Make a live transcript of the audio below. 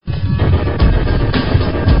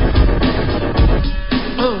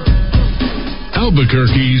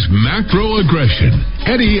Albuquerque's macro aggression.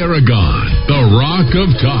 Eddie Aragon, the Rock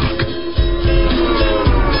of Talk.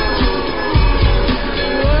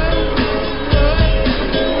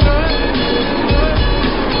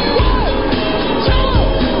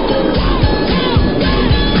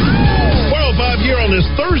 This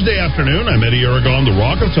Thursday afternoon, I'm Eddie Aragon, the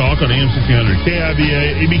Rock of Talk on AM 1600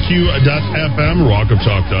 KIVA, ABQ.FM,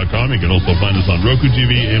 rockoftalk.com. You can also find us on Roku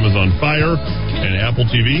TV, Amazon Fire, and Apple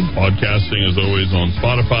TV. Podcasting, as always, on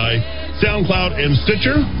Spotify, SoundCloud, and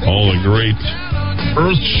Stitcher. All the great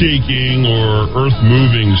earth-shaking or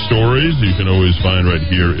earth-moving stories you can always find right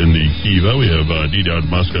here in the Kiva. We have D-Dowd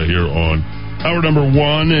Muska here on hour number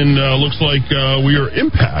one, and looks like we are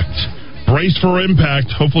Impact. Brace for impact.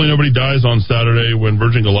 Hopefully nobody dies on Saturday when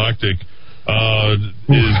Virgin Galactic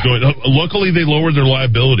is going. Luckily, they lowered their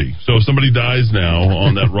liability. So if somebody dies now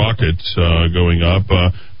on that rocket going up,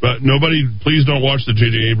 but nobody, please don't watch the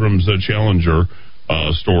J.J. Abrams Challenger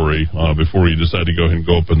story before you decide to go ahead and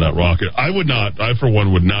go up in that rocket. I would not. I, for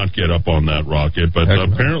one, would not get up on that rocket. But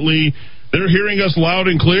apparently they're hearing us loud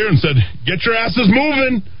and clear and said, get your asses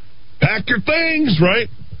moving. Pack your things, right?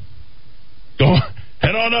 Go on.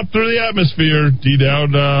 Head on up through the atmosphere.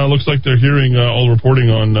 D-Dowd, looks like they're hearing all reporting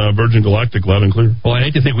on Virgin Galactic loud and clear. Well, I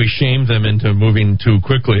hate to think we shamed them into moving too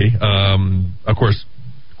quickly. Of course,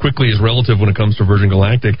 quickly is relative when it comes to Virgin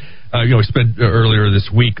Galactic. We spent earlier this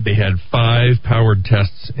week, they had 5 powered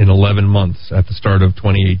tests in 11 months at the start of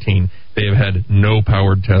 2018. They have had no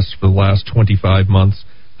powered tests for the last 25 months.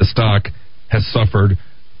 The stock has suffered.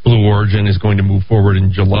 Blue Origin is going to move forward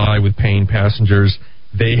in July with paying passengers.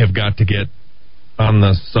 They have got to get on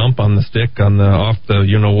the sump, on the stick, off the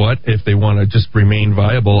you-know-what, if they want to just remain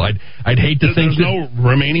viable. I'd hate to think there's no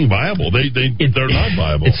remaining viable. They're not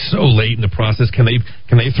viable. It's so late in the process. Can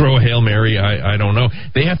they throw a Hail Mary? I don't know.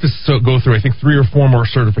 They have to go through, I think, 3 or 4 more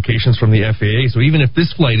certifications from the FAA. So even if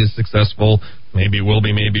this flight is successful, maybe it will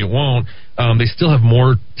be, maybe it won't, they still have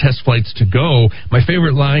more test flights to go. My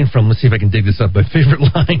favorite line from, let's see if I can dig this up, my favorite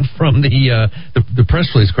line from the press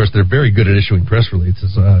release, of course, they're very good at issuing press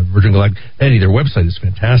releases, Virgin Galactic. Eddie, their website is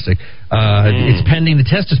fantastic. It's pending, the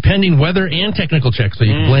test is pending weather and technical check, so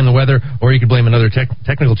you can blame the weather or you can blame another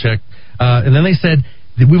technical check. And then they said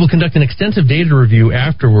that we will conduct an extensive data review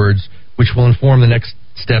afterwards, which will inform the next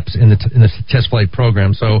steps in the test flight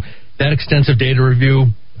program. So that extensive data review,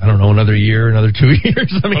 I don't know, another year, another 2 years.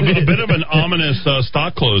 I mean, a bit of an ominous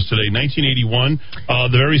stock close today. 1981,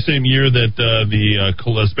 the very same year that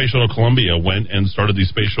the Space Shuttle Columbia went and started the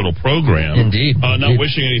Space Shuttle program. Indeed. Not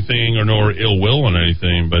wishing anything nor ill will on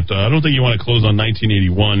anything, but I don't think you want to close on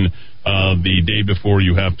 1981 the day before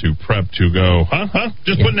you have to prep to go.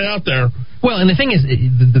 Just putting it out there. Well, and the thing is,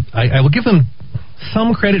 I will give them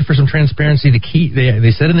some credit for some transparency. The key,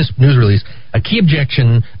 they said in this news release, a key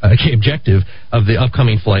objective of the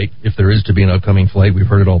upcoming flight, if there is to be an upcoming flight, we've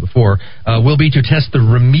heard it all before, will be to test the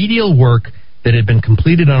remedial work that had been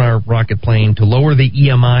completed on our rocket plane to lower the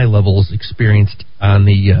EMI levels experienced on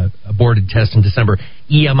the aborted test in December.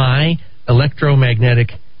 EMI,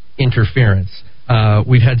 electromagnetic interference.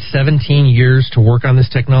 We've had 17 years to work on this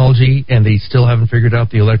technology, and they still haven't figured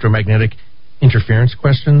out the electromagnetic interference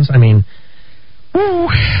questions. I mean,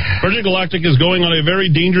 Virgin Galactic is going on a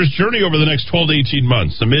very dangerous journey over the next 12 to 18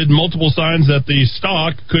 months, amid multiple signs that the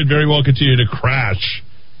stock could very well continue to crash.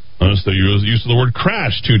 Notice the use of the word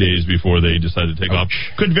crash 2 days before they decided to take off.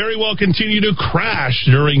 Could very well continue to crash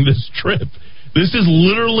during this trip. This is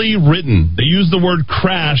literally written. They use the word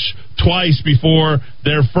crash twice before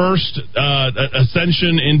their first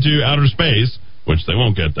ascension into outer space, which they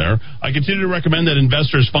won't get there. I continue to recommend that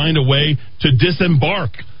investors find a way to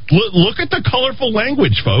disembark. Look at the colorful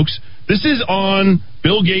language, folks. This is on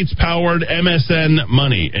Bill Gates-powered MSN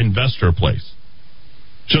Money, Investor Place.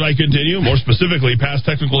 Should I continue? More specifically, past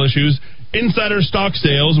technical issues, insider stock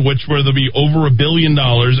sales, which where there'll be over $1 billion,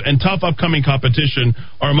 and tough upcoming competition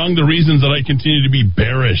are among the reasons that I continue to be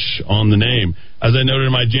bearish on the name. As I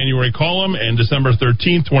noted in my January column, and December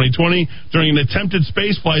 13th, 2020, during an attempted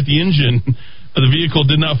space flight, the engine the vehicle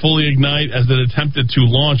did not fully ignite as it attempted to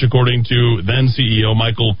launch, according to then CEO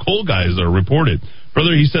Michael Kohlgeiser reported.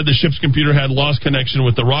 Further, he said the ship's computer had lost connection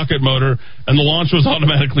with the rocket motor and the launch was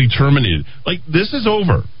automatically terminated. Like, this is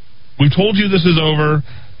over. We've told you this is over.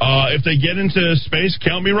 If they get into space,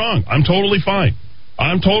 count me wrong. I'm totally fine.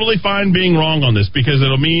 I'm totally fine being wrong on this because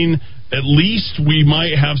it'll mean at least we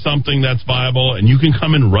might have something that's viable and you can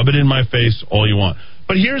come and rub it in my face all you want.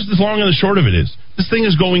 But here's the long and the short of it is, this thing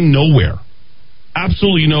is going nowhere.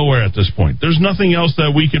 Absolutely nowhere at this point. There's nothing else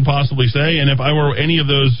that we can possibly say, and if I were any of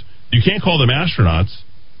those, you can't call them astronauts.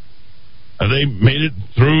 Have they made it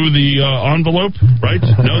through the envelope, right?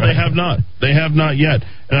 No, they have not. They have not yet.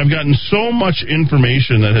 And I've gotten so much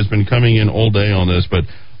information that has been coming in all day on this, but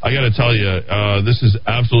I got to tell you, this is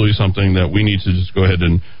absolutely something that we need to just go ahead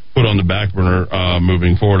and put on the back burner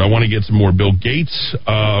moving forward. I want to get some more Bill Gates.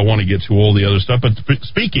 I want to get to all the other stuff. But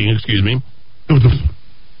speaking,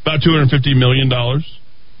 about $250 million.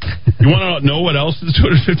 You want to know what else is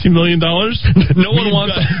 $250 million? No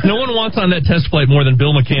one wants on that test flight more than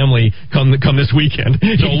Bill McCamley come this weekend.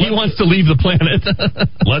 So he wants to leave the planet.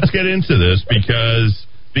 Let's get into this, because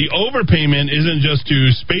the overpayment isn't just to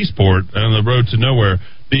Spaceport on the road to nowhere.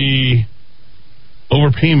 The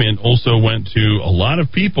overpayment also went to a lot of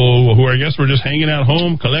people who I guess were just hanging out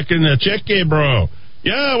home collecting a check, bro.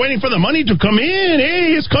 Yeah, waiting for the money to come in.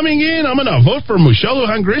 Hey, it's coming in. I'm going to vote for Michelle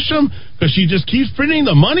Lujan Grisham because she just keeps printing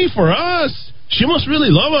the money for us. She must really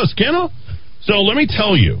love us, Kennel. So let me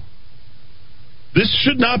tell you, this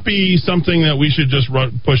should not be something that we should just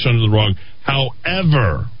push under the rug.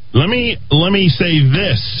 However, let me say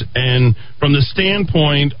this, and from the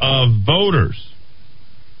standpoint of voters,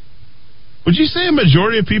 would you say a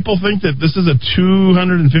majority of people think that this is a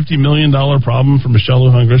 $250 million problem for Michelle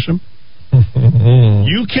Lujan Grisham?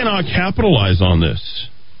 You cannot capitalize on this.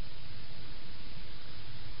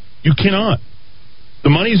 You cannot. The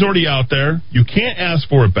money's already out there. You can't ask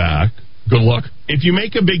for it back. Good luck. If you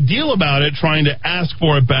make a big deal about it, trying to ask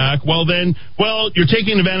for it back, you're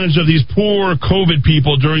taking advantage of these poor COVID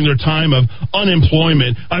people during their time of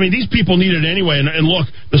unemployment. I mean, these people need it anyway. And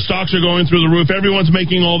look, the stocks are going through the roof. Everyone's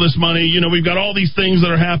making all this money. You know, we've got all these things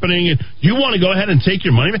that are happening. And you want to go ahead and take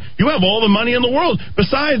your money? You have all the money in the world.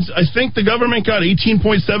 Besides, I think the government got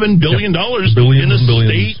 $18.7 billion in the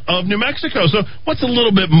state of New Mexico. So what's a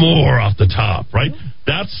little bit more off the top, right?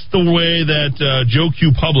 That's the way that Joe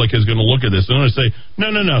Q. Public is going to look at this. They're going to say, no,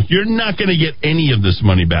 you're not going to get any of this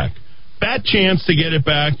money back. Bad chance to get it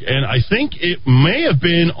back, and I think it may have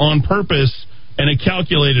been on purpose and a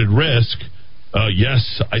calculated risk.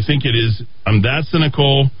 Yes, I think it is. I'm that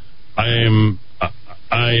cynical. I am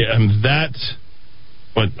that,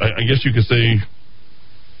 but I guess you could say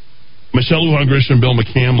Michelle Lujan Grisham, Bill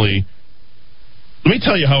McCamley. Let me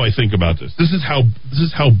tell you how I think about this. This is how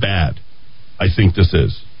bad I think this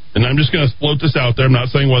is. And I'm just going to float this out there. I'm not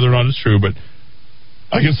saying whether or not it's true, but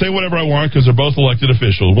I can say whatever I want because they're both elected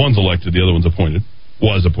officials. One's elected, the other one's appointed.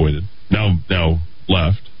 Was appointed. Now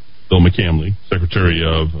left. Bill McCamley, Secretary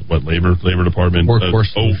of Labor Department.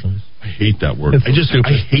 Workforce Solutions. I hate that word. I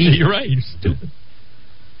hate it. You're right. You're stupid.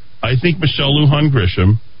 I think Michelle Lujan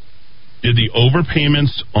Grisham did the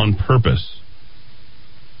overpayments on purpose.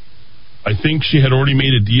 I think she had already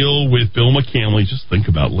made a deal with Bill McCamley. Just think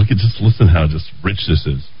about it. Listen how just rich this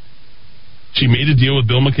is. She made a deal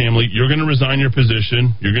with Bill McCamley. You're going to resign your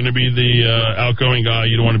position. You're going to be the outgoing guy.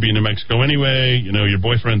 You don't want to be in New Mexico anyway. You know, your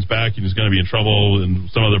boyfriend's back. He's going to be in trouble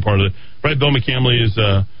in some other part of it. Right? Bill McCamley is,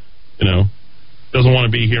 doesn't want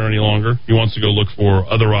to be here any longer. He wants to go look for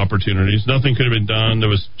other opportunities. Nothing could have been done.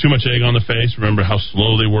 There was too much egg on the face. Remember how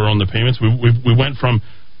slow they were on the payments? We went from,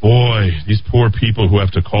 boy, these poor people who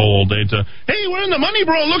have to call all day to, hey, we're in the money,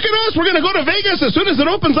 bro. Look at us. We're going to go to Vegas as soon as it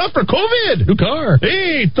opens up for COVID. New car.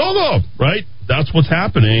 Hey, todo. Right? That's what's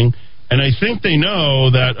happening. And I think they know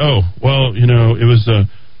that, it was a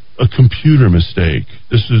computer mistake.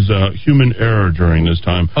 This is human error during this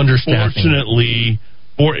time. Understaffing. Fortunately,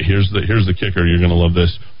 here's the kicker. You're going to love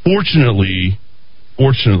this. Fortunately,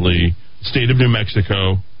 state of New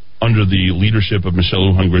Mexico, under the leadership of Michelle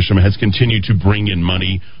Lujan Grisham, has continued to bring in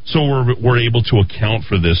money, so we're able to account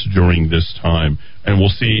for this during this time, and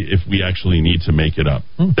we'll see if we actually need to make it up.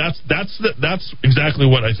 That's exactly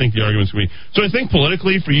what I think the argument's going to be. So I think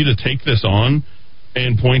politically, for you to take this on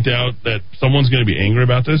and point out that someone's going to be angry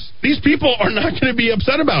about this, these people are not going to be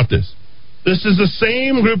upset about this. This is the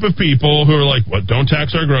same group of people who are like, what, don't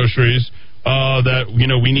tax our groceries,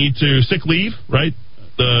 we need to sick leave, right?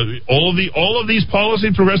 All of these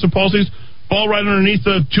policies, progressive policies, fall right underneath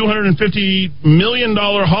the $250 million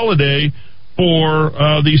holiday for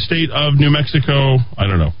the state of New Mexico. I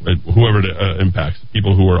don't know, whoever it impacts,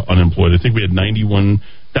 people who are unemployed. I think we had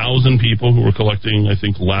 91,000 people who were collecting, I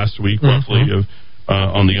think, last week, roughly,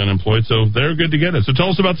 on the unemployed. So they're good to get it. So tell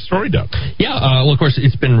us about the story, Doug. Yeah, well, of course,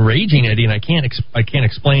 it's been raging, Eddie, and I can't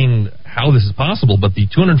explain how this is possible, but the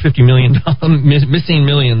 $250 million missing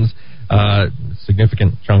millions,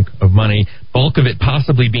 significant chunk of money, bulk of it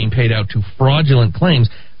possibly being paid out to fraudulent claims.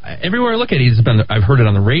 Everywhere I look at it, I've heard it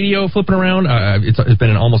on the radio flipping around. It's been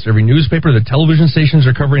in almost every newspaper. The television stations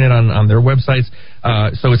are covering it on their websites.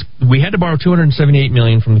 We had to borrow $278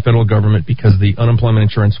 million from the federal government because the unemployment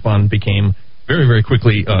insurance fund became very, very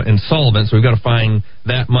quickly insolvent. So we've got to find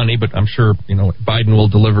that money. But I'm sure Biden will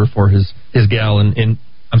deliver for his gal in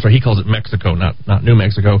I'm sorry, he calls it Mexico, not New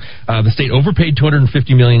Mexico. The state overpaid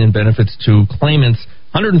 $250 million in benefits to claimants.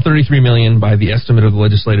 $133 million by the estimate of the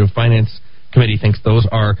Legislative Finance Committee thinks those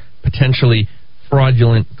are potentially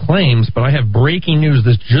fraudulent claims. But I have breaking news.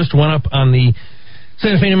 This just went up on the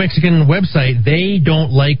Santa Fe, New Mexican website. They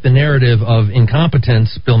don't like the narrative of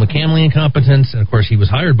incompetence, Bill McCamley incompetence, and of course he was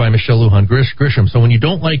hired by Michelle Lujan Grisham. So when you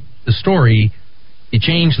don't like the story, you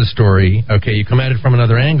change the story. Okay, you come at it from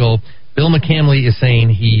another angle. Bill McCamley is saying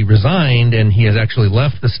he resigned and he has actually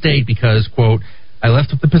left the state because, quote, I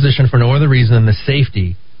left the position for no other reason than the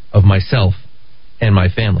safety of myself and my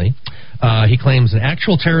family. He claims an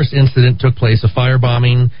actual terrorist incident took place, a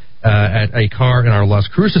firebombing at a car in our Las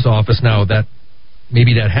Cruces office. Now,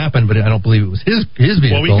 maybe that happened, but I don't believe it was his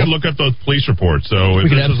vehicle. Well, we can look at those police reports. So if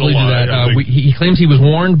we could this is a absolutely lie, do that. He claims he was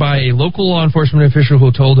warned by a local law enforcement official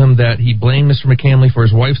who told him that he blamed Mr. McCamley for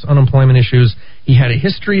his wife's unemployment issues. He had a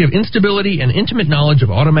history of instability and intimate knowledge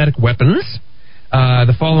of automatic weapons.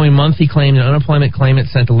 The following month, he claimed an unemployment claimant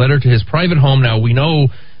sent a letter to his private home. Now, we know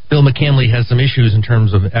Bill McCamley has some issues in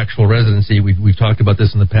terms of actual residency. We've talked about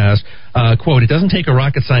this in the past. Quote, it doesn't take a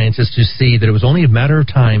rocket scientist to see that it was only a matter of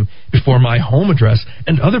time before my home address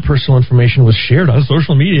and other personal information was shared on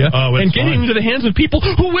social media and getting into the hands of people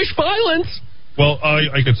who wish violence. Well,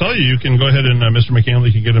 I could tell you can go ahead and Mr.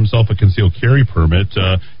 McCamley can get himself a concealed carry permit.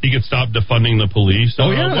 He could stop defunding the police.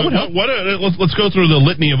 That would help. Let's go through the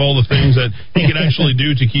litany of all the things that he could actually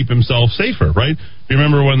do to keep himself safer, right? You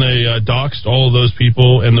remember when they doxed all of those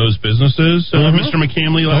people and those businesses, Mr.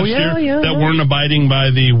 McCamley last year, that weren't abiding by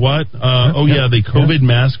the what? The COVID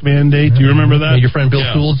mask mandate. Do you remember that? Your friend Bill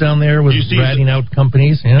Schools down there was ratting out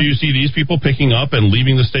companies. Do you see these people picking up and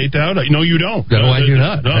leaving the state down? No, you don't. No, I do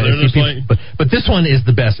not. No, they're just like... But this one is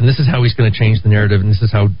the best, and this is how he's going to change the narrative, and this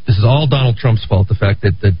is all Donald Trump's fault, the fact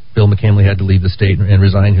that Bill McCamley had to leave the state and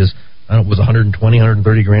resign his, it was 120,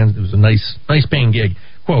 130 grand. It was a nice paying gig.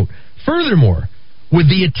 Quote, furthermore, with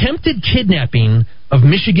the attempted kidnapping of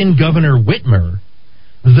Michigan Governor Whitmer,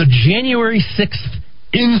 the January 6th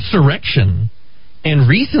insurrection, and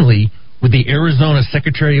recently with the Arizona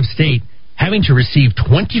Secretary of State having to receive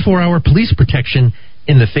 24-hour police protection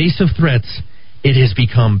in the face of threats, it has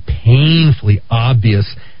become painfully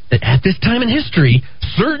obvious that at this time in history,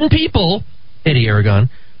 certain people, Eddie Aragon,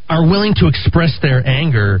 are willing to express their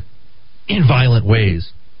anger in violent ways.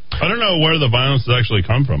 I don't know where the violence has actually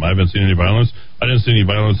come from. I haven't seen any violence. I didn't see any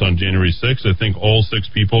violence on January 6th. I think all 6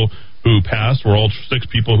 people who passed were all 6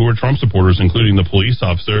 people who were Trump supporters, including the police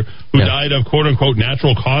officer who died of quote-unquote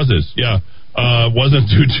natural causes.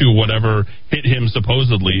 Wasn't due to whatever hit him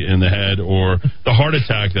supposedly in the head or the heart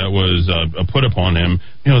attack that was put upon him.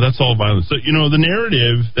 That's all violence. So, the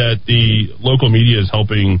narrative that the local media is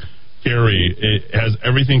helping carry, it has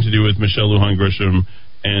everything to do with Michelle Lujan Grisham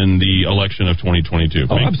and the election of 2022.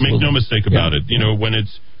 Make no mistake about it.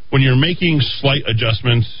 When you're making slight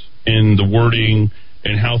adjustments in the wording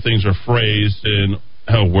and how things are phrased and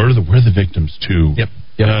where are the victims too.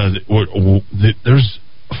 There's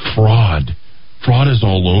fraud. Fraud is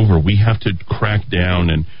all over. We have to crack down,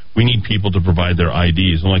 and we need people to provide their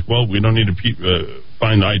IDs. I'm like, well, we don't need to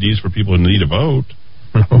find IDs for people who need to vote.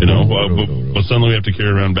 But suddenly we have to carry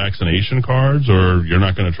around vaccination cards, or you're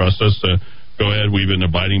not going to trust us to go ahead. We've been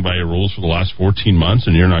abiding by your rules for the last 14 months,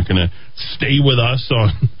 and you're not going to stay with us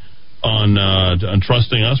on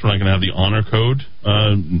trusting us. We're not going to have the honor code.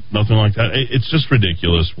 Nothing like that. It's just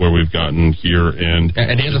ridiculous where we've gotten here. And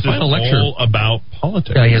he has a final lecture all about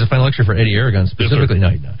politics. He has a final lecture for Eddie Aragon specifically.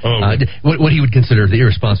 What he would consider the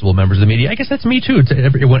irresponsible members of the media. I guess that's me too. It's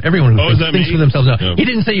everyone who thinks for themselves. No. He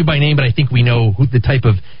didn't say you by name, but I think we know the type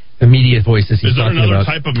of the media voices he's talking about. Is there another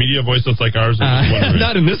type of media voice that's like ours?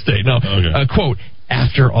 Not in this state, no. Okay. Quote,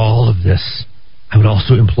 after all of this, I would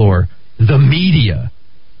also implore the media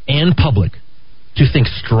and public to think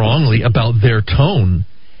strongly about their tone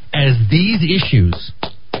as these issues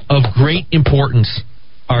of great importance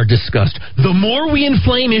are discussed. The more we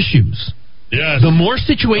inflame issues, the more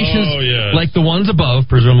situations like the ones above,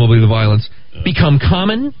 presumably the violence, become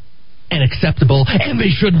common and acceptable, and they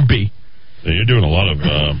shouldn't be. Yeah, you're doing a lot of,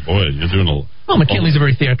 you're doing a... Well, McKinley's a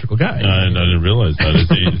very theatrical guy. I didn't realize that.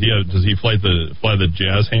 Does he fly the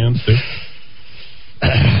jazz hands, too?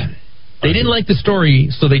 They didn't like the story,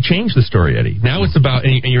 so they changed the story, Eddie. Now it's about,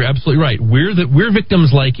 and you're absolutely right, we're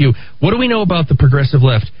victims like you. What do we know about the progressive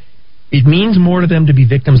left? It means more to them to be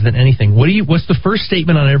victims than anything. What's the first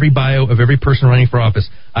statement on every bio of every person running for office?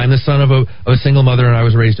 I'm the son of a single mother and I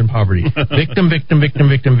was raised in poverty. Victim, victim, victim,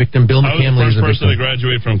 victim, victim. Bill McCamley is a victim. I was the first person to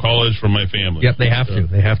graduate from college from my family. Yep, they have to.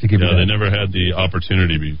 They have to give you that. They never had the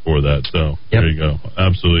opportunity before that. So there you go.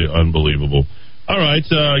 Absolutely unbelievable. All right,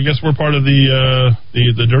 I guess we're part of the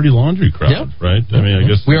dirty laundry crowd, right? I mean, I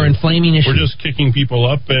guess we are inflaming issues. We're just kicking people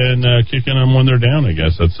up and kicking them when they're down. I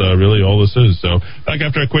guess that's really all this is. So back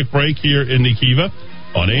after a quick break here in Nikiva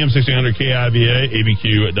on AM 1600 KIVA,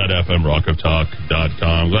 ABQ.FM,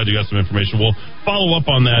 rockoftalk.com. Glad you got some information. We'll follow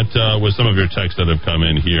up on that with some of your texts that have come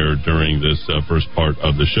in here during this first part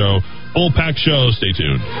of the show. Full pack show. Stay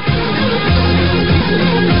tuned.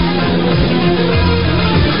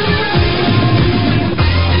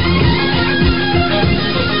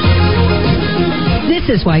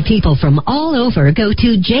 This is why people from all over go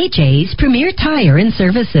to JJ's Premier Tire and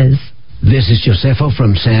Services. This is Josefo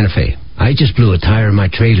from Santa Fe. I just blew a tire in my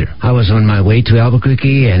trailer. I was on my way to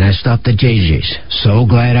Albuquerque and I stopped at JJ's. So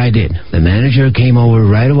glad I did. The manager came over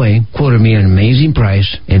right away, quoted me an amazing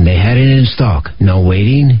price, and they had it in stock. No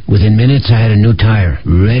waiting. Within minutes I had a new tire,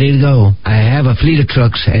 ready to go. I have a fleet of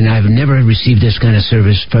trucks and I've never received this kind of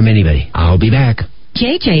service from anybody. I'll be back.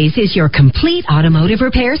 JJ's is your complete automotive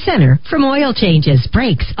repair center. From oil changes,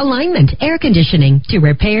 brakes, alignment, air conditioning, to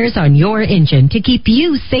repairs on your engine to keep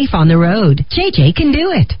you safe on the road. JJ can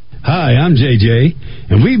do it. Hi, I'm JJ,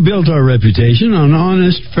 and we built our reputation on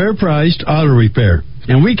honest, fair-priced auto repair.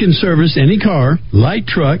 And we can service any car, light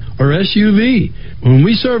truck, or SUV. When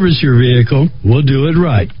we service your vehicle, we'll do it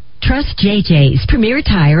right. Trust JJ's Premier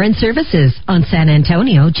Tire and Services on San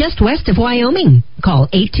Antonio, just west of Wyoming. Call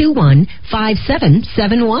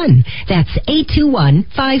 821-5771. That's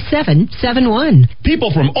 821-5771.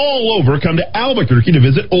 People from all over come to Albuquerque to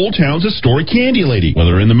visit Old Town's historic Candy Lady.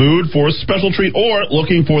 Whether in the mood for a special treat or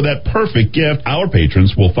looking for that perfect gift, our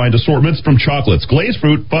patrons will find assortments from chocolates, glazed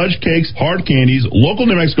fruit, fudge cakes, hard candies, local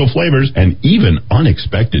New Mexico flavors, and even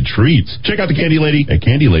unexpected treats. Check out the Candy Lady at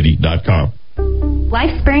candylady.com.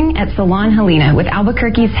 LifeSpring at Salon Helena with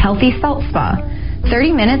Albuquerque's Healthy Salt Spa.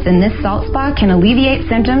 30 minutes in this salt spa can alleviate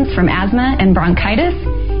symptoms from asthma and bronchitis,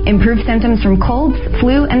 improve symptoms from colds,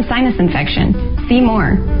 flu, and sinus infection. See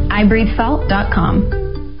more. IBreatheSalt.com.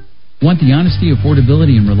 Want the honesty,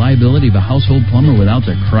 affordability, and reliability of a household plumber without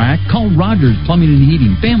the crack? Call Rogers Plumbing and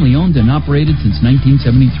Heating, family owned and operated since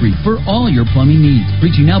 1973 for all your plumbing needs.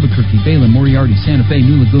 Reaching Albuquerque, Balen, Moriarty, Santa Fe,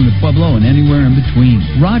 New Laguna, Pueblo, and anywhere in between.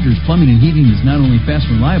 Rogers Plumbing and Heating is not only fast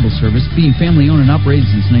and reliable service, being family owned and operated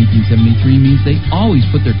since 1973 means they always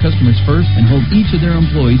put their customers first and hold each of their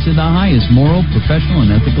employees to the highest moral, professional, and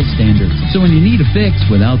ethical standards. So when you need a fix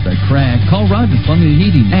without the crack, call Rogers Plumbing and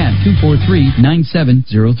Heating at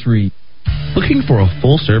 243-9703. Looking for a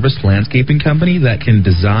full-service landscaping company that can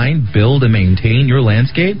design, build, and maintain your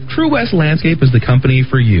landscape? True West Landscape is the company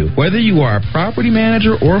for you. Whether you are a property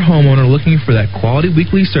manager or homeowner looking for that quality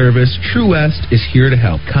weekly service, True West is here to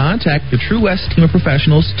help. Contact the True West team of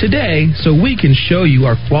professionals today so we can show you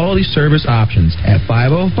our quality service options at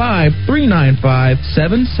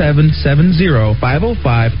 505-395-7770,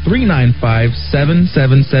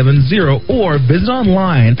 505-395-7770, or visit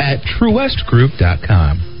online at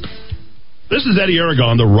truewestgroup.com. This is Eddie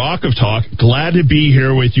Aragon, the Rock of Talk. Glad to be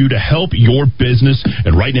here with you to help your business.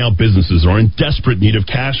 And right now, businesses are in desperate need of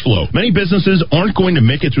cash flow. Many businesses aren't going to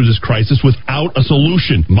make it through this crisis without a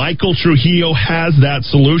solution. Michael Trujillo has that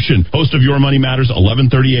solution. Host of Your Money Matters,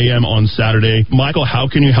 11:30 a.m. on Saturday. Michael,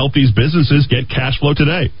 how can you help these businesses get cash flow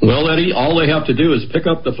today? Well, Eddie, all they have to do is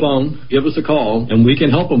pick up the phone, give us a call, and we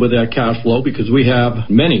can help them with that cash flow because we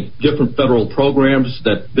have many different federal programs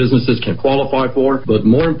that businesses can qualify for. But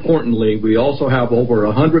more importantly, we also have over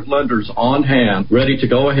 100 lenders on hand ready to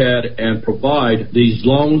go ahead and provide these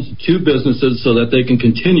loans to businesses so that they can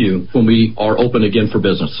continue when we are open again for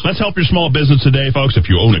business. Let's help your small business today, folks. If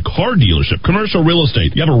you own a car dealership, commercial real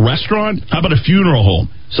estate, you have a restaurant, how about a funeral home,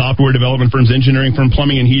 software development firms, engineering firm,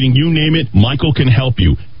 plumbing and heating, you name it, Michael can help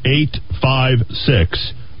you.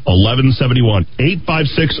 856-1171,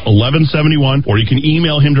 856-1171, or you can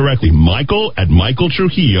email him directly,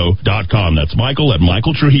 Michael@MichaelTrujillo.com. That's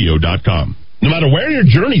Michael@MichaelTrujillo.com. No matter where your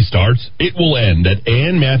journey starts, it will end at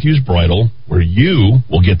Ann Matthews Bridal, where you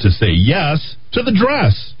will get to say yes to the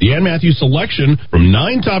dress. The Ann Matthews selection from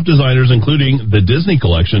 9 top designers, including the Disney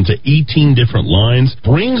collection, to 18 different lines,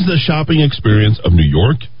 brings the shopping experience of New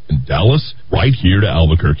York and Dallas right here to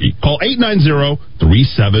Albuquerque. Call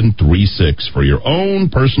 890-3736 for your own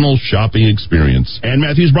personal shopping experience. Ann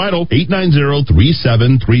Matthews Bridal,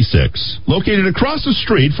 890-3736. Located across the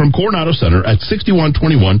street from Coronado Center at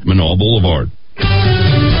 6121 Manoa Boulevard.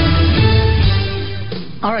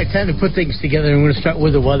 All right, time to put things together. I'm going to start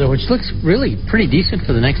with the weather, which looks really pretty decent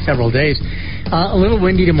for the next several days. A little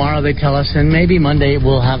windy tomorrow, they tell us, and maybe Monday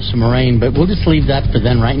we'll have some rain, but we'll just leave that for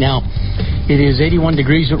then. Right now, it is 81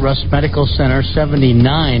 degrees at Rusk Medical Center,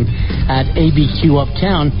 79 at ABQ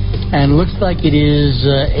Uptown, and looks like it is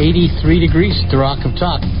 83 degrees at the Rock of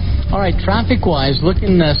Talk. All right, traffic-wise,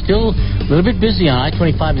 looking still a little bit busy on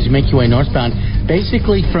I-25 as you make your way northbound.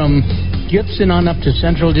 Basically from Gibson on up to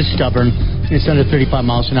Central, just stubborn. It's under 35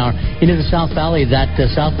 miles an hour. Into the South Valley, that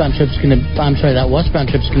westbound trip's going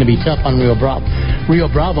to be tough on Rio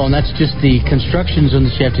Bravo, and that's just the construction zone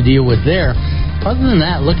that you have to deal with there. Other than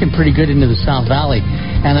that, looking pretty good into the South Valley.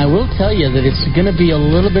 And I will tell you that it's going to be a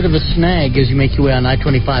little bit of a snag as you make your way on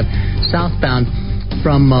I-25 southbound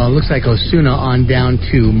from, looks like Osuna on down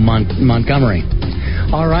to Montgomery.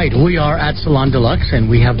 All right, we are at Salon Deluxe,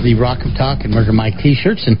 and we have the Rock of Talk and Murder Mike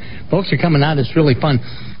T-shirts, and folks are coming out. It's really fun.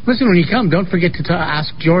 Listen, when you come, don't forget to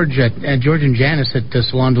ask George and Janice at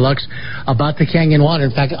Salon Deluxe about the Kangen water. In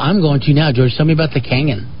fact, I'm going to now. George, tell me about the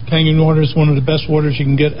Kangen. Kangen water is one of the best waters you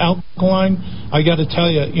can get. Alkaline, I got to tell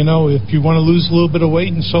you, if you want to lose a little bit of weight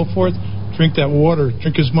and so forth, drink that water.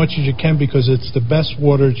 Drink as much as you can because it's the best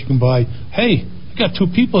water that you can buy. Hey, we got 2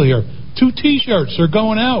 people here. 2 T-shirts are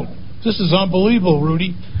going out. This is unbelievable,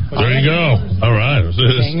 Rudy. There you go. All right.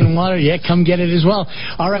 Kangen water, yeah, come get it as well.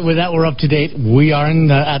 All right, with that, we're up to date. We are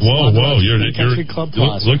in at Country Club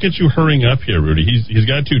Plaza. Look at you hurrying up here, Rudy. He's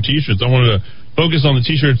got 2 T-shirts. I wanted to focus on the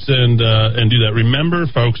T-shirts and do that. Remember,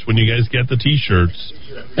 folks, when you guys get the T-shirts,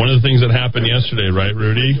 one of the things that happened yesterday, right,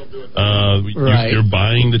 Rudy? You're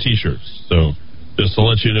buying the T-shirts. So just to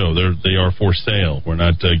let you know, they are for sale. We're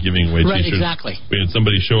not giving away T-shirts. Exactly. We had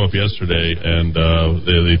somebody show up yesterday, and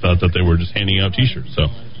they thought that they were just handing out T-shirts.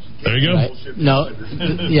 So there you go. Right. No,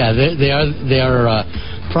 yeah, they are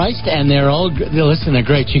priced, and they're all. Listen, they're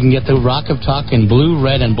great. You can get the Rock of Talk in blue,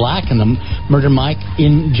 red, and black, and the Murder Mike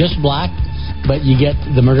in just black. But you get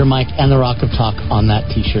the Murder Mike and the Rock of Talk on that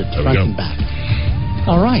T-shirt, front and back.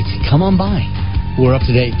 All right, come on by. We're up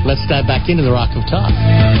to date. Let's dive back into the Rock of Talk.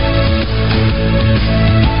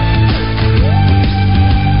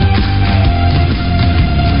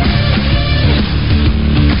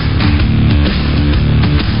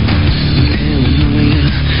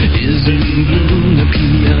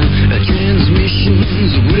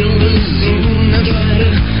 Transmissions will resume. I try to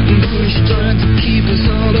push, try to keep us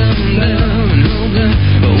all down. Hope that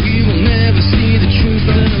we will never see the truth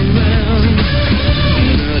around.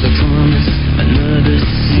 Another promise, another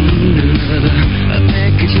scene, another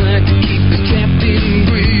package like to keep us trapped in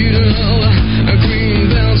greed. A green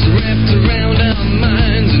belts wrapped around our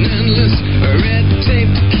minds, an endless red tape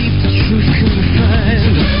to keep the truth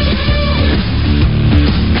confined.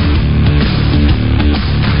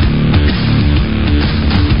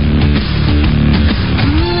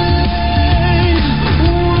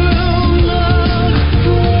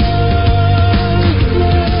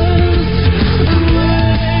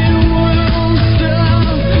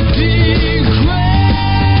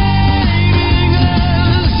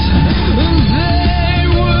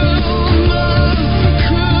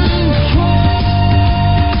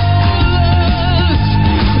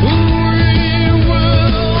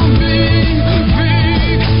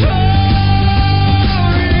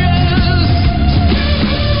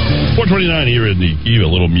 Here in the Eve, a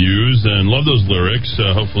little Muse, and love those lyrics.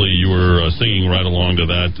 Hopefully you were singing right along to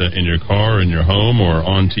that in your car, in your home, or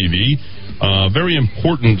on TV. Very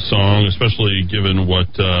important song, especially given what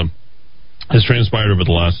has transpired over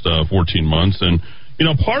the last 14 months. And,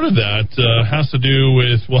 part of that has to do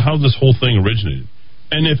with, how this whole thing originated.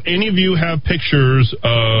 And if any of you have pictures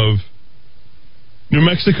of New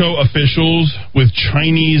Mexico officials with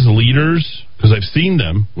Chinese leaders, because I've seen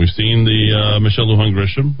them. We've seen the Michelle Lujan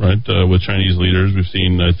Grisham, right, with Chinese leaders. We've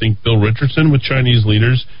seen, I think, Bill Richardson with Chinese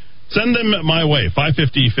leaders. Send them my way,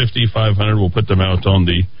 550-500. We'll put them out on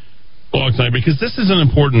the blog tonight, because this is an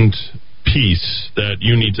important piece that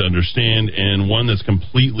you need to understand, and one that's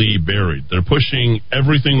completely buried. They're pushing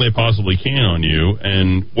everything they possibly can on you,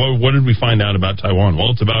 and what did we find out about Taiwan?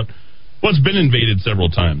 Well, it's been invaded several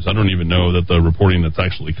times. I don't even know that the reporting that's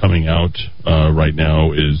actually coming out right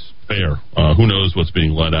now is fair. Who knows what's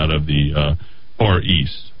being let out of the Far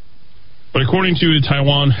East. But according to a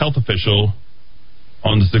Taiwan health official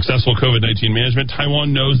on the successful COVID-19 management,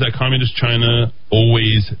 Taiwan knows that Communist China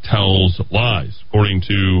always tells lies. According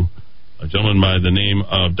to a gentleman by the name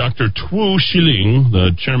of Dr. Tu Shiling,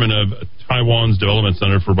 the chairman of Taiwan's Development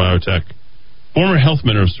Center for Biotech, former health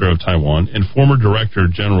minister of Taiwan, and former director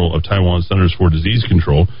general of Taiwan Centers for Disease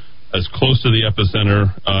Control, as close to the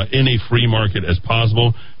epicenter in a free market as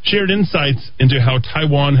possible, shared insights into how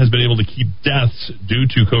Taiwan has been able to keep deaths due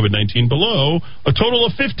to COVID-19 below a total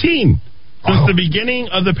of 15 since the beginning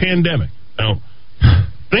of the pandemic. Now,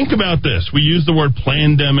 think about this. We use the word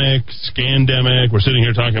plandemic, scandemic. We're sitting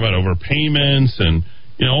here talking about overpayments and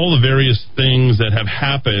all the various things that have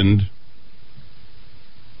happened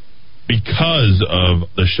because of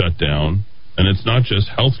the shutdown. And it's not just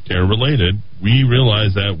healthcare related. We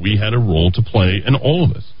realize that we had a role to play in all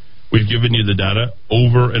of this. We've given you the data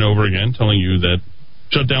over and over again, telling you that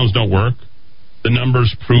shutdowns don't work. The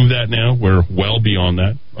numbers prove that now. We're well beyond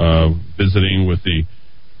that. Visiting with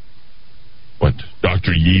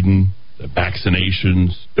Dr. Yeadon, the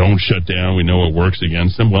vaccinations don't shut down. We know it works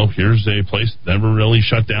against them. Well, here's a place that never really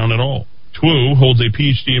shut down at all. Tu holds a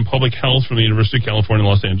PhD in public health from the University of California,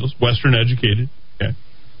 Los Angeles. Western educated. Okay.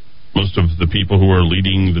 Most of the people who are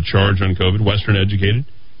leading the charge on COVID, Western educated.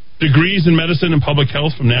 Degrees in medicine and public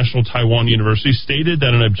health from National Taiwan University, stated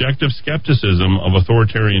that an objective skepticism of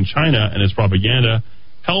authoritarian China and its propaganda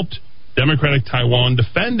helped democratic Taiwan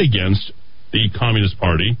defend against the Communist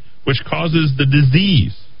Party, which causes the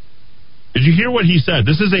disease. Did you hear what he said?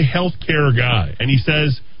 This is a healthcare guy, and he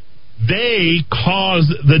says they cause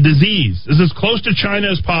the disease. This is as close to China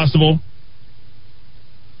as possible.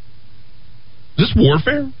 Is this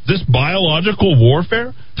warfare? Is this biological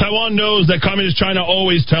warfare? Taiwan knows that Communist China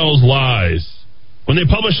always tells lies. When they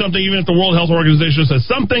publish something, even if the World Health Organization says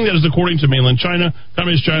something that is according to mainland China,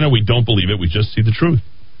 Communist China, we don't believe it. We just see the truth.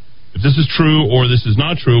 If this is true or this is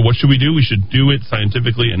not true, what should we do? We should do it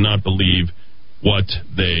scientifically and not believe what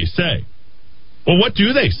they say. Well, what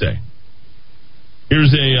do they say?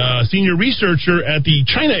 Here's a senior researcher at the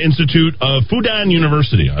China Institute of Fudan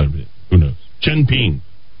University. Who knows? Chen Ping.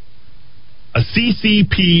 A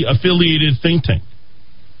CCP-affiliated think tank.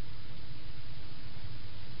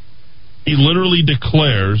 He literally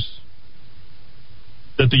declares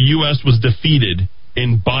that the U.S. was defeated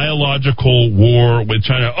in biological war with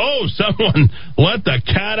China. Oh, someone let the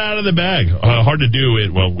cat out of the bag. Hard to do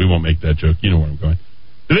it. Well, we won't make that joke. You know where I'm going.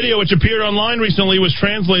 The video, which appeared online recently, was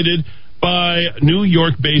translated by New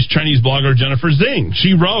York-based Chinese blogger Jennifer Zing.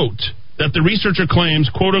 She wrote that the researcher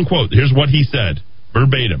claims, quote unquote, here's what he said,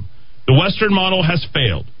 verbatim, the Western model has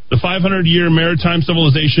failed. The 500-year maritime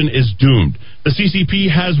civilization is doomed. The CCP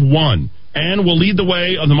has won and will lead the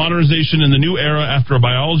way of the modernization in the new era after a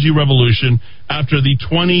biology revolution after the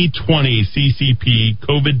 2020 CCP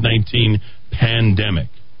COVID-19 pandemic.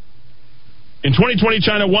 In 2020,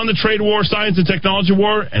 China won the trade war, science and technology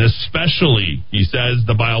war, and especially, he says,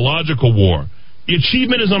 the biological war. The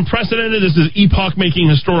achievement is unprecedented. This is epoch-making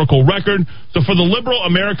historical record. So for the liberal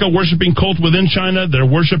America worshiping cult within China, their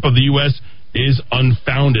worship of the U.S. is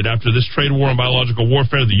unfounded. After this trade war and biological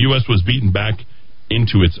warfare, the U.S. was beaten back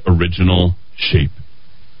into its original shape.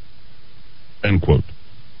 End quote.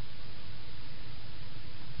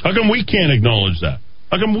 How come we can't acknowledge that?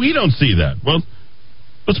 How come we don't see that? Well,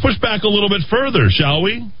 let's push back a little bit further, shall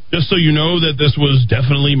we? Just so you know that this was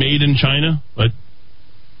definitely made in China. But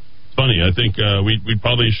it's funny, I think we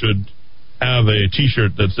probably should have a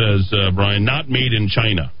T-shirt that says, Brian, not made in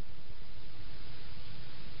China.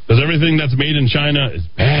 Because everything that's made in China is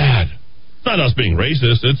bad. It's not us being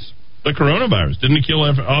racist, it's the coronavirus. Didn't it kill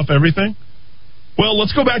off everything? Well,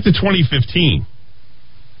 let's go back to 2015,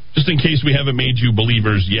 just in case we haven't made you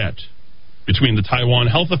believers yet. Between the Taiwan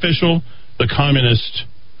health official, the communist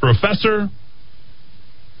professor,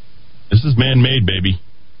 this is man-made, baby.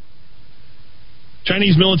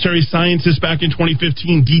 Chinese military scientists back in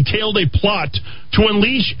 2015 detailed a plot to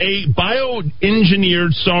unleash a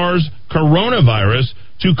bioengineered SARS coronavirus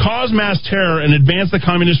to cause mass terror and advance the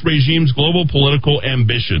communist regime's global political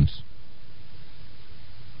ambitions.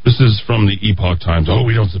 This is from the Epoch Times. Oh,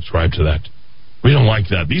 we don't subscribe to that. We don't like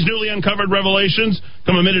that. These newly uncovered revelations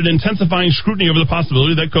come amid intensifying scrutiny over the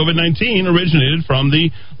possibility that COVID-19 originated from the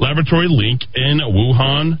laboratory link in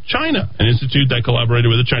Wuhan, China, an institute that collaborated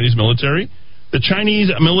with the Chinese military. The Chinese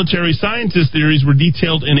military scientist theories were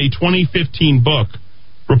detailed in a 2015 book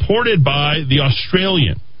reported by The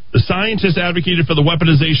Australian. The scientists advocated for the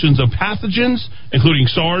weaponizations of pathogens, including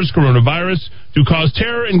SARS coronavirus, to cause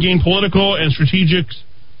terror and gain political and strategic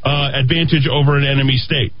advantage over an enemy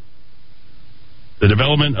state. The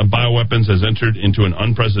development of bioweapons has entered into an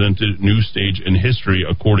unprecedented new stage in history,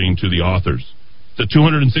 according to the authors. It's a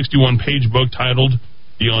 261-page book titled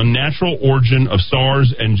The Unnatural Origin of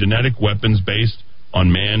SARS and Genetic Weapons Based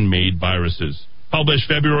on Man-Made Viruses, published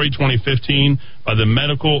February 2015 by the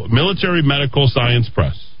Military Medical Science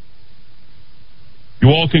Press. You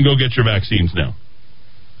all can go get your vaccines now.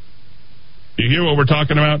 Do you hear what we're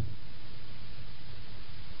talking about?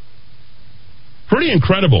 pretty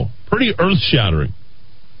incredible, pretty earth-shattering.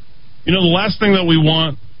 You know, the last thing that we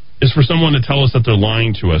want is for someone to tell us that they're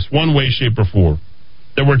lying to us, one way, shape, or form,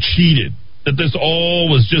 that we're cheated, that this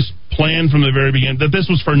all was just planned from the very beginning, that this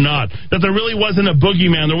was for naught, that there really wasn't a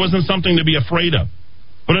boogeyman, there wasn't something to be afraid of.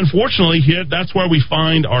 But unfortunately, here, that's where we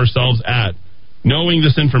find ourselves at, knowing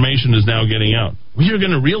this information is now getting out. We are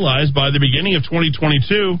going to realize by the beginning of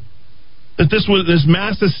 2022 that this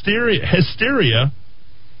mass hysteria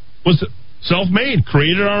was self-made,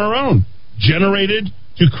 created on our own, generated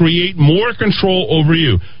to create more control over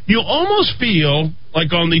you. You almost feel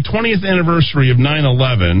like on the 20th anniversary of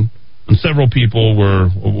 9/11, and several people were,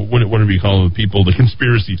 what do we call the people, the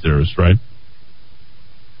conspiracy theorists, right?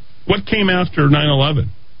 What came after 9/11?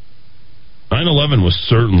 9/11 was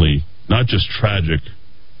certainly not just tragic,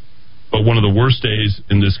 but one of the worst days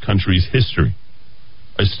in this country's history.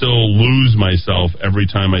 I still lose myself every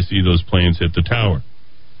time I see those planes hit the tower.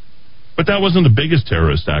 But that wasn't the biggest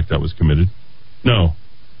terrorist act that was committed. No.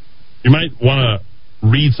 You might want to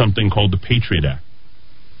read something called the Patriot Act,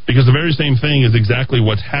 because the very same thing is exactly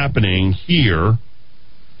what's happening here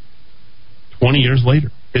 20 years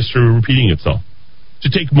later. History repeating itself. To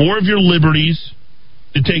take more of your liberties,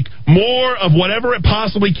 to take more of whatever it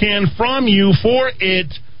possibly can from you for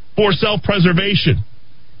self-preservation.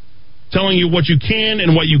 Telling you what you can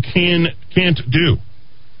and what you can't do.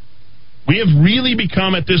 We have really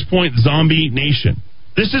become, at this point, zombie nation.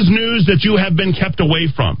 This is news that you have been kept away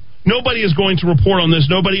from. Nobody is going to report on this.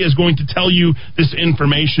 Nobody is going to tell you this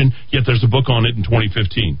information, yet there's a book on it in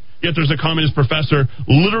 2015. Yet there's a communist professor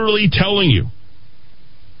literally telling you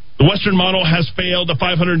the Western model has failed, the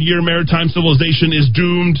 500-year maritime civilization is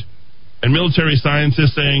doomed, and military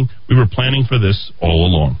scientists saying we were planning for this all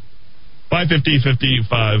along.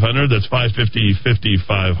 550-5500, that's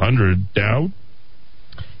 550-5500, Dowd?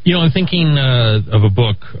 You know, I'm thinking of a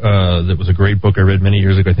book that was a great book I read many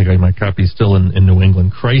years ago. I think my copy is still in New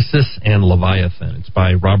England, Crisis and Leviathan. It's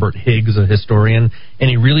by Robert Higgs, a historian, and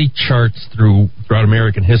he really charts throughout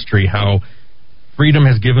American history how freedom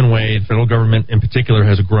has given way. The federal government in particular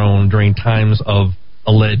has grown during times of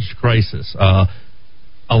alleged crisis. A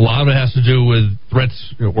lot of it has to do with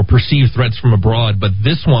threats or perceived threats from abroad, but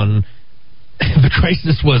this one, the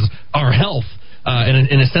crisis was our health. And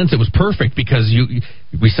in a sense, it was perfect because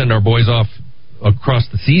we send our boys off across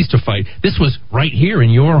the seas to fight. This was right here in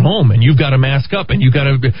your home, and you've got to mask up, and you've got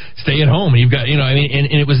to stay at home, and you've got, and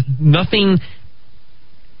it was nothing.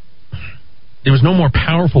 There was no more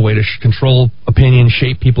powerful way to control opinion,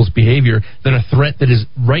 shape people's behavior than a threat that is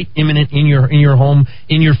right imminent in your home,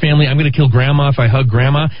 in your family. I'm going to kill grandma if I hug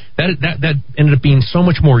grandma. That ended up being so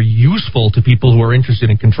much more useful to people who are interested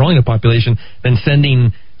in controlling the population than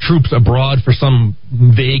sending troops abroad for some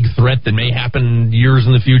vague threat that may happen years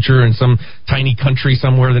in the future in some tiny country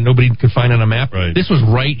somewhere that nobody could find on a map. Right. This was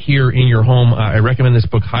right here in your home. I recommend this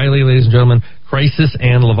book highly, ladies and gentlemen. Crisis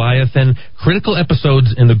and Leviathan, Critical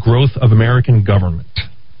Episodes in the Growth of American Government.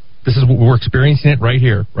 This is what we're experiencing it right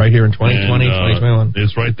here in 2020, 2021.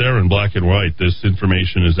 It's right there in black and white. This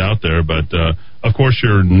information is out there, but of course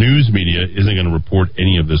your news media isn't going to report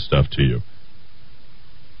any of this stuff to you.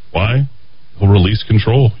 Why? Will release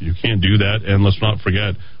control. You can't do that, and let's not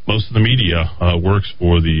forget, most of the media works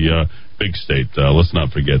for the big state. Let's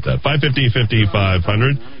not forget that.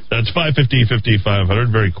 550-5500. That's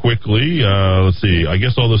 550-5500. Very quickly, let's see. I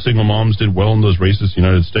guess all the single moms did well in those racist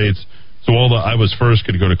United States. So all the I was first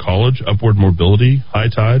could go to college. Upward mobility, high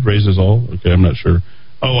tide, raises all. Okay, I'm not sure.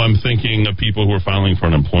 Oh, I'm thinking of people who are filing for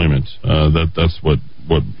unemployment. That's what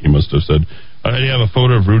he must have said. You have a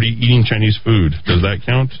photo of Rudy eating Chinese food. Does that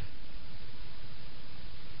count?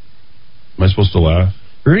 Am I supposed to laugh?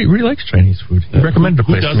 Rudy likes Chinese food. He recommended a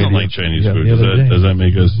place. Who doesn't like Chinese food? Does that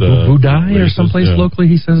make us Budai or someplace locally?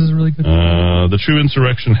 He says is really good. The true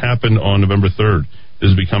insurrection happened on November 3rd.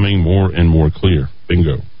 Is becoming more and more clear.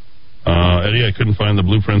 Bingo. Eddie, I couldn't find the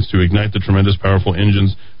blueprints to ignite the tremendous, powerful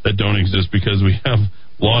engines that don't exist because we have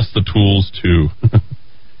lost the tools to.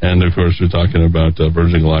 And of course, we're talking about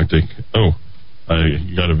Virgin Galactic. Oh. I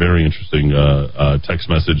got a very interesting text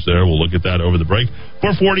message there. We'll look at that over the break.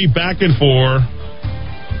 440, back and forth.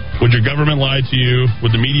 Would your government lie to you?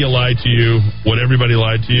 Would the media lie to you? Would everybody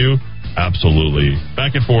lie to you? Absolutely.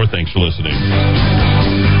 Back and forth. Thanks for listening.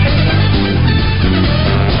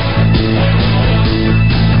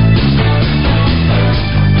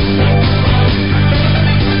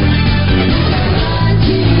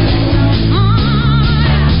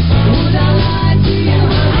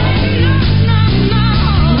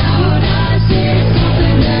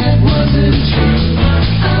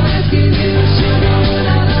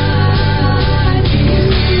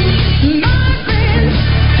 My friends,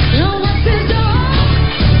 what's this all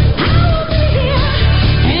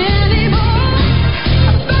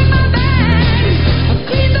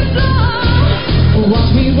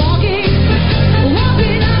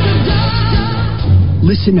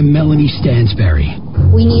Listen to Melanie Stansberry.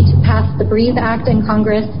 We need to pass the Breathe Act in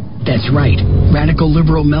Congress. That's right. Radical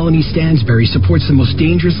liberal Melanie Stansberry supports the most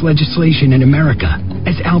dangerous legislation in America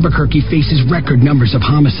as Albuquerque faces record numbers of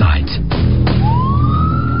homicides.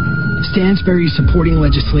 Stansberry is supporting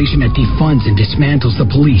legislation that defunds and dismantles the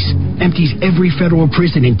police, empties every federal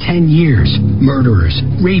prison in 10 years. Murderers,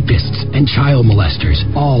 rapists, and child molesters,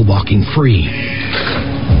 all walking free.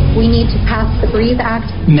 We need to pass the Breathe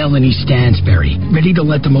Act. Melanie Stansberry, ready to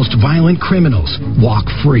let the most violent criminals walk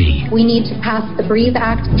free. We need to pass the Breathe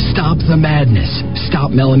Act. Stop the madness.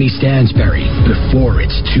 Stop Melanie Stansberry before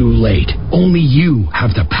it's too late. Only you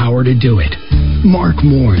have the power to do it. Mark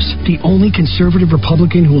Moores, the only conservative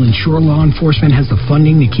Republican who will ensure law enforcement has the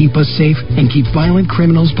funding to keep us safe and keep violent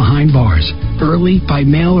criminals behind bars. Early, by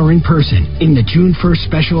mail, or in person. In the June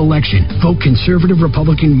 1st special election, vote conservative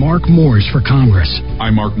Republican Mark Moores for Congress.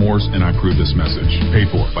 I'm Mark Moores, and I approve this message. Paid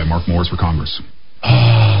for by Mark Moores for Congress.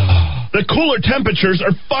 The cooler temperatures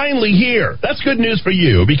are finally here. That's good news for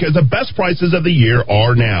you because the best prices of the year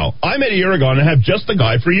are now. I'm Eddie Aragon and have just the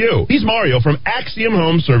guy for you. He's Mario from Axiom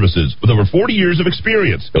Home Services with over 40 years of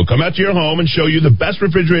experience. He'll come out to your home and show you the best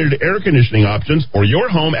refrigerated air conditioning options for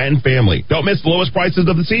your home and family. Don't miss the lowest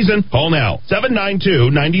prices of the season. Call now.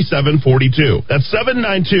 792-9742. That's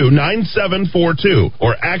 792-9742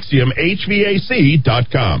 or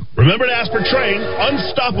AxiomHVAC.com. Remember to ask for Train,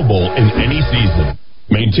 unstoppable in any season.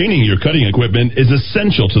 Maintaining your cutting equipment is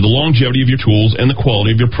essential to the longevity of your tools and the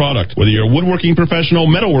quality of your product. Whether you're a woodworking professional,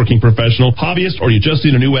 metalworking professional, hobbyist, or you just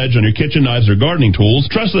need a new edge on your kitchen knives or gardening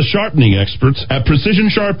tools, trust the sharpening experts at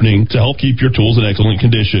Precision Sharpening to help keep your tools in excellent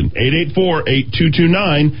condition.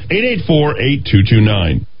 884-8229,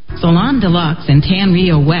 884-8229. Salon Deluxe and Tan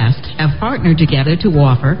Rio West have partnered together to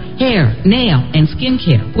offer hair, nail, and skin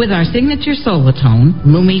care with our signature Solatone,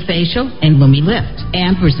 Lumi Facial, and Lumi Lift,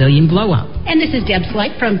 and Brazilian Blowout. And this is Deb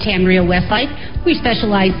Slight from Tan Rio West Light. We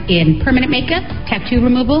specialize in permanent makeup, tattoo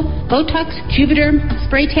removal, Botox, Juvederm,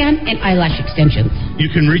 spray tan, and eyelash extensions.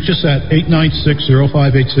 You can reach us at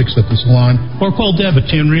 896-0586 at the salon or call Deb at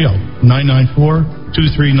Tan Rio,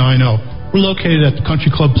 994-2390. We're located at the Country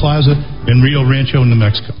Club Plaza in Rio Rancho, New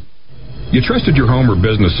Mexico. You trusted your home or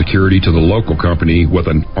business security to the local company with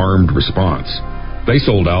an armed response. They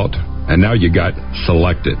sold out, and now you got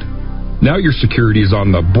Selected. Now your security is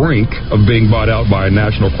on the brink of being bought out by a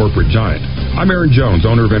national corporate giant. I'm Aaron Jones,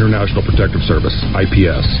 owner of International Protective Service,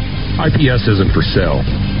 IPS. IPS isn't for sale.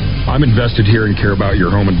 I'm invested here and care about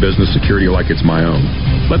your home and business security like it's my own.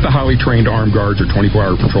 Let the highly trained armed guards or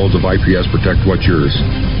 24-hour patrols of IPS protect what's yours.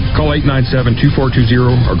 Call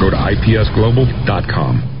 897-2420 or go to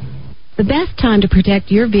ipsglobal.com. The best time to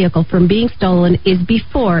protect your vehicle from being stolen is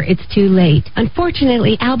before it's too late.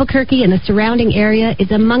 Unfortunately, Albuquerque and the surrounding area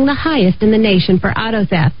is among the highest in the nation for auto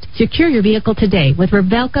theft. Secure your vehicle today with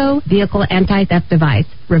Revelco Vehicle Anti-Theft Device.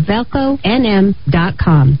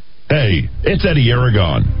 RevelcoNM.com. Hey, it's Eddie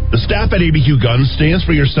Aragon. The staff at ABQ Guns stands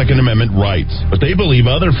for your Second Amendment rights, but they believe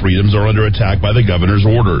other freedoms are under attack by the governor's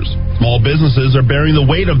orders. Small businesses are bearing the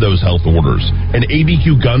weight of those health orders, and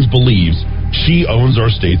ABQ Guns believes she owns our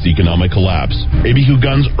state's economic collapse. ABQ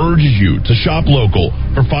Guns urges you to shop local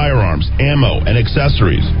for firearms, ammo, and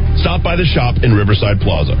accessories. Stop by the shop in Riverside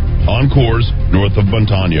Plaza, on Coors, north of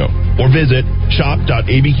Montano, or visit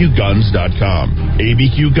shop.abqguns.com.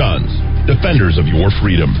 ABQ Guns, defenders of your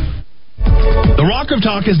freedom. The Rock of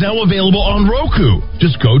Talk is now available on Roku.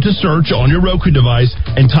 Just go to search on your Roku device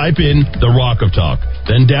and type in The Rock of Talk.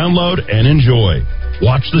 Then download and enjoy.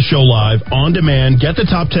 Watch the show live, on demand, get the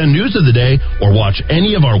top 10 news of the day, or watch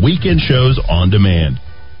any of our weekend shows on demand.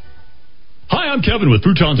 Hi, I'm Kevin with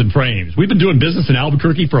Futons and Frames. We've been doing business in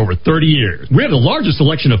Albuquerque for over 30 years. We have the largest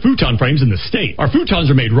selection of futon frames in the state. Our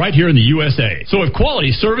futons are made right here in the USA. So if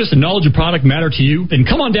quality, service, and knowledge of product matter to you, then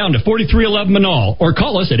come on down to 4311 Manal or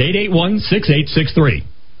call us at 881-6863.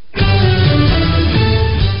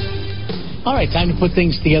 All right, time to put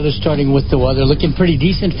things together, starting with the weather. Looking pretty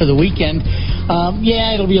decent for the weekend.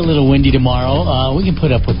 Yeah, it'll be a little windy tomorrow. We can put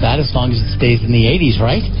up with that as long as it stays in the 80s,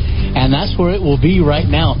 right? And that's where it will be right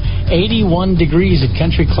now. 81 degrees at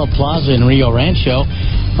Country Club Plaza in Rio Rancho.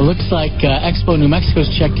 It looks like Expo New Mexico's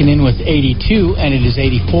checking in with 82, and it is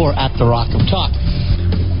 84 at the Rock of Talk.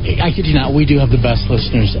 I kid you not, we do have the best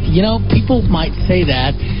listeners. You know, people might say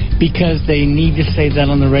that because they need to say that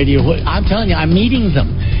on the radio. I'm telling you, I'm meeting them.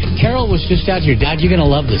 Carol was just out here. Dad, you're going to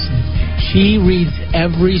love this. She reads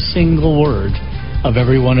every single word of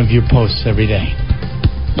every one of your posts every day.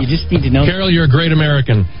 You just need to know. Carol, you're a great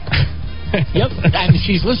American. Yep, and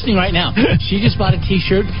she's listening right now. She just bought a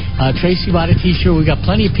T-shirt. Tracy bought a T-shirt. We've got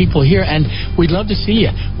plenty of people here, and we'd love to see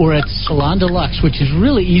you. We're at Salon Deluxe, which is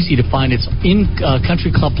really easy to find. It's in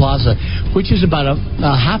Country Club Plaza, which is about a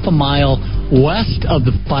half a mile west of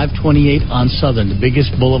the 528 on Southern, the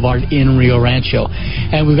biggest boulevard in Rio Rancho.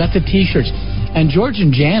 And we've got the T-shirts. And George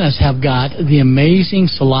and Janice have got the amazing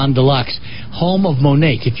Salon Deluxe, home of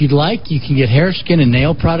Monique. If you'd like, you can get hair, skin, and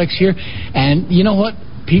nail products here. And you know what?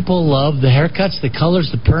 People love the haircuts, the colors,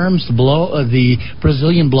 the perms, the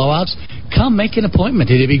Brazilian blowouts. Come make an appointment.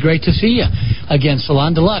 It'd be great to see you. Again,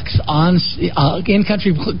 Salon Deluxe in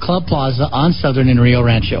Country Club Plaza on Southern in Rio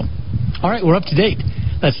Rancho. All right, we're up to date.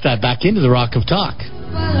 Let's dive back into the Rock of Talk.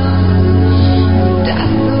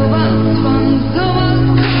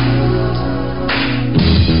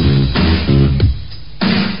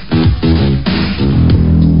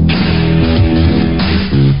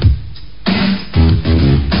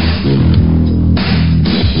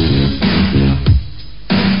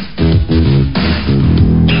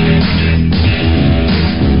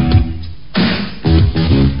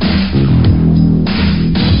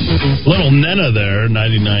 Nena there,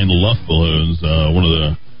 99 Luft Balloons, one of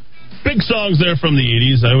the big songs there from the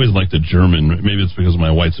 80s. I always liked the German. Maybe it's because of my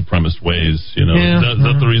white supremacist ways, you know. Yeah, is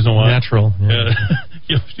that the reason why? Natural. Yeah.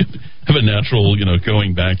 You have a natural,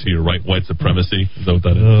 going back to your white supremacy. Is that what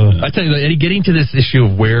that is? I tell you, Eddie, getting to this issue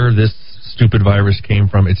of where this stupid virus came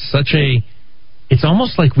from, it's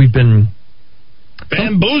almost like we've been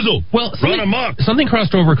bamboozled. Well, run amok. Something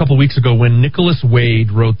crossed over a couple weeks ago when Nicholas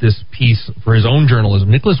Wade wrote this piece for his own journalism.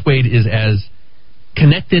 Nicholas Wade is as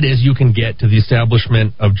connected as you can get to the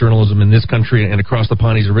establishment of journalism in this country and across the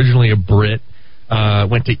pond. He's originally a Brit,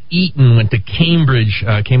 went to Eton, went to Cambridge,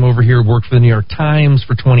 came over here, worked for the New York Times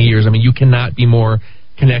for 20 years. I mean, you cannot be more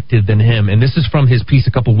connected than him. And this is from his piece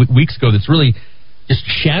a couple weeks ago that's really just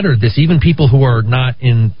shattered this. Even people who are not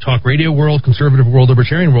in talk radio world, conservative world,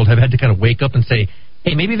 libertarian world have had to kind of wake up and say,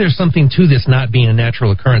 hey, maybe there's something to this not being a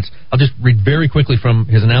natural occurrence. I'll just read very quickly from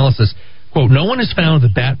his analysis. Quote, no one has found the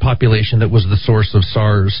bat population that was the source of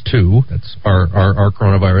SARS-2, that's our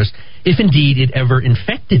coronavirus, if indeed it ever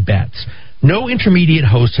infected bats. No intermediate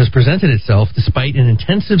host has presented itself despite an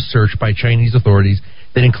intensive search by Chinese authorities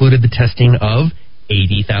that included the testing of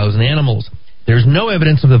 80,000 animals. There's no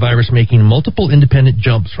evidence of the virus making multiple independent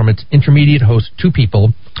jumps from its intermediate host to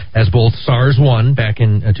people, as both SARS-1 back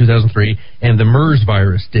in 2003 and the MERS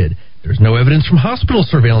virus did. There's no evidence from hospital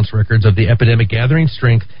surveillance records of the epidemic gathering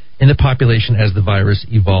strength in the population as the virus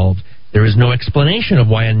evolved. There is no explanation of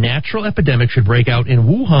why a natural epidemic should break out in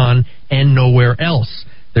Wuhan and nowhere else.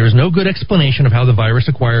 There is no good explanation of how the virus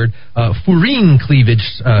acquired furin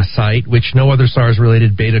cleavage site, which no other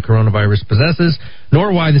SARS-related beta coronavirus possesses,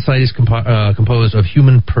 nor why the site is composed of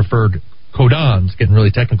human-preferred codons. Getting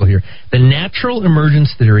really technical here. The natural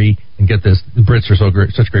emergence theory, and get this, the Brits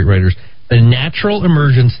are such great writers. The natural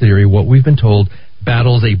emergence theory, what we've been told,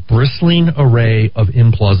 battles a bristling array of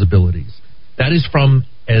implausibilities. That is from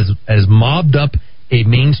as mobbed up a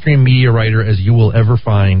mainstream media writer as you will ever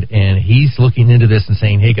find, and he's looking into this and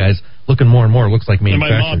saying, hey guys, looking more and more, it looks like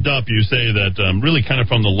manufactured. And by mobbed up, you say that really kind of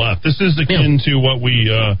from the left. This is akin to what we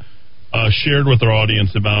shared with our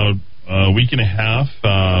audience about a week and a half.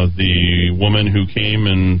 The woman who came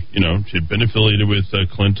and, she'd been affiliated with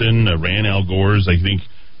Clinton, ran Al Gore's, I think,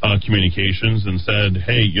 communications and said,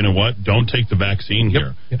 hey, you know what, don't take the vaccine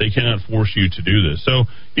here. Yep. They cannot force you to do this. So,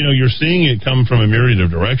 you're seeing it come from a myriad of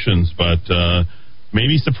directions, but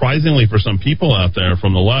maybe surprisingly for some people out there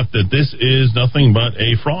from the left, that this is nothing but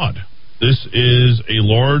a fraud. This is a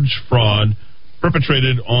large fraud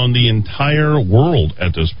perpetrated on the entire world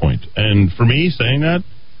at this point. And for me, saying that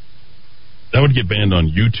would get banned on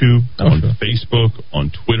YouTube, on Facebook, on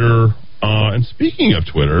Twitter. And speaking of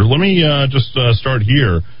Twitter, let me just start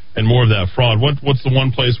here and more of that fraud. What's the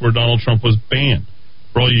one place where Donald Trump was banned?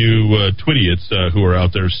 For all you Twidiots who are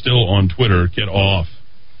out there still on Twitter, get off.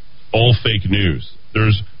 All fake news.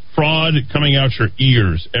 There's fraud coming out your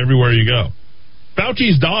ears everywhere you go.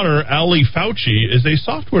 Fauci's daughter, Ali Fauci, is a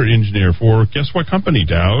software engineer for, guess what company,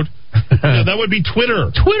 Dowd? Yeah, that would be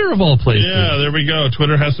Twitter. Twitter of all places. Yeah, there we go.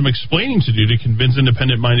 Twitter has some explaining to do to convince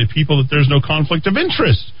independent-minded people that there's no conflict of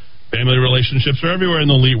interest. Family relationships are everywhere in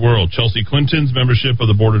the elite world. Chelsea Clinton's membership of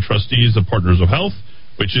the Board of Trustees of Partners of Health,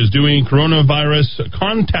 which is doing coronavirus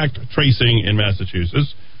contact tracing in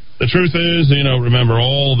Massachusetts. The truth is, remember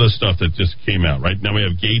all the stuff that just came out, right? Now we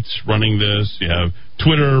have Gates running this. You have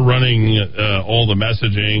Twitter running all the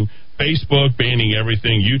messaging. Facebook banning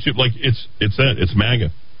everything. YouTube, it's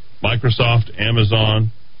MAGA. Microsoft,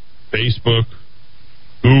 Amazon, Facebook,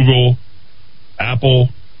 Google, Apple,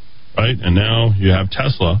 right? And now you have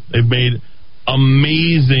Tesla. They've made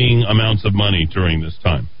amazing amounts of money during this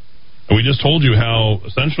time. And we just told you how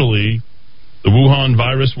essentially the Wuhan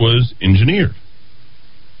virus was engineered.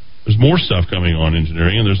 There's more stuff coming on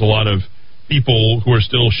engineering, and there's a lot of people who are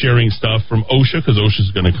still sharing stuff from OSHA, because OSHA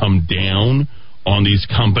is going to come down on these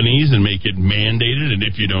companies and make it mandated, and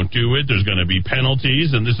if you don't do it, there's going to be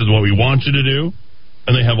penalties, and this is what we want you to do.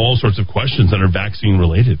 And they have all sorts of questions that are vaccine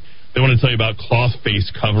related. They want to tell you about cloth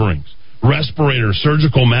face coverings, respirators,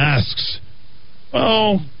 surgical masks.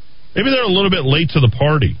 Well, maybe they're a little bit late to the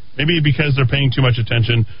party. Maybe because they're paying too much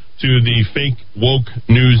attention to the fake woke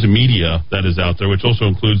news media that is out there, which also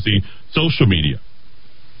includes the social media.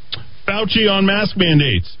 Fauci on mask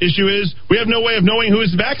mandates. Issue is, we have no way of knowing who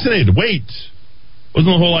is vaccinated. Wait.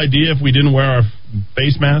 Wasn't the whole idea if we didn't wear our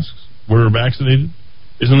face masks, we're vaccinated?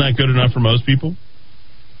 Isn't that good enough for most people?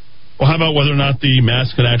 Well, how about whether or not the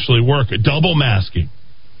mask can actually work? Double masking.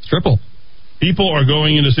 Triple. People are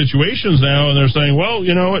going into situations now and they're saying, well,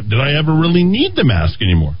 you know what, did I ever really need the mask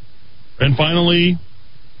anymore? And finally,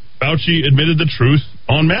 Fauci admitted the truth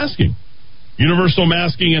on masking. Universal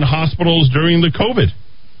masking in hospitals during the COVID.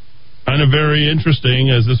 Kind of very interesting,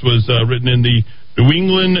 as this was written in the New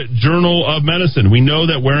England Journal of Medicine. We know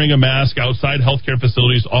that wearing a mask outside healthcare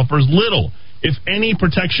facilities offers little, if any,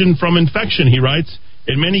 protection from infection, he writes.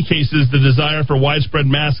 In many cases, the desire for widespread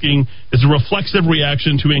masking is a reflexive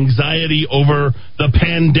reaction to anxiety over the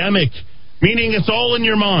pandemic, meaning it's all in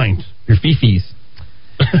your mind. Your fifis.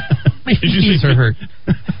 My fifis are hurt.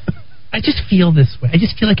 I just feel this way. I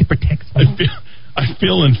just feel like it protects me. I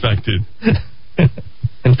feel infected.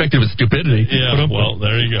 Infected with stupidity. Yeah, well,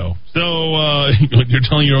 there you go. So you're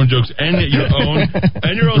telling your own jokes and your own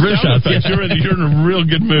sound effects. Yeah. You're in a real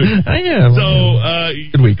good mood. I am. So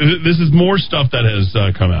good week. This is more stuff that has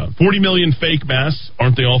come out. 40 million fake masks.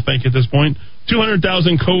 Aren't they all fake at this point? 200,000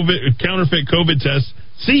 counterfeit COVID tests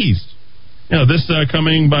seized. This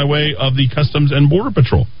coming by way of the Customs and Border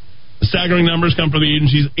Patrol. The staggering numbers come from the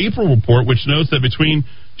agency's April report, which notes that between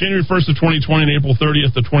January 1st of 2020 and April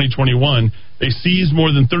 30th of 2021, they seized more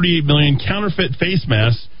than 38 million counterfeit face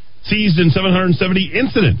masks, seized in 770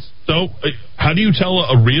 incidents. So, how do you tell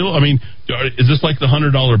a real? I mean, is this like the $100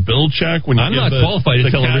 bill check? When you I'm not qualified to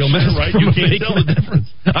tell a real mask, right? You can't tell the difference.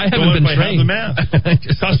 I haven't been trained. The mask.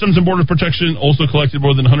 Customs and Border Protection also collected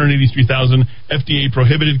more than 183,000 FDA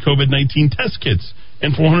prohibited COVID-19 test kits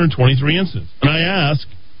in 423 incidents. And I ask,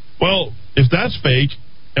 well, if that's fake,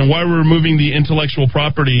 and why we're removing the intellectual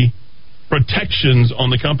property protections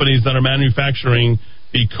on the companies that are manufacturing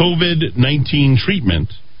the COVID-19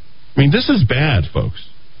 treatment, I mean, this is bad, folks.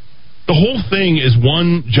 The whole thing is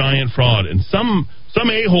one giant fraud, and some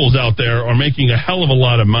a-holes out there are making a hell of a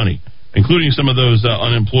lot of money, including some of those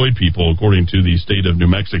unemployed people, according to the state of New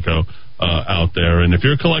Mexico out there. And if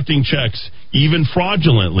you're collecting checks, even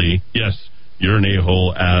fraudulently, yes, you're an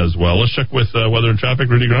a-hole as well. Let's check with weather and traffic.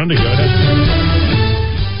 Rudy Grande, go ahead.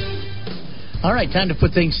 All right, time to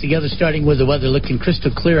put things together, starting with the weather looking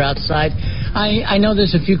crystal clear outside. I know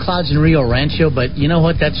there's a few clouds in Rio Rancho, but you know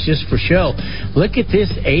what? That's just for show. Look at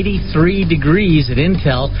this, 83 degrees at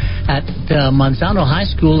Intel. At Monsanto High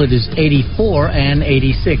School, it is 84 and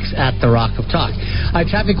 86 at the Rock of Talk. All right,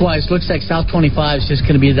 traffic-wise, looks like South 25 is just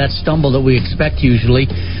going to be that stumble that we expect usually.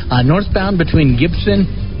 Northbound between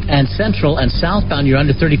Gibson and Central and southbound, you're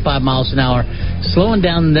under 35 miles an hour, slowing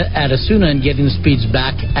down at Asuna and getting the speeds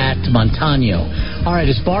back at Montano. All right,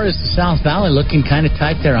 as far as the South Valley, looking kind of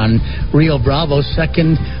tight there on Rio Bravo,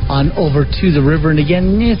 second on over to the river, and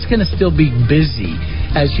again, it's going to still be busy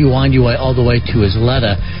as you wind your way all the way to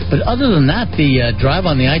Isleta. But other than that, the drive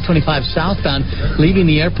on the I-25 southbound, leaving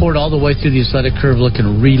the airport all the way through the Isleta curve,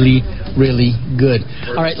 looking really, really good.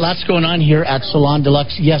 All right, lots going on here at Salon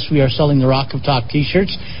Deluxe. Yes, we are selling the Rock of Talk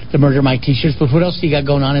T-shirts, the Murder Mike T-shirts, but what else do you got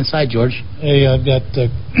going on inside, George? Hey, I've got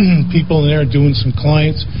people in there doing some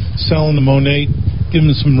clients, selling the Monet,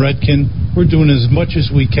 giving them some Redken. We're doing as much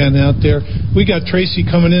as we can out there. We got Tracy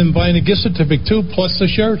coming in and buying a gift certificate, too, plus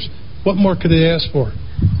the shirts. What more could they ask for?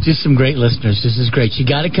 Just some great listeners. This is great. You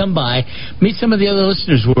got to come by. Meet some of the other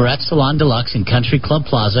listeners. We're at Salon Deluxe in Country Club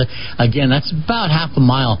Plaza. Again, that's about half a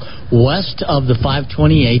mile west of the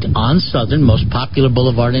 528 on Southern, most popular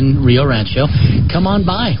boulevard in Rio Rancho. Come on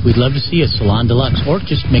by. We'd love to see you, Salon Deluxe, or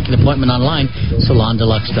just make an appointment online,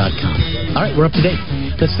 salondeluxe.com. All right, we're up to date.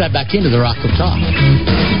 Let's dive back into the Rock of Talk.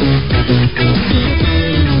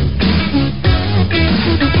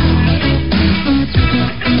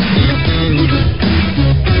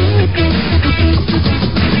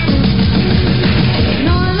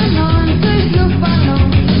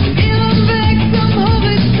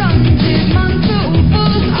 Horisonten, man för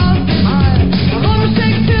oförs allt är här. Vår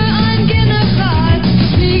sektor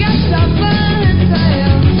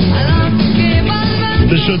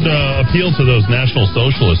appeal to those National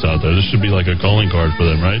Socialists out there. This should be like a calling card for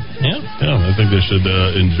them, right? Yeah. Yeah, I think they should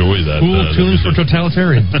enjoy that. Cool tunes for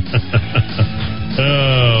totalitarian.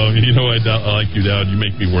 Oh, you know, I like you, Dowd. You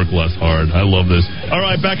make me work less hard. I love this. All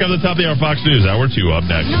right, back on the top of the hour, Fox News, Hour 2, up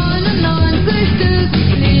next.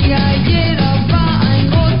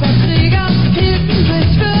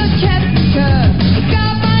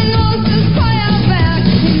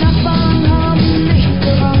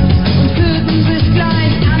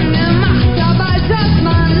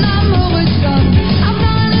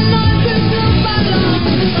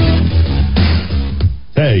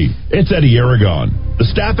 Hey, it's Eddie Aragon. The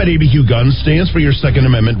staff at ABQ Guns stands for your Second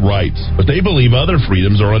Amendment rights, but they believe other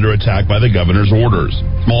freedoms are under attack by the governor's orders.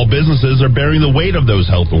 Small businesses are bearing the weight of those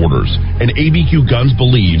health orders, and ABQ Guns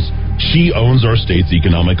believes she owns our state's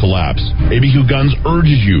economic collapse. ABQ Guns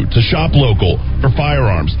urges you to shop local for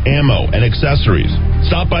firearms, ammo, and accessories.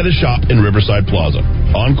 Stop by the shop in Riverside Plaza,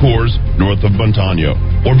 on Coors, north of Montano,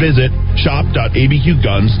 or visit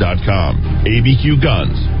shop.abqguns.com. ABQ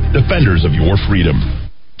Guns, defenders of your freedom.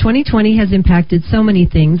 2020 has impacted so many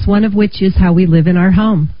things, one of which is how we live in our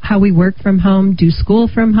home, how we work from home, do school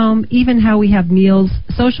from home, even how we have meals,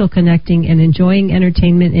 social connecting, and enjoying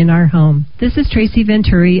entertainment in our home. This is Tracy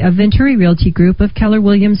Venturi of Venturi Realty Group of Keller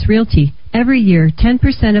Williams Realty. Every year, 10%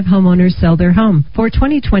 of homeowners sell their home. For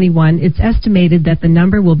 2021, it's estimated that the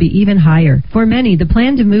number will be even higher. For many, the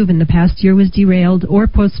plan to move in the past year was derailed or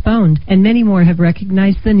postponed, and many more have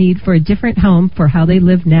recognized the need for a different home for how they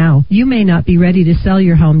live now. You may not be ready to sell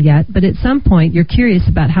your home yet, but at some point, you're curious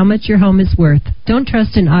about how much your home is worth. Don't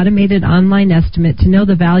trust an automated online estimate to know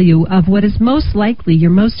the value of what is most likely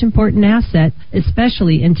your most important asset,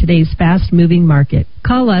 especially in today's fast-moving market.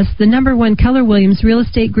 Call us, the #1 Keller Williams Real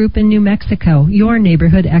Estate Group in New Mexico, your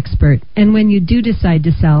neighborhood expert. And when you do decide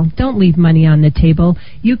to sell, don't leave money on the table.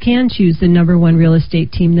 You can choose the #1 real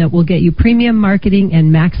estate team that will get you premium marketing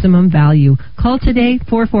and maximum value. Call today,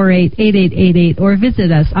 448-8888, or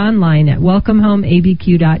visit us online at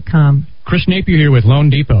welcomehomeabq.com. Chris Napier here with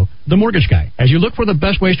Loan Depot, the mortgage guy. As you look for the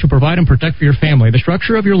best ways to provide and protect for your family, the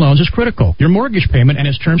structure of your loans is critical. Your mortgage payment and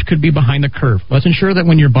its terms could be behind the curve. Let's ensure that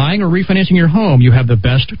when you're buying or refinancing your home, you have the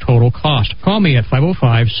best total cost. Call me at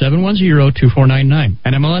 505-710-2499.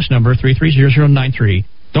 NMLS number 330093.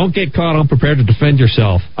 Don't get caught unprepared to defend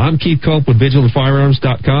yourself. I'm Keith Cope with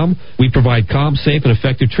VigilantFirearms.com. We provide calm, safe, and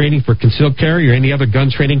effective training for concealed carry or any other gun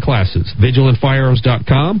training classes.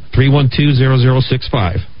 VigilantFirearms.com,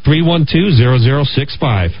 312-0065.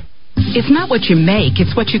 312-0065. It's not what you make,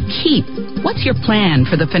 it's what you keep. What's your plan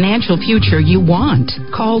for the financial future you want?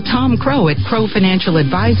 Call Tom Crow at Crow Financial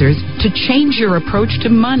Advisors to change your approach to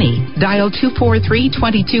money. Dial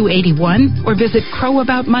 243-2281 or visit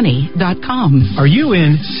crowaboutmoney.com. Are you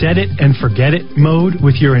in set it and forget it mode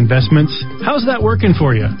with your investments? How's that working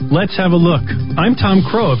for you? Let's have a look. I'm Tom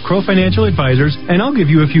Crow of Crow Financial Advisors, and I'll give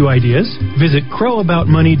you a few ideas. Visit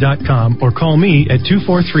crowaboutmoney.com or call me at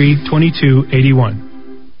 243-2281.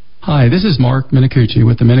 Hi, this is Mark Minicucci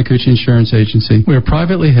with the Minicucci Insurance Agency. We are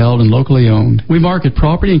privately held and locally owned. We market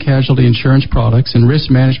property and casualty insurance products and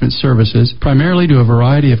risk management services primarily to a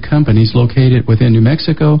variety of companies located within New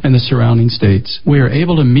Mexico and the surrounding states. We are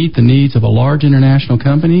able to meet the needs of a large international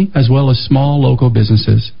company as well as small local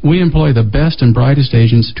businesses. We employ the best and brightest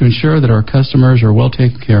agents to ensure that our customers are well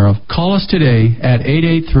taken care of. Call us today at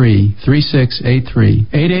 883-3683.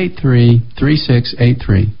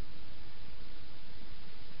 883-3683.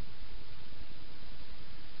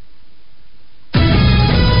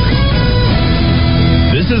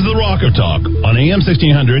 This is the Rock of Talk on AM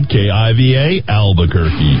 1600 KIVA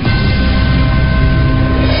Albuquerque.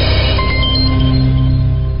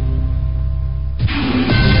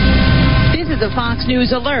 A Fox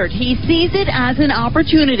News alert. He sees it as an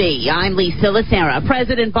opportunity. I'm Lisa Lacera.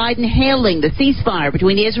 President Biden hailing the ceasefire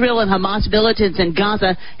between Israel and Hamas militants in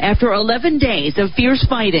Gaza after 11 days of fierce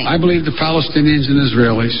fighting. I believe the Palestinians and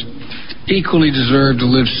Israelis equally deserve to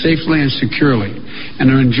live safely and securely and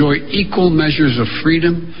to enjoy equal measures of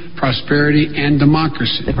freedom, prosperity, and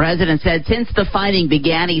democracy. The president said since the fighting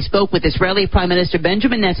began, he spoke with Israeli Prime Minister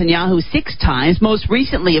Benjamin Netanyahu 6 times, most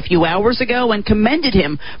recently a few hours ago, and commended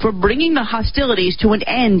him for bringing the hostilities to an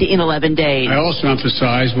end in 11 days. I also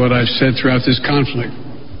emphasize what I've said throughout this conflict.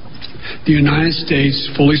 The United States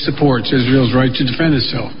fully supports Israel's right to defend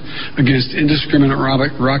itself against indiscriminate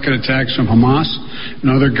rocket attacks from Hamas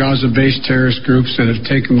and other Gaza-based terrorist groups that have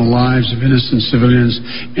taken the lives of innocent civilians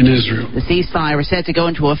in Israel. The ceasefire is set to go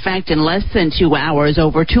into effect in less than 2 hours.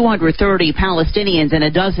 Over 230 Palestinians and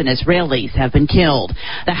a dozen Israelis have been killed.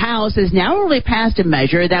 The House has narrowly passed a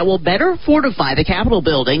measure that will better fortify the Capitol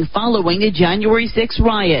building following the January 6th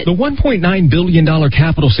riot. The $1.9 billion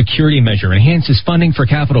Capitol security measure enhances funding for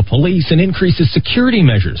Capitol Police and increases security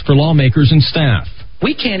measures for lawmakers and staff.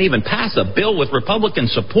 We can't even pass a bill with Republican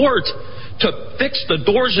support to fix the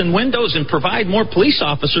doors and windows and provide more police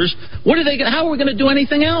officers. How are we going to do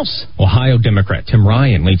anything else? Ohio Democrat Tim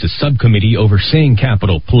Ryan leads a subcommittee overseeing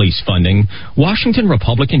Capitol Police funding. Washington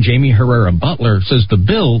Republican Jamie Herrera Butler says the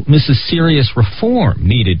bill misses serious reform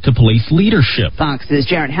needed to police leadership. Fox's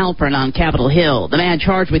Jared Halpern on Capitol Hill. The man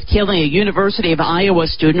charged with killing a University of Iowa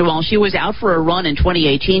student while she was out for a run in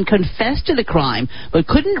 2018 confessed to the crime but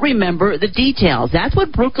couldn't remember the details. That's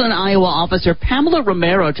what Brooklyn, Iowa officer Pamela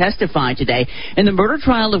Romero testified today in the murder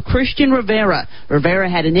trial of Christian Rivera. Rivera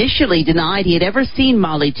had initially denied he had ever seen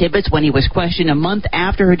Molly Tibbetts when he was questioned a month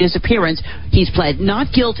after her disappearance. He's pled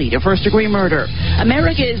not guilty to first-degree murder.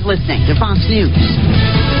 America is listening to Fox News.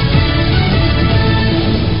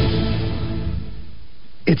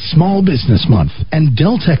 It's Small Business Month, and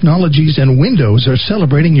Dell Technologies and Windows are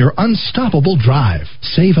celebrating your unstoppable drive.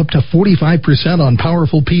 Save up to 45% on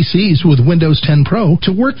powerful PCs with Windows 10 Pro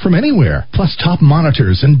to work from anywhere, plus top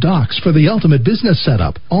monitors and docks for the ultimate business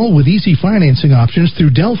setup, all with easy financing options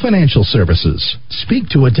through Dell Financial Services. Speak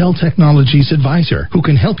to a Dell Technologies advisor who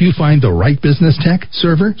can help you find the right business tech,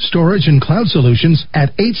 server, storage, and cloud solutions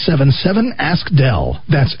at 877-ASK-DELL.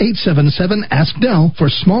 That's 877-ASK-DELL for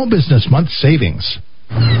Small Business Month savings.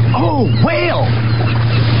 Oh, whale!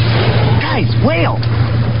 Guys, whale!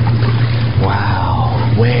 Wow,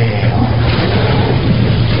 whale.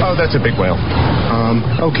 Oh, that's a big whale.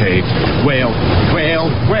 Okay. Whale.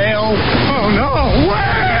 Oh, no,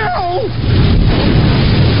 whale!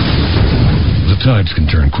 The tides can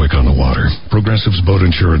turn quick on the water. Progressive's boat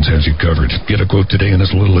insurance has you covered. Get a quote today in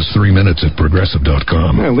as little as 3 minutes at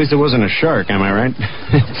Progressive.com. Well, at least it wasn't a shark, am I right?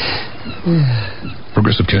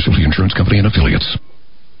 Progressive Casualty Insurance Company and Affiliates.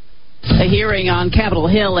 A hearing on Capitol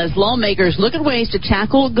Hill as lawmakers look at ways to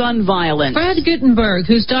tackle gun violence. Brad Guttenberg,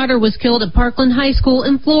 whose daughter was killed at Parkland High School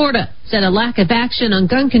in Florida, said a lack of action on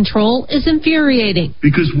gun control is infuriating.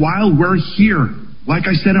 Because while we're here, like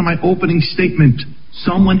I said in my opening statement,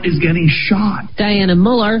 someone is getting shot. Diana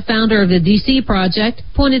Muller, founder of the D.C. Project,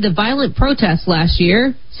 pointed to violent protests last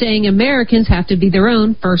year, saying Americans have to be their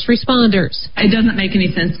own first responders. It doesn't make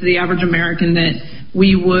any sense to the average American that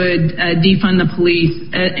we would defund the police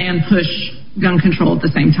and push gun control at the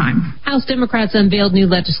same time. House Democrats unveiled new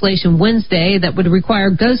legislation Wednesday that would require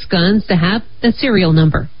ghost guns to have the serial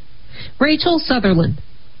number. Rachel Sutherland,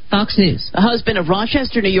 Fox News. The husband of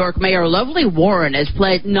Rochester, New York Mayor Lovely Warren has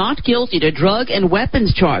pled not guilty to drug and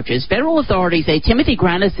weapons charges. Federal authorities say Timothy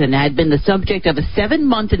Granison had been the subject of a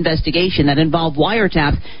 7-month investigation that involved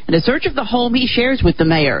wiretaps and a search of the home he shares with the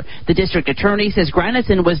mayor. The district attorney says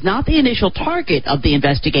Granison was not the initial target of the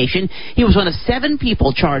investigation. He was one of 7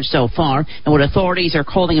 people charged so far in what authorities are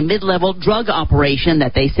calling a mid-level drug operation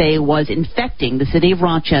that they say was infecting the city of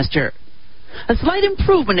Rochester. A slight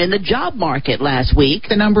improvement in the job market last week.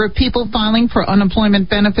 The number of people filing for unemployment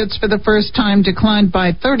benefits for the first time declined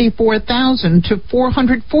by 34,000 to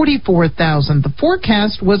 444,000. The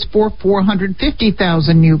forecast was for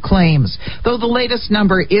 450,000 new claims. Though the latest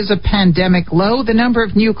number is a pandemic low, the number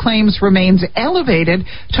of new claims remains elevated.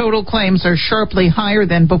 Total claims are sharply higher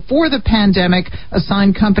than before the pandemic.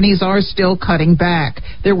 Assigned companies are still cutting back.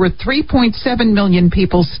 There were 3.7 million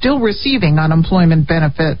people still receiving unemployment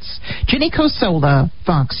benefits. Ginny Cosola,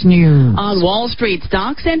 Fox News. On Wall Street,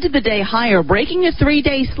 stocks ended the day higher, breaking a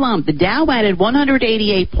 3-day slump. The Dow added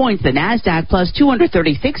 188 points, the Nasdaq plus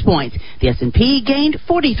 236 points. The S&P gained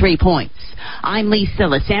 43 points. I'm Lee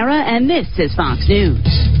Silasera, and this is Fox News.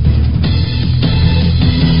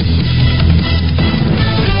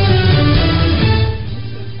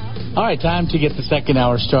 All right, time to get the second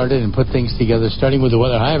hour started and put things together, starting with the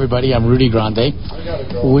weather. Hi, everybody. I'm Rudy Grande.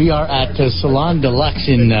 We are at Salon Deluxe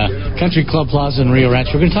in Country Club Plaza in Rio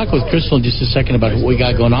Rancho. We're going to talk with Crystal in just a second about what we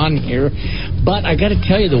got going on here. But I got to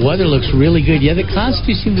tell you, the weather looks really good. Yeah, the clouds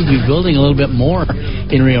do seem to be building a little bit more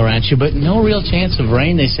in Rio Rancho, but no real chance of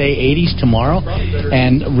rain. They say 80s tomorrow,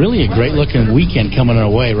 and really a great-looking weekend coming our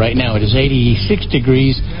way right now. It is 86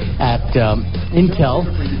 degrees at Intel,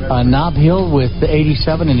 Nob Hill with the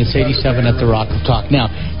 87, and it's 87 at the Rock of Talk. Now,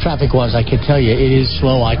 traffic-wise, I can tell you, it is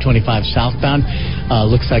slow. I-25 southbound.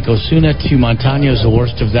 Looks like Osuna to Montano is the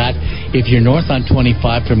worst of that. If you're north on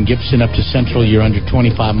 25 from Gibson up to Central, you're under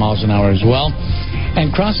 25 miles an hour as well.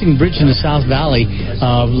 And crossing bridge in the South Valley,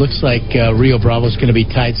 looks like Rio Bravo is going to be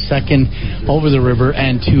tight. Second over the river,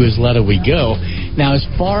 and to Isleta we go. Now, as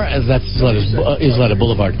far as that's Isleta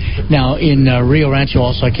Boulevard. Now, in Rio Rancho,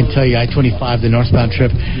 also, I can tell you, I-25, the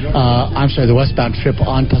westbound trip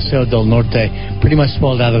on Paseo del Norte, pretty much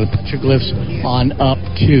swelled out of the petroglyphs on up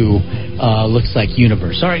to, looks like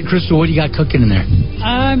Universe. All right, Crystal, what do you got cooking in there?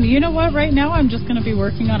 You know what? Right now, I'm just going to be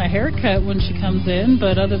working on a haircut when she comes in.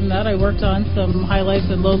 But other than that, I worked on some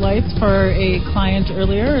highlights and lowlights for a client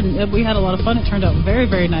earlier, and we had a lot of fun. It turned out very,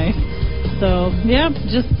 very nice. So, yeah,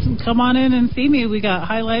 just come on in and see me. We got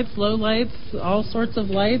highlights, lowlights, all sorts of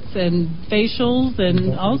lights, and facials,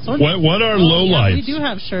 and all sorts of... What are lowlights? We do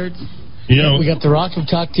have shirts. You know, we got the Rock of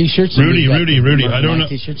Talk T-shirts. Rudy, I don't know.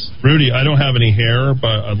 Rudy, I don't have any hair,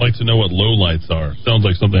 but I'd like to know what lowlights are. Sounds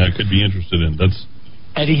like something I could be interested in.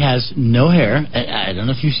 Eddie has no hair. I don't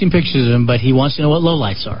know if you've seen pictures of him, but he wants to know what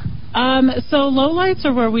lowlights are. So lowlights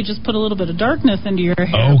are where we just put a little bit of darkness into your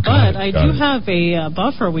hair. But I do have a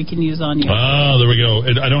buffer we can use on you. Oh, there we go.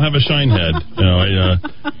 I don't have a shine head.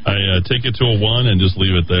 I take it to a 1 and just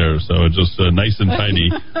leave it there. So it's just nice and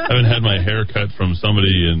tidy. I haven't had my hair cut from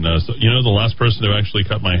somebody. The last person who actually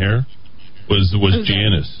cut my hair was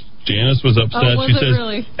Janice. Janice was upset. She says,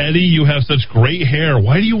 really? Eddie, you have such great hair.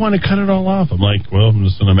 Why do you want to cut it all off? I'm like, well, I'm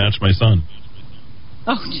just going to match my son.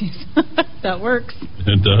 Oh, jeez. That works.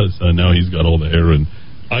 It does. Now he's got all the hair, and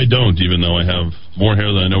I don't, even though I have more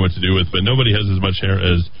hair than I know what to do with. But nobody has as much hair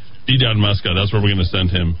as D-Down Muscat. That's where we're going to send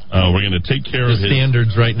him. We're going to take care of his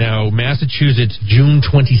standards right now. Massachusetts, June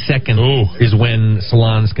 22nd is when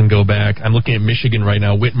salons can go back. I'm looking at Michigan right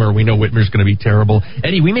now. Whitmer, we know Whitmer's going to be terrible.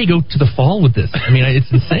 Eddie, we may go to the fall with this. I mean, it's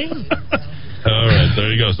insane. All right,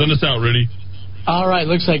 there you go. Send us out, Rudy. All right,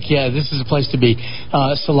 looks like, this is a place to be.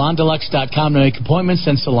 SalonDeluxe.com to make appointments,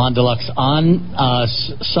 and Salon Deluxe on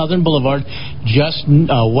Southern Boulevard, just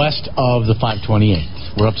west of the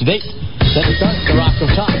 528. We're up to date. That is us, the Rock of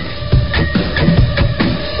Talk.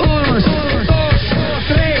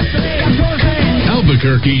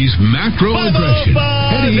 Albuquerque's macro aggression.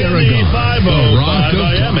 Eddie Aragon. I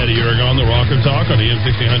am Eddie Aragon, the Rock of Talk on the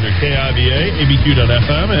M1600 KIVA,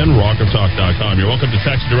 ABQ.FM, and rockoftalk.com. You're welcome to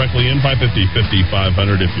text directly in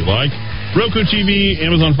 550-5500 if you like. Roku TV,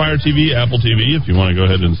 Amazon Fire TV, Apple TV, if you want to go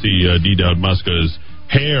ahead and see D-Dowd Muska's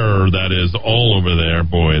hair that is all over there.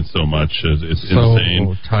 Boy, it's so much. It's so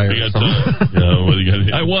insane. Tired.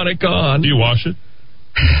 I want it gone. Do you wash it?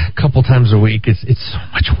 A couple times a week. It's so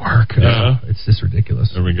much work. Yeah. It's just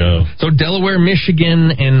ridiculous. There we go. So Delaware,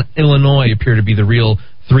 Michigan, and Illinois appear to be the real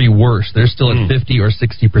three worst. They're still at 50 or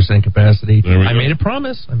 60% capacity. I made a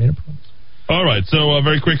promise. All right, so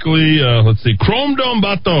very quickly, let's see. Chrome Dome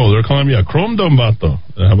Bato. They're calling me a Chrome Dome Bato.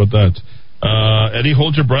 How about that? Eddie,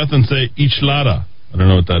 hold your breath and say Ichlada. I don't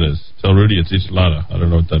know what that is. Tell Rudy it's Ichlada. I don't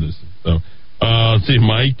know what that is. So, let's see.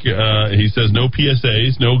 Mike, he says no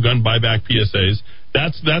PSAs, no gun buyback PSAs.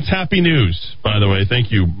 That's happy news, by the way.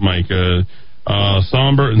 Thank you, Mike.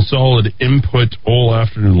 Somber and solid input all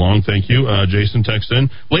afternoon long. Thank you. Jason texts in.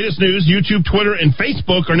 Latest news, YouTube, Twitter, and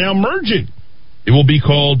Facebook are now merging. It will be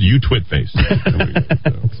called UTwitface.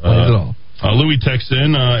 Explains it all. Louis texts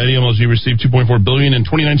in. Eddie MLG received $2.4 billion in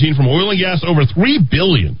 2019 from oil and gas, over $3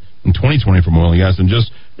 billion in 2020 from oil and gas, and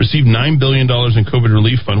just received $9 billion in COVID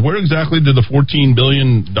relief fund. Where exactly did the $14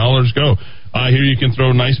 billion go? Here you can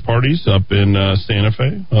throw nice parties up in Santa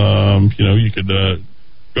Fe. You could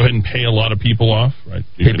go ahead and pay a lot of people off. Right?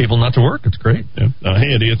 Pay people not to work. It's great. Yeah.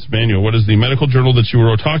 Hey, Eddie, it's Manuel. What is the medical journal that you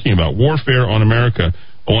were talking about? Warfare on America.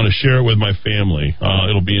 I want to share it with my family.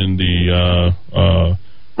 It'll be in the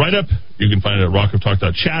write-up. You can find it at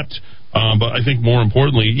rockoftalk.chat. But I think more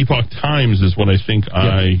importantly, Epoch Times is what I think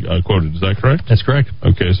I quoted. Is that correct? That's correct.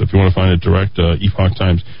 Okay, so if you want to find it direct, Epoch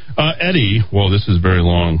Times. Eddie, well, this is very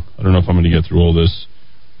long. I don't know if I'm going to get through all this.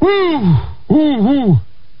 Woo!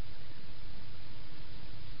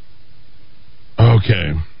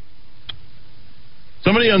 Okay.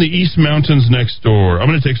 Somebody on the East Mountains next door. I'm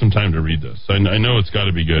going to take some time to read this. I know it's got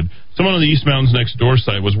to be good. Someone on the East Mountains next door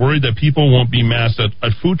site was worried that people won't be masked at a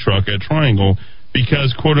food truck at Triangle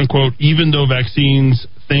because, quote unquote, even though vaccines,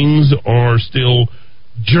 things are still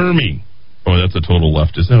germy. Oh, that's a total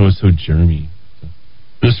leftist. Oh, it's so germy.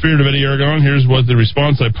 In the spirit of Eddie Aragon, here's what the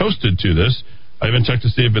response I posted to this. I haven't checked to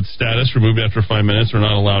see if it's status, removed after 5 minutes, or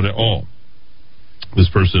not allowed at all. This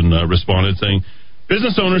person responded saying,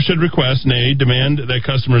 Business owners should request, nay, demand that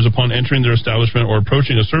customers, upon entering their establishment or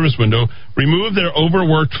approaching a service window, remove their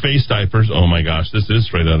overworked face diapers. Oh my gosh, this is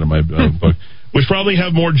straight out of my book. Which probably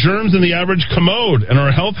have more germs than the average commode and are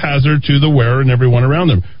a health hazard to the wearer and everyone around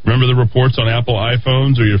them. Remember the reports on Apple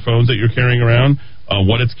iPhones or your phones that you're carrying around,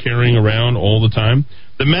 what it's carrying around all the time?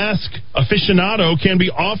 The mask aficionado can be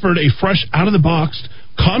offered a fresh, out-of-the-box,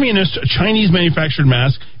 communist Chinese-manufactured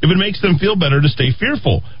mask if it makes them feel better to stay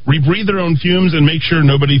fearful, rebreathe their own fumes, and make sure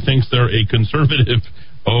nobody thinks they're a conservative.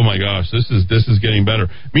 Oh, my gosh, this is getting better.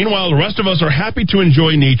 Meanwhile, the rest of us are happy to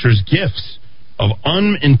enjoy nature's gifts of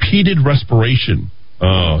unimpeded respiration.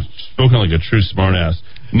 Oh, spoken like a true smartass.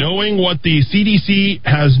 Knowing what the CDC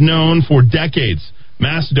has known for decades,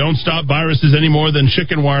 masks don't stop viruses any more than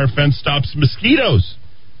chicken wire fence stops mosquitoes.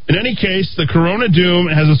 In any case, the corona doom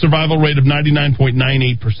has a survival rate of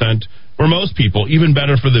 99.98% for most people, even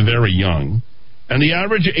better for the very young. And the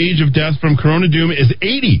average age of death from corona doom is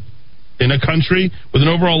 80 in a country with an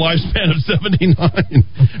overall lifespan of 79.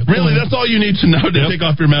 Really, that's all you need to know to take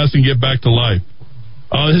off your mask and get back to life.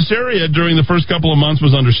 Hysteria during the first couple of months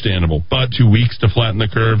was understandable, but 2 weeks to flatten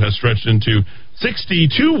the curve has stretched into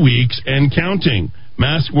 62 weeks and counting.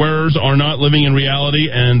 Mask wearers are not living in reality,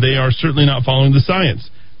 and they are certainly not following the science.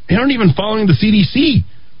 They aren't even following the CDC,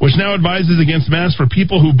 which now advises against masks for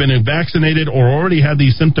people who've been vaccinated or already had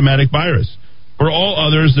the symptomatic virus. For all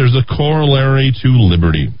others, there's a corollary to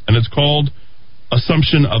liberty, and it's called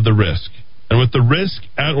assumption of the risk. And with the risk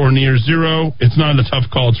at or near zero, it's not a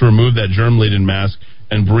tough call to remove that germ-laden mask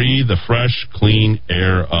and breathe the fresh, clean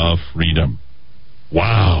air of freedom.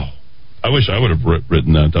 Wow. I wish I would have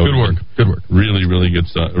written that. Good work. Good work. Really, really good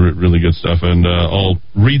stuff. Really good stuff. And I'll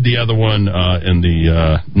read the other one in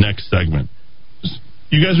the next segment.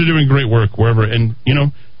 You guys are doing great work wherever. And,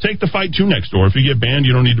 take the fight to Nextdoor. If you get banned,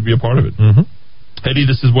 you don't need to be a part of it. Mm-hmm. Eddie,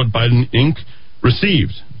 this is what Biden Inc.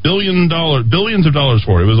 received. Billions of dollars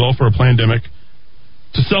for. It was all for a pandemic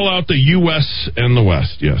to sell out the U.S. and the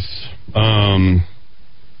West, yes.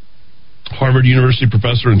 Harvard University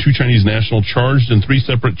professor and 2 Chinese nationals charged in 3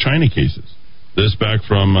 separate China cases. This back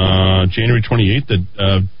from January 28th,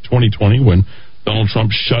 2020, when Donald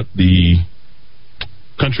Trump shut the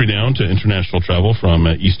country down to international travel from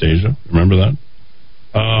East Asia. Remember that?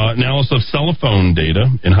 Analysis of cell phone data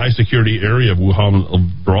in high-security area of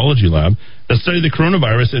Wuhan Virology Lab that studied the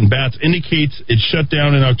coronavirus in bats indicates it shut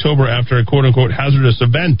down in October after a quote-unquote hazardous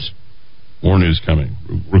event. More news coming.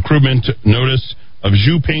 Recruitment notice of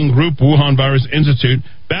Zhuping Group, Wuhan Virus Institute,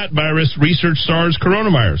 bat virus research SARS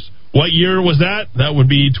coronavirus. What year was that? That would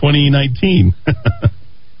be 2019.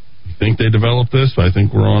 You think they developed this? I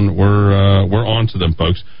think we're on to them,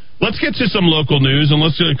 folks. Let's get to some local news, and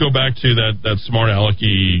let's go back to that smart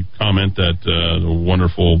alecky comment that the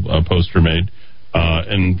wonderful poster made,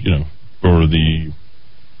 and for the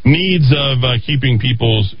needs of keeping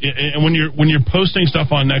people's. And when you're posting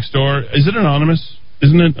stuff on Nextdoor, is it anonymous?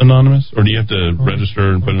 Isn't it anonymous, or do you have to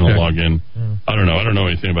register and put in a login? I don't know. I don't know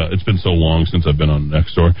anything about it. It's been so long since I've been on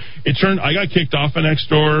Nextdoor. I got kicked off of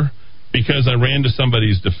Nextdoor because I ran to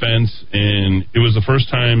somebody's defense, and it was the first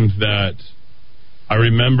time that I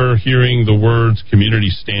remember hearing the words community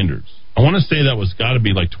standards. I want to say that was got to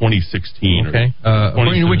be like 2016. Okay.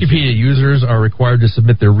 According to Wikipedia, users are required to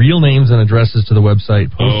submit their real names and addresses to the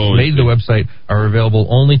website. Posts made to the website are available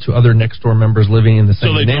only to other Nextdoor members living in the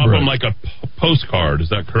same neighborhood. So they drop them like a postcard, is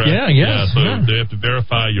that correct? Yeah, yes. So they have to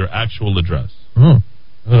verify your actual address. Mm.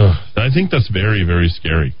 I think that's very, very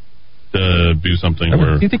scary to do something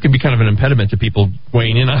where... Do you think it could be kind of an impediment to people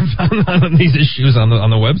weighing in on these issues on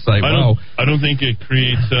the website? I don't think it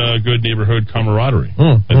creates good neighborhood camaraderie.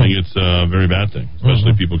 I think it's a very bad thing,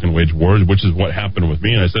 especially people can wage wars, which is what happened with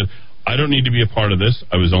me. And I said, I don't need to be a part of this.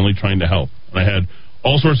 I was only trying to help. And I had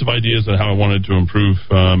all sorts of ideas on how I wanted to improve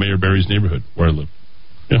Mayor Barry's neighborhood where I live.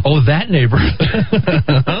 Yeah. Oh, that neighborhood.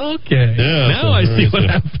 Okay. Yeah, now I see what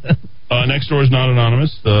happened. Nextdoor is not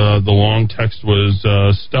anonymous. The long text was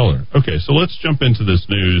stellar. Okay, so let's jump into this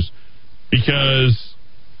news because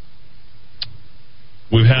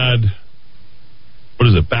we've had,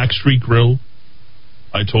 Backstreet Grill.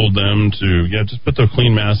 I told them to, just put their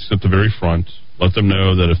clean masks at the very front. Let them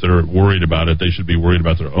know that if they're worried about it, they should be worried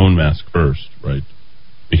about their own mask first, right?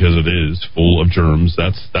 Because it is full of germs.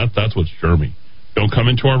 That's what's germy. Don't come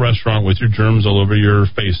into our restaurant with your germs all over your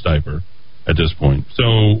face diaper. At this point.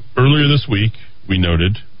 So earlier this week, we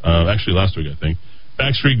noted, actually last week I think,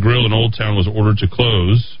 Backstreet Grill in Old Town was ordered to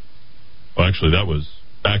close. Well, actually that was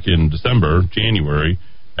back in January,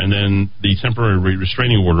 and then the temporary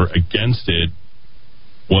restraining order against it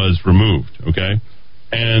was removed, okay?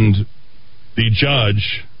 And the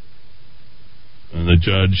judge And the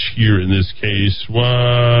judge here in this case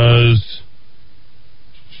was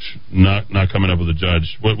not coming up with a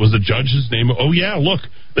judge. What was the judge's name? Oh, yeah, look.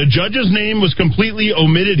 The judge's name was completely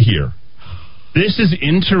omitted here. This is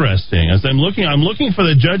interesting. As I'm looking for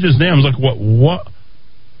the judge's name. I was like, what?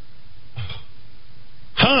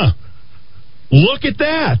 Huh. Look at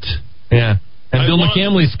that. Yeah. And Bill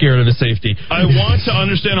McCamley's scared of his safety. I want to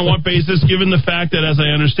understand on what basis, given the fact that, as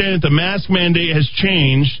I understand it, the mask mandate has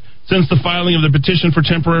changed since the filing of the petition for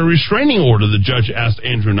temporary restraining order. The judge asked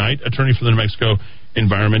Andrew Knight, attorney for the New Mexico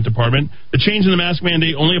Environment Department. The change in the mask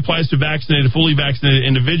mandate only applies to fully vaccinated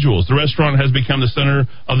individuals. The restaurant has become the center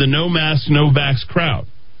of the no mask, no vax crowd.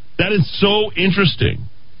 That is so interesting.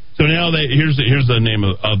 So now here's the name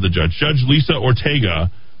of the judge. Judge Lisa Ortega.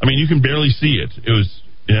 I mean, you can barely see it. You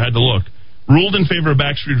had to look. Ruled in favor of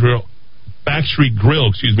Backstreet Grill,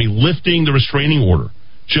 lifting the restraining order.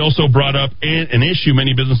 She also brought up an issue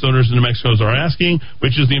many business owners in New Mexico are asking,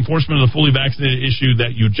 which is the enforcement of the fully vaccinated issue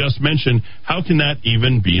that you just mentioned. How can that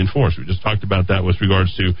even be enforced? We just talked about that with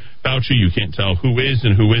regards to Fauci. You can't tell who is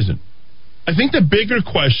and who isn't. I think the bigger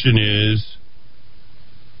question is,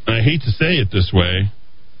 and I hate to say it this way,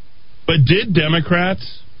 but did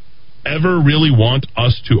Democrats ever really want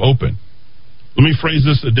us to open? Let me phrase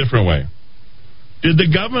this a different way. Did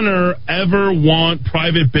the governor ever want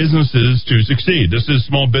private businesses to succeed? This is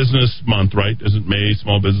Small Business Month, right? Isn't May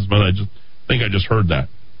Small Business Month? I just heard that.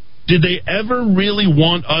 Did they ever really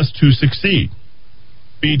want us to succeed?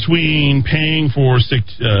 Between paying for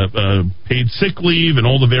paid sick leave and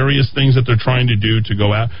all the various things that they're trying to do to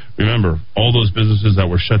go out. Remember, all those businesses that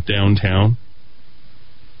were shut downtown.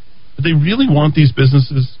 Did they really want these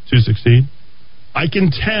businesses to succeed? I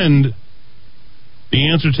contend the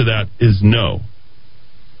answer to that is no.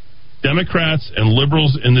 Democrats and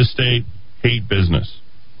liberals in this state hate business.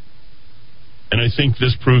 And I think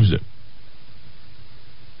this proves it.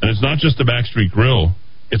 And it's not just the Backstreet Grill.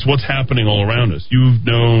 It's what's happening all around us. You've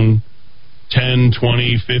known 10,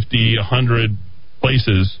 20, 50, 100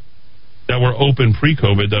 places that were open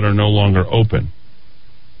pre-COVID that are no longer open.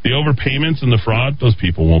 The overpayments and the fraud, those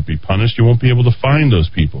people won't be punished. You won't be able to find those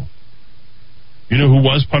people. You know who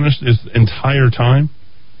was punished this entire time?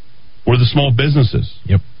 Were the small businesses.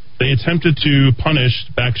 Yep. They attempted to punish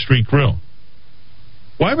Backstreet Grill.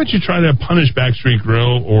 Why would you try to punish Backstreet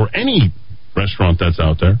Grill or any restaurant that's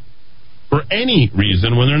out there for any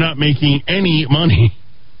reason when they're not making any money?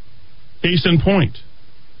 Case in point.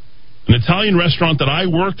 An Italian restaurant that I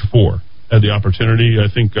worked for had the opportunity.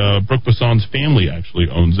 I think Brooke Basson's family actually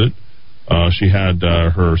owns it. She had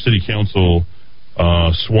her city council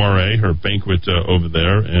soiree, her banquet over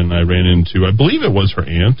there, and I ran into, I believe it was her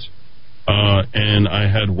aunt. And I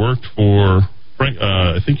had worked for Frank,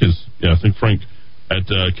 Frank at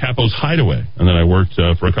Capo's Hideaway, and then I worked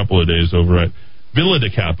for a couple of days over at Villa de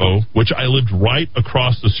Capo, which I lived right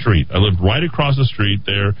across the street. I lived right across the street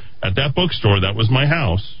there at that bookstore. That was my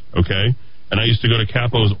house, okay? And I used to go to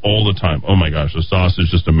Capo's all the time. Oh my gosh, the sauce is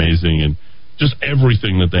just amazing, and just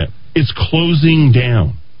everything that it's closing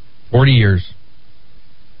down. 40 years.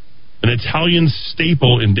 An Italian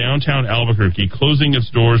staple in downtown Albuquerque, closing its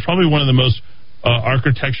doors. Probably one of the most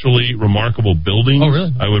architecturally remarkable buildings. Oh,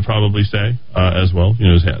 really? I would probably say as well. You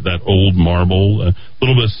know, that old marble, a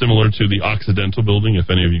little bit similar to the Occidental building. If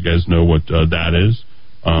any of you guys know what that is,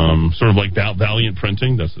 sort of like Valiant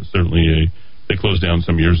Printing. That's certainly they closed down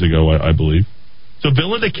some years ago, I believe. So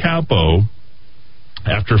Villa de Capo,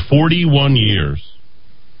 after 41 years,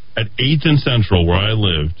 at 8th and Central, where I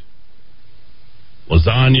lived.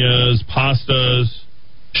 Lasagnas, pastas,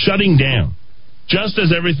 shutting down, just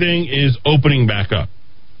as everything is opening back up.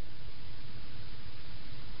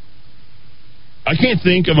 I can't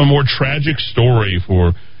think of a more tragic story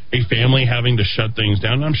for a family having to shut things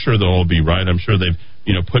down. I'm sure they'll all be right. I'm sure they've,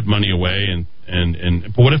 put money away,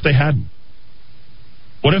 but what if they hadn't?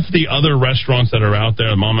 What if the other restaurants that are out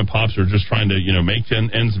there, mom and pops, are just trying to, make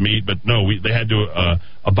ends meet, but no, they had to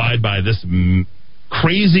abide by this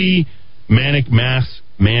crazy manic mask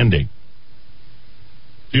mandate.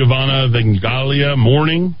 Giovanna Vengalia,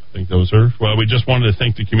 mourning. I think that was her. Well, we just wanted to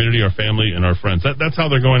thank the community, our family, and our friends. That's how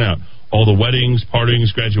they're going out. All the weddings,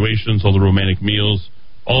 partings, graduations, all the romantic meals,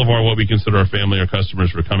 all of what we consider our family, our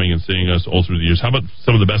customers for coming and seeing us all through the years. How about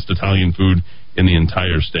some of the best Italian food in the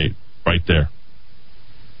entire state? Right there.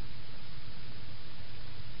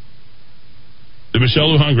 Did Michelle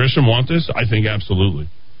Lujan Grisham want this? I think absolutely.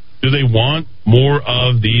 Do they want more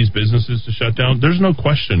of these businesses to shut down? There's no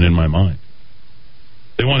question in my mind.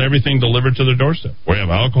 They want everything delivered to their doorstep. We have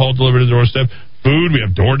alcohol delivered to the doorstep, food, we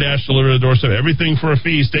have DoorDash delivered to the doorstep, everything for a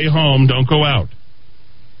fee. Stay home, don't go out.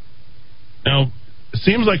 Now,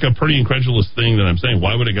 seems like a pretty incredulous thing that I'm saying.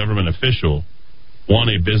 Why would a government official want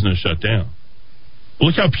a business shut down?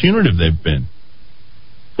 Look how punitive they've been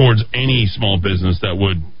towards any small business that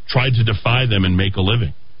would try to defy them and make a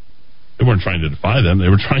living. They weren't trying to defy them. They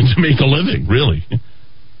were trying to make a living, really.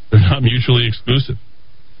 They're not mutually exclusive.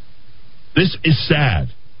 This is sad.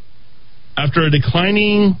 After a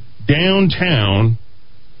declining downtown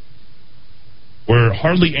where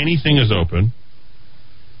hardly anything is open,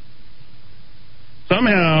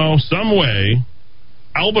 somehow, some way,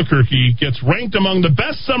 Albuquerque gets ranked among the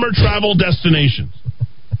best summer travel destinations.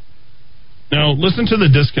 Now, listen to the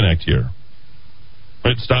disconnect here.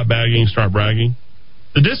 Right, stop bagging, start bragging.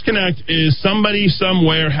 The disconnect is somebody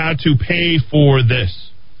somewhere had to pay for this.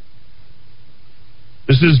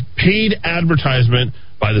 This is paid advertisement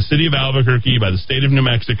by the city of Albuquerque, by the state of New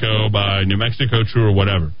Mexico, by New Mexico True or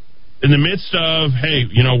whatever. In the midst of,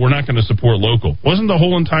 hey, we're not going to support local. Wasn't the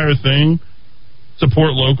whole entire thing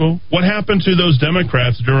support local? What happened to those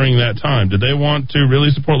Democrats during that time? Did they want to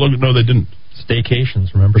really support local? No, they didn't.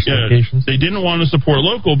 Staycations, remember staycations? Yeah, they didn't want to support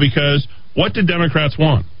local because what did Democrats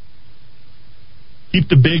want? Keep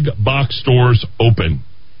the big box stores open,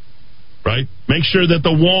 right? Make sure that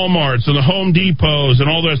the Walmarts and the Home Depots and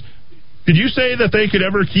all the rest. Could you say that they could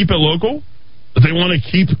ever keep it local? That they want to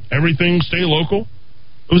keep everything stay local?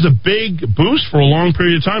 It was a big boost for a long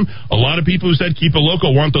period of time. A lot of people who said keep it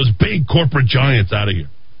local want those big corporate giants out of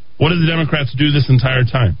here. What did the Democrats do this entire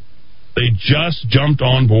time? They just jumped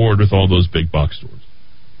on board with all those big box stores.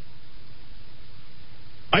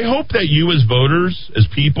 I hope that you as voters, as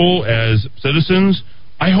people, as citizens,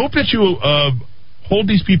 I hope that you hold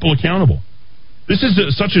these people accountable. This is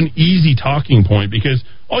such an easy talking point because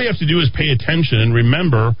all you have to do is pay attention and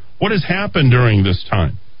remember what has happened during this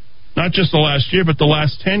time. Not just the last year, but the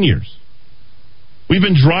last 10 years. We've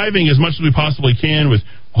been driving as much as we possibly can with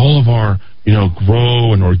all of our,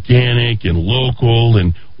 grow and organic and local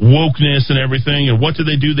and wokeness and everything. And what did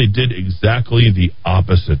they do? They did exactly the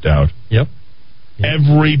opposite, Dowd. Yep.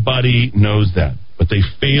 Everybody knows that, but they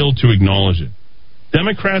failed to acknowledge it.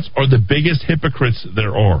 Democrats are the biggest hypocrites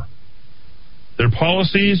there are. Their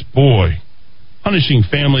policies, punishing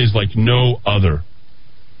families like no other.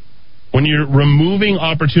 When you're removing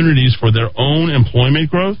opportunities for their own employment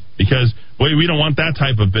growth, because, we don't want that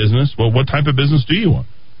type of business. Well, what type of business do you want?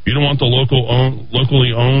 You don't want the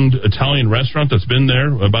locally owned Italian restaurant that's been there.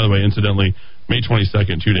 By the way, incidentally, May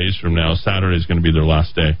 22nd, 2 days from now, Saturday is going to be their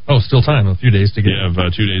last day. Oh, still time, a few days to get. You have 2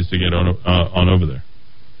 days to get on over there.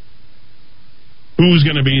 Who's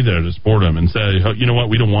going to be there to support them and say, you know what,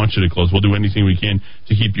 we don't want you to close. We'll do anything we can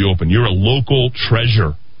to keep you open. You're a local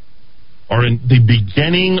treasure. Or in the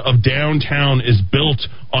beginning of downtown is built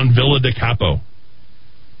on Villa de Capo.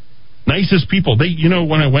 Nicest people. They,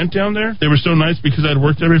 when I went down there, they were so nice because I'd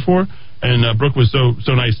worked there before, and Brooke was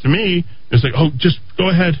so nice to me. It's like, just go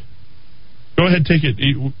ahead. Go ahead, take it.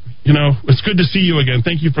 It's good to see you again.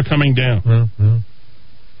 Thank you for coming down. Mm-hmm.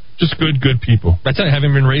 Just good people. I tell you,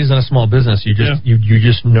 having been raised in a small business, you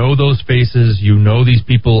just know those faces. You know these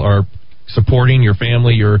people are supporting your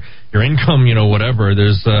family, your income, whatever.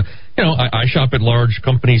 There's, I shop at large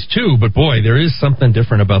companies too, but boy, there is something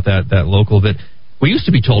different about that local that we used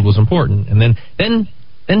to be told was important. And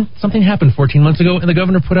then something happened 14 months ago, and the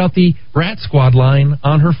governor put out the Rat Squad line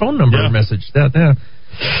on her phone number message.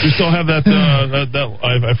 We still have that.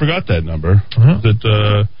 I forgot that number. Is it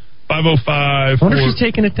 505? I wonder if she's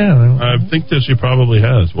taking it down. I think that she probably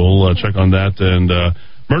has. We'll check on that. And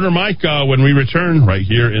Murder Mike when we return right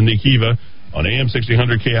here in the Kiva on AM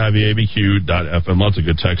 1600 KIVABQ.FM. Lots of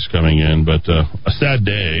good texts coming in, but a sad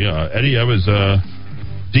day. Eddie, I was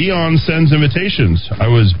Dion sends invitations. I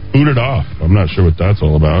was booted off. I'm not sure what that's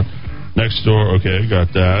all about. Next door, okay, got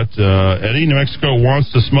that. Eddie, New Mexico wants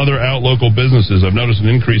to smother out local businesses. I've noticed an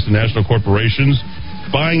increase in national corporations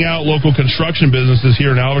buying out local construction businesses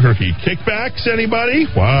here in Albuquerque. Kickbacks, anybody?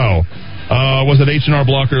 Wow. Was at H&R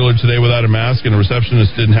Block earlier today without a mask, and a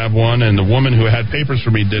receptionist didn't have one, and the woman who had papers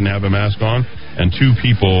for me didn't have a mask on, and 2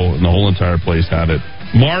 people in the whole entire place had it.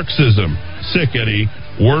 Marxism. Sick, Eddie.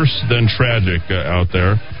 Worse than tragic out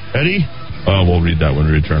there. Eddie? We'll read that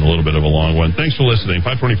when we return. A little bit of a long one. Thanks for listening.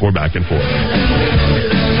 524 back and forth.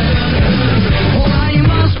 You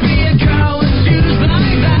must be a girl with shoes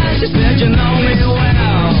like that. She said you know me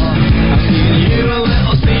well. I've seen you a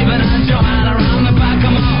little Stephen and Joanna around the back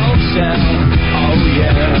of my hotel. Oh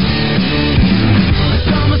yeah.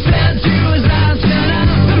 Someone said you was asking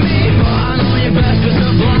after me, but I know you best as a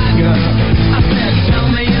blagger. I said, tell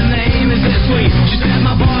me your name, is it sweet? She said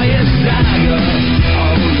my boy is Dagger.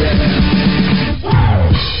 Oh yeah.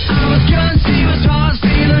 I was good, she was hot,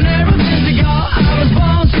 stealing everything to go. I was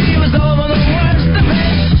born, she was over the worst of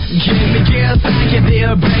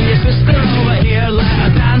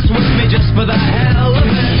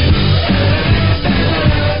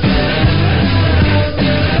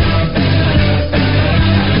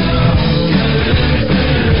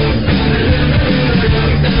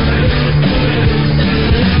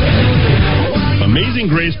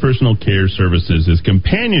personal care services is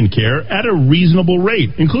companion care at a reasonable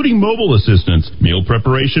rate, including mobile assistance, meal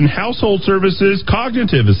preparation, household services,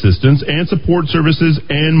 cognitive assistance, and support services,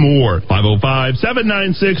 and more.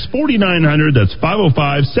 505-796-4900. That's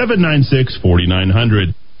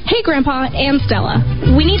 505-796-4900. Hey, Grandpa and Stella.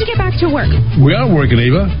 We need to get back to work. We are working,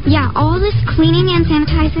 Eva. Yeah, all this cleaning and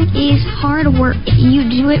sanitizing is hard work if you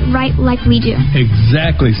do it right like we do.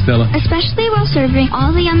 Exactly, Stella. Especially while serving all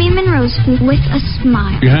the yummy Monroe's food with a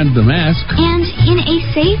smile. Behind the mask. And in a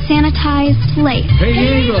safe, sanitized place.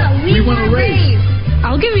 Hey, Eva, we want a raise.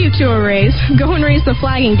 I'll give you two a raise. Go and raise the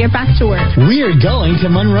flag and get back to work. We're going to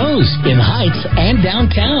Monroe's in Heights and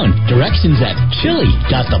downtown. Directions at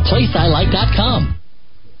chili.theplaceilike.com.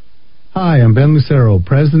 Hi, I'm Ben Lucero,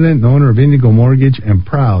 president and owner of Indigo Mortgage, and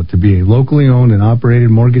proud to be a locally owned and operated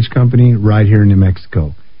mortgage company right here in New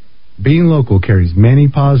Mexico. Being local carries many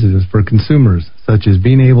positives for consumers, such as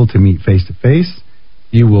being able to meet face-to-face.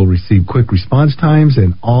 You will receive quick response times,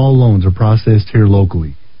 and all loans are processed here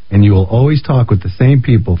locally. And you will always talk with the same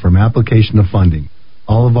people from application to funding.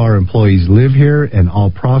 All of our employees live here, and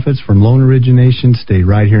all profits from loan origination stay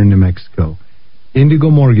right here in New Mexico. Indigo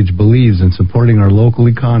Mortgage believes in supporting our local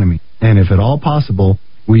economy, and if at all possible,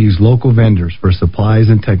 we use local vendors for supplies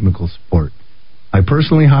and technical support. I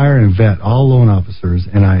personally hire and vet all loan officers,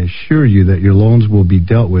 and I assure you that your loans will be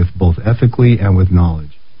dealt with both ethically and with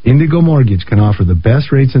knowledge. Indigo Mortgage can offer the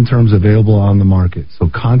best rates and terms available on the market, so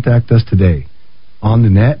contact us today. On the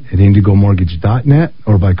net at indigomortgage.net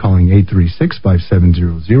or by calling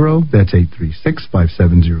 836-5700. That's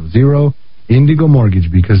 836-5700. Indigo Mortgage,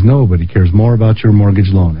 because nobody cares more about your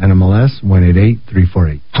mortgage loan. NMLS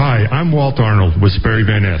 188348. Hi, I'm Walt Arnold with Sperry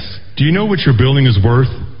Van Ness. Do you know what your building is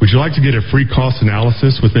worth? Would you like to get a free cost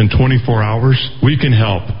analysis within 24 hours? We can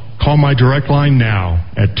help. Call my direct line now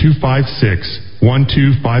at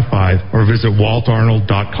 256-1255 or visit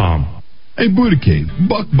waltarnold.com. Hey, Buddha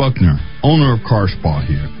Buck Buckner, owner of Car Spa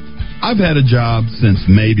here. I've had a job since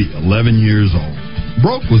maybe 11 years old.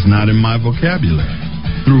 Broke was not in my vocabulary.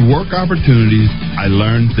 Through work opportunities, I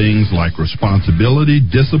learned things like responsibility,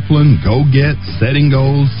 discipline, go-get, setting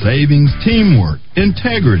goals, savings, teamwork,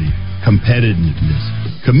 integrity, competitiveness,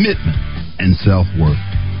 commitment, and self-worth.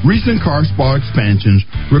 Recent Car Spa expansions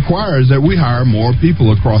requires that we hire more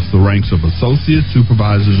people across the ranks of associates,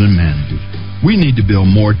 supervisors, and managers. We need to build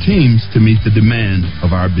more teams to meet the demand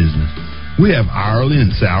of our business. We have hourly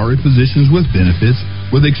and salary positions with benefits,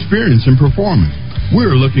 with experience and performance.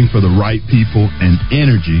 We're looking for the right people and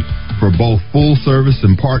energy for both full service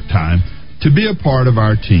and part-time to be a part of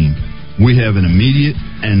our team. We have an immediate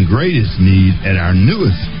and greatest need at our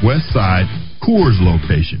newest West Side Coors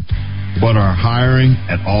location, but are hiring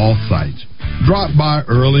at all sites. Drop by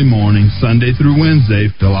early morning, Sunday through Wednesday,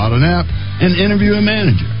 fill out an app, and interview a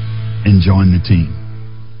manager, and join the team.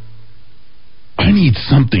 I need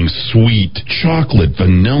something sweet. Chocolate,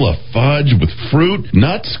 vanilla, fudge with fruit,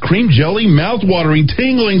 nuts, cream jelly, mouth-watering,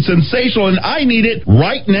 tingling, sensational, and I need it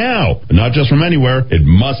right now. And not just from anywhere. It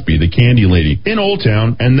must be the Candy Lady in Old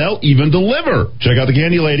Town, and they'll even deliver. Check out the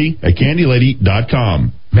Candy Lady at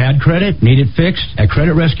candylady.com. Bad credit? Need it fixed? At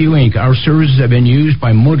Credit Rescue Inc., our services have been used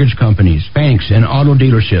by mortgage companies, banks, and auto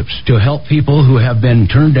dealerships to help people who have been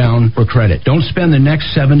turned down for credit. Don't spend the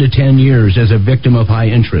next 7 to 10 years as a victim of high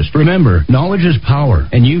interest. Remember, knowledge is power,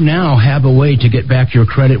 and you now have a way to get back your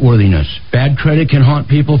credit worthiness. Bad credit can haunt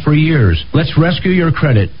people for years. Let's rescue your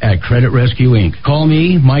credit at Credit Rescue Inc. Call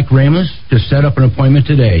me, Mike Ramos, to set up an appointment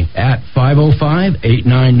today at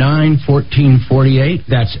 505-899-1448.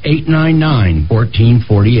 That's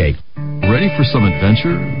 899-1448. Ready for some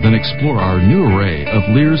adventure? Then explore our new array of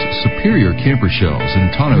Lear's superior camper shells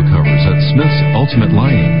and tonneau covers at Smith's Ultimate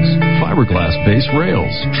Linings. Fiberglass-based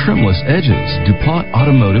rails, trimless edges, DuPont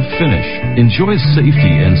automotive finish. Enjoy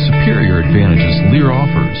safety and superior advantages Lear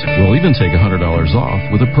offers. We'll even take $100 off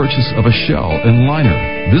with a purchase of a shell and liner.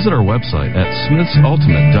 Visit our website at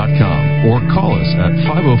smithsultimate.com or call us at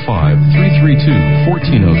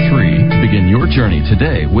 505-332-1403 to begin your journey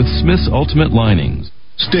today with Smith's Ultimate Linings.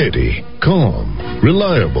 Steady, calm,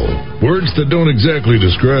 reliable. Words that don't exactly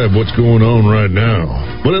describe what's going on right now.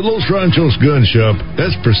 But at Los Ranchos Gun Shop,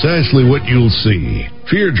 that's precisely what you'll see.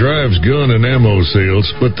 Fear drives gun and ammo sales,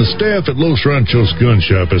 but the staff at Los Ranchos Gun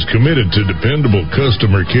Shop is committed to dependable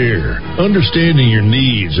customer care, understanding your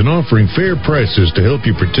needs and offering fair prices to help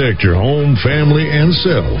you protect your home, family, and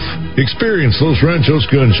self. Experience Los Ranchos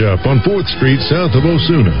Gun Shop on 4th Street south of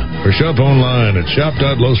Osuna, or shop online at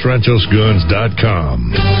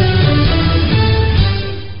shop.losranchosguns.com.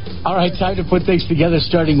 All right, time to put things together,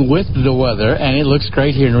 starting with the weather, and it looks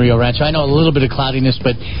great here in Rio Rancho. I know a little bit of cloudiness,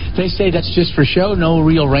 but they say that's just for show. No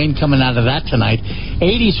real rain coming out of that tonight.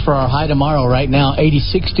 80s for our high tomorrow right now.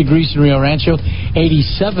 86 degrees in Rio Rancho,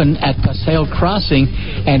 87 at Paseo Crossing,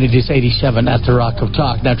 and it is 87 at the Rock of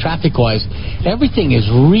Talk. Now, traffic-wise, everything is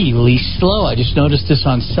really slow. I just noticed this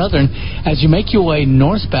on Southern. As you make your way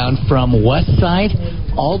northbound from West Side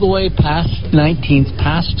all the way past 19th,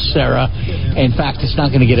 past Sarah. In fact, it's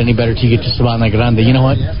not going to get any better till you get to Sabana Grande. You know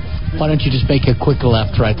what? Why don't you just make a quick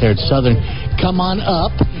left right there at Southern? Come on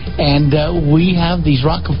up, and we have these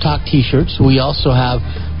Rock of Talk T-shirts. We also have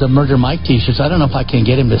the Murder Mike T-shirts. I don't know if I can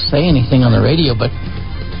get him to say anything on the radio, but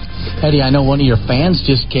Eddie, I know one of your fans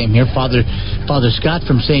just came here, Father Scott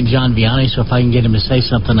from St. John Vianney, so if I can get him to say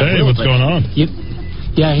something, I will. What's going on?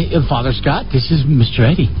 Father Scott, this is Mr.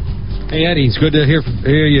 Eddie. Hey, Eddie, it's good to hear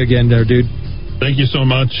you again there, dude. Thank you so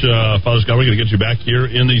much, Father Scott. We're going to get you back here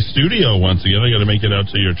in the studio once again. I got to make it out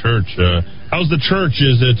to your church. How's the church?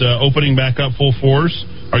 Is it opening back up full force?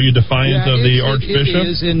 Are you defiant of the Archbishop?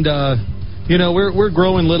 It is, and we're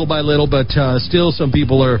growing little by little, but still some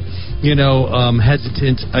people are,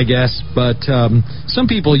 hesitant, I guess. But some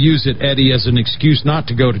people use it, Eddie, as an excuse not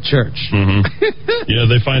to go to church. Mm-hmm. Yeah,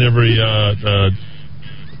 they find every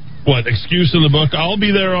excuse in the book. I'll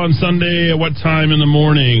be there on Sunday at what time in the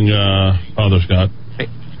morning, Father Scott?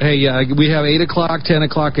 Hey, we have 8 o'clock, 10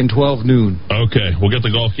 o'clock, and 12 noon. Okay, we'll get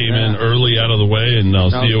the golf game in early out of the way, and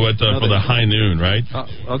I'll see you for the high noon, right?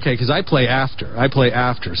 Okay, because I play after,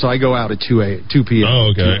 so I go out at 2 p.m.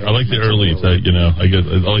 Oh, okay. I like the early. I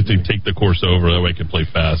like to take the course over. That way I can play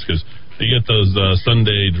fast, because you get those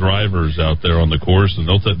Sunday drivers out there on the course, and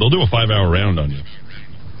they'll do a 5-hour round on you.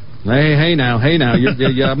 Hey now.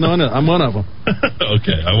 I'm one of them.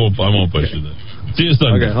 Okay, I won't push you then. See you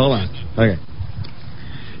Sunday. Okay, hold on. Okay.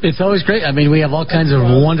 It's always great. I mean, we have all kinds of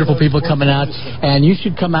wonderful people coming out, and you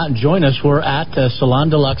should come out and join us. We're at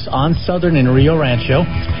Salon Deluxe on Southern in Rio Rancho,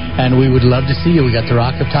 and we would love to see you. We got the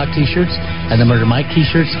Rock of Talk T-shirts and the Murder Mike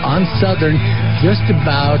T-shirts on Southern, just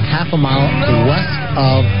about half a mile west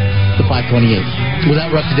of the 528. With that,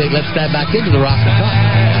 we're up to date. Let's dive back into the Rock of Talk.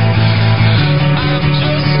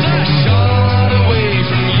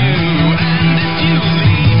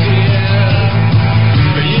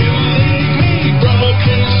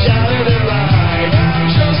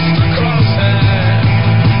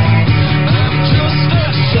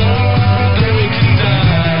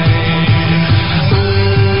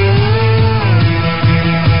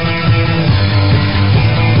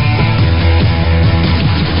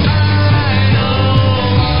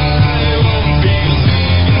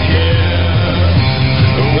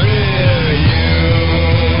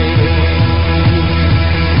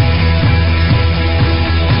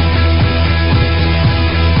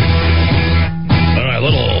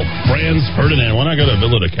 Ferdinand, why not go to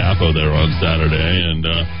Villa de Capo there on Saturday and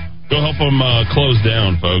go help them close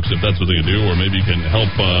down, folks, if that's what they can do, or maybe you can help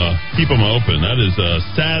keep them open. That is a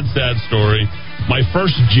sad, sad story. My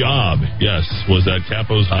first job, yes, was at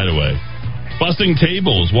Capo's Hideaway. Bussing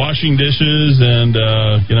tables, washing dishes, and,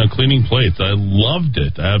 cleaning plates. I loved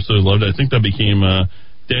it. I absolutely loved it. I think that became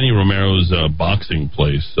Danny Romero's boxing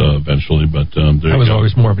place eventually, but I was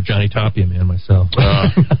always more of a Johnny Tapia man myself.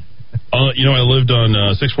 I lived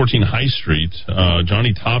on 614 High Street.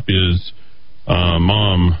 Johnny Tapia's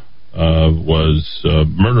mom was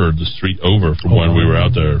murdered the street over from when we were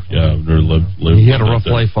out there. Yeah, he had a rough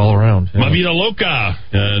life all around. Yeah. Ma vida loca,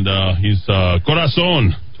 and he's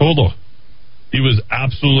corazón todo. He was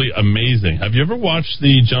absolutely amazing. Have you ever watched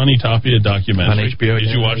the Johnny Tapia documentary? On HBO,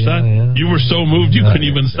 Did you watch that? Yeah. You were so moved you couldn't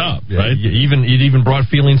even stop, right? It even brought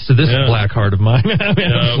feelings to this black heart of mine.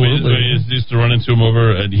 Absolutely. We used to run into him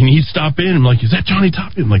over, and he'd stop in. I'm like, is that Johnny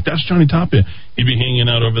Tapia? I'm like, that's Johnny Tapia. He'd be hanging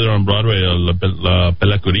out over there on Broadway, La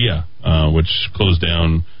Pelecuria, which closed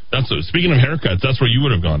down. Speaking of haircuts, that's where you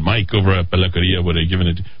would have gone. Mike over at Pelecuria would have given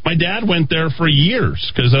it. My dad went there for years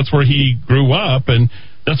because that's where he grew up, and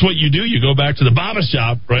that's what you do. You go back to the barber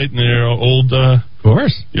shop, right, in your old,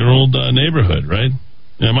 your old neighborhood, right?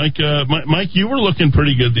 Yeah, Mike, you were looking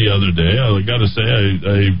pretty good the other day. I got to say,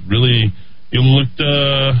 you looked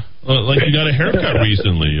like you got a haircut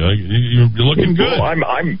recently. You're looking good. Well,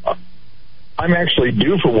 I'm actually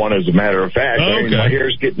due for one, as a matter of fact. Oh, okay. I mean, my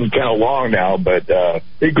hair's getting kind of long now, but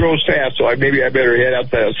it grows fast, so maybe I better head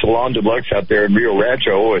out to Salon Deluxe out there in Rio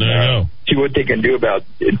Rancho and see what they can do about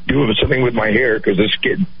doing something with my hair, because it's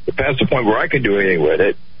getting past the point where I can do anything with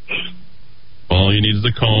it. All you need is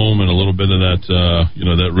a comb and a little bit of that,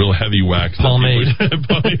 that real heavy wax. Pomade.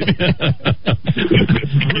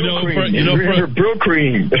 Brill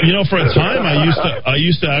cream. For a time, I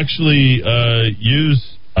used to actually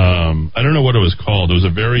use I don't know what it was called. It was a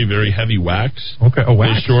very, very heavy wax. Okay, a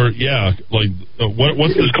wax? Short, yeah. Like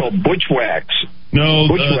what's it's called butch wax. No,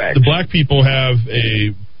 the black people have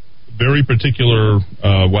a very particular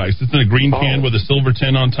wax. It's in a green can with a silver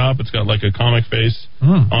tin on top. It's got like a comic face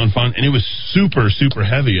on font, and it was super, super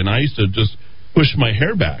heavy. And I used to just push my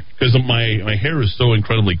hair back because my hair is so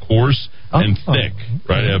incredibly coarse and thick.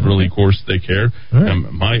 Right, I have really coarse, thick hair.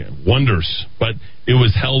 My wonders, but it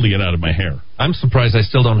was hell to get out of my hair. I'm surprised I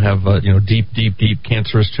still don't have deep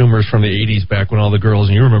cancerous tumors from the 80s back when all the girls,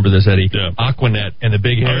 and you remember this, Eddie, Aquanet and the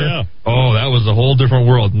big hair. Oh, that was a whole different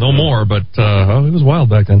world. No more, but it was wild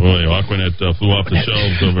back then. Well, Aquanet flew off the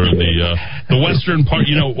shelves over the western part.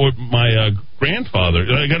 My grandfather.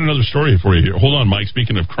 I got another story for you here. Hold on, Mike.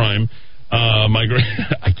 Speaking of crime,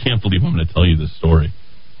 I can't believe I'm going to tell you this story.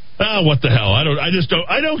 What the hell?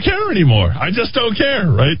 I don't care anymore. I just don't care,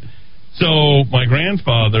 right? So my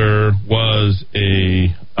grandfather was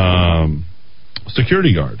a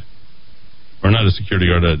security guard, or not a security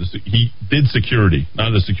guard. He did security,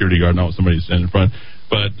 not a security guard, not somebody standing in front,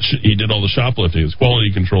 but he did all the shoplifting. It was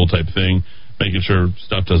quality control type thing, making sure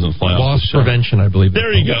stuff doesn't fly off the shelf. Loss prevention, I believe.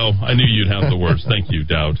 There you go. I knew you'd have the words. Thank you,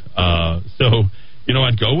 Dowd. So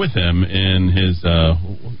I'd go with him in his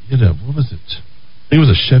what was it? I think it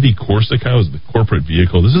was a Chevy Corsica. It was the corporate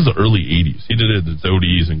vehicle. This is the early 80s. He did it at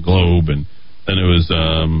Zodi's and Globe, and then it was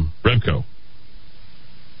Revco.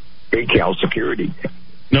 ACAL Security.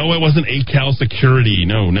 No, it wasn't ACAL Security.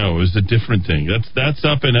 No, it was a different thing. That's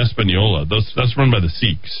up in Espanola. That's run by the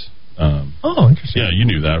Sikhs. Interesting. Yeah, you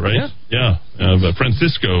knew that, right? Yeah. But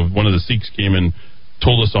Francisco, one of the Sikhs, came and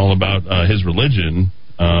told us all about his religion,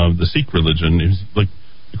 the Sikh religion. He was like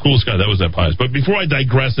the coolest guy. That was that pious. But before I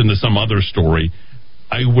digress into some other story,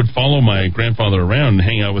 I would follow my grandfather around and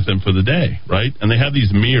hang out with him for the day, right? And they have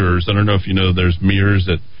these mirrors. I don't know if you know, there's mirrors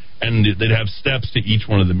and they'd have steps to each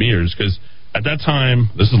one of the mirrors, because at that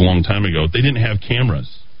time, this is a long time ago, they didn't have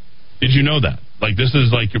cameras. Did you know that? Like, this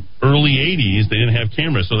is like early 80s, they didn't have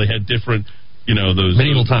cameras, so they had different, those...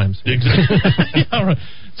 Medieval times. Exactly. Yeah, right.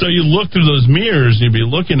 So you look through those mirrors, and you'd be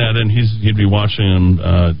looking at it, and he'd be watching him,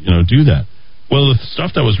 do that. Well, the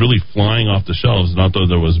stuff that was really flying off the shelves, not though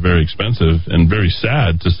that was very expensive and very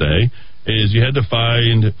sad to say, is you had to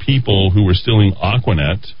find people who were stealing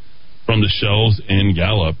Aquanet from the shelves in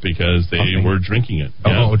Gallup because they were drinking it.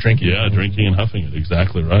 Drinking. Yeah, drinking and huffing it.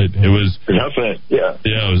 Exactly right. It was huffing it. Yeah.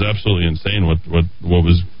 Yeah, it was absolutely insane what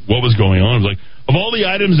was going on. It was like, of all the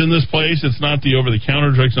items in this place, it's not the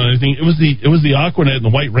over-the-counter drugs or anything. It was the Aquanet and the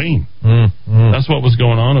White Rain. That's what was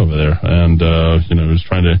going on over there, and it was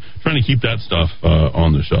trying to keep that stuff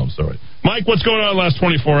on the shelves. All right, Mike, what's going on the last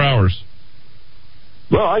 24 hours?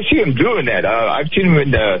 Well, I see him doing that. I've seen him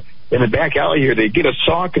in the back alley here. They get a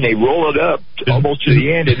sock and they roll it up almost to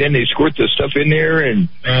the end, and then they squirt the stuff in there, and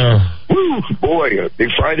they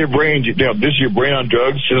fry their brains. This is your brain on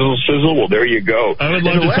drugs, sizzle. Well, there you go. I would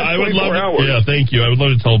love to. Yeah, thank you. I would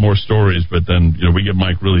love to tell more stories, but then we get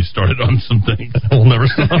Mike really started on some things. We'll never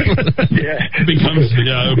stop. It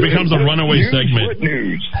becomes a runaway segment.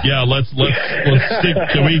 News. Yeah, let's stick.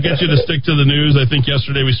 Can we get you to stick to the news? I think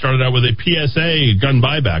yesterday we started out with a PSA gun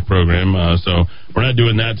buyback program, so we're not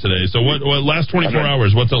doing that today. So what last 24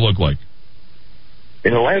 hours, what's it look like?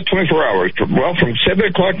 In the last 24 hours, from 7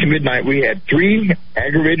 o'clock to midnight, we had 3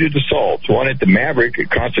 aggravated assaults. One at the Maverick at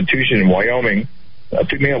Constitution in Wyoming. A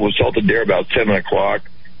female was assaulted there about 7 o'clock.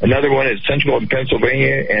 Another one at Central in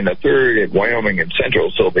Pennsylvania, and a third at Wyoming and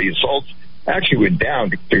Central. So the assaults actually went down,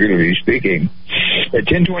 figuratively speaking. At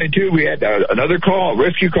 10:22, we had another call, a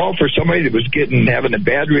rescue call for somebody that was having a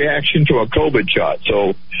bad reaction to a COVID shot.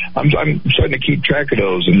 So I'm starting to keep track of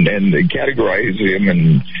those and categorize them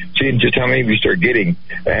and seeing just how many we start getting.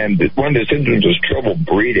 And one of the symptoms was trouble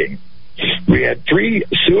breathing. We had 3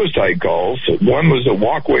 suicide calls. One was a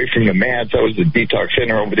walk away from the mats. That was the detox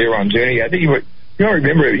center over there on Zuni. I think you don't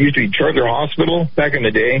remember, it used to be Charter Hospital back in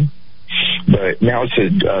the day. But now it's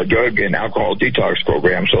a drug and alcohol detox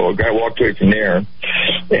program. So a guy walked away from there.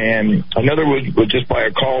 And another was just by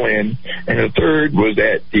a call-in. And the third was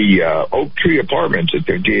at the Oak Tree Apartments at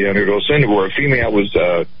 5800 Ocean, where a female was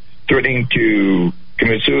threatening to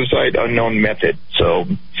commit suicide, unknown method. So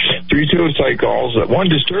 3 suicide calls, 1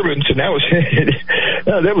 disturbance, and that was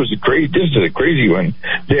that was crazy. This is a crazy one.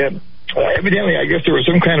 Evidently, I guess there was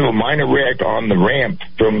some kind of a minor wreck on the ramp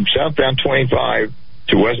from southbound 25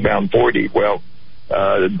 to westbound 40. Well,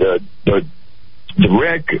 the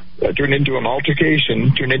wreck turned into an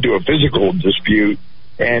altercation, turned into a physical dispute,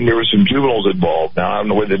 and there were some juveniles involved. Now, I don't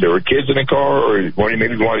know whether there were kids in the car or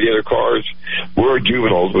maybe one of the other cars were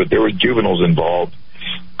juveniles, but there were juveniles involved.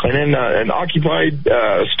 And then an occupied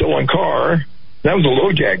stolen car That was a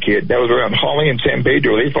LoJack kid. That was around Holly and San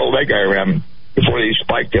Pedro. They followed that guy around before they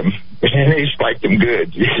spiked him. And they spiked him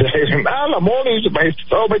good. My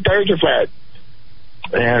tires are flat.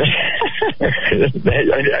 And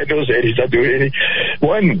I know that he's not doing anything.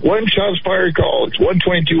 One shots fired call. It's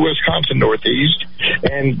 122 Wisconsin Northeast.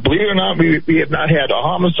 And believe it or not, we have not had a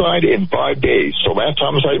homicide in 5 days. So last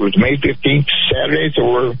homicide was May 15th, Saturday. So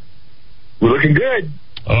we're looking good.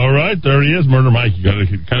 All right, there he is, Murder Mike. You got to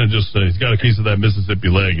kind of just he's got a piece of that Mississippi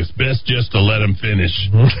leg. It's best just to let him finish.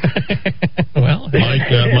 Well,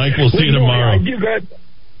 Mike, we'll see you tomorrow.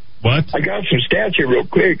 What? I got some stats here real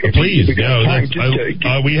quick. Please, we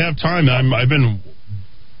have time. I've been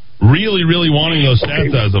really, really wanting those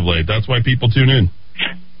stats as of late. That's why people tune in.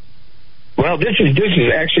 Well, this is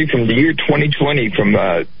actually from the year 2020. From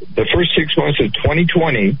the first 6 months of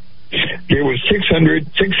 2020, there was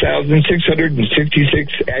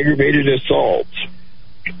 6,666 aggravated assaults.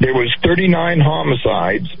 There was 39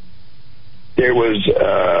 homicides. There was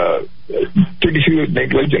 32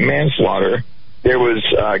 negligent manslaughter. There was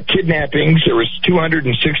kidnappings. There was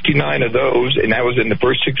 269 of those, and that was in the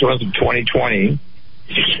first 6 months of 2020.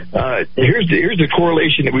 Here's the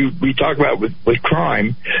correlation that we talk about with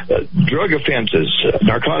crime. Drug offenses,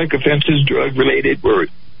 narcotic offenses, drug related were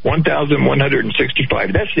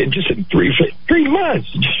 1,165. That's just in 3 months.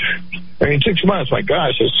 I mean, 6 months. My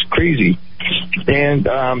gosh, that's crazy. And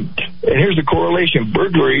here's the correlation: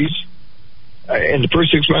 burglaries in the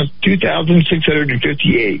first 6 months,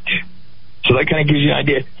 2,658. So that kind of gives you an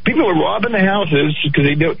idea. People are robbing the houses because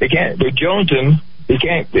they can't. They're jonesing.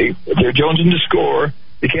 They're jonesing to score.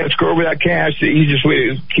 They can't score without cash. The easiest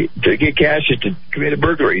way to get cash is to commit a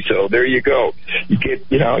burglary. So there you go. You get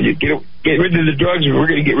rid of the drugs, and we're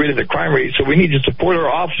going to get rid of the crime rate. So we need to support our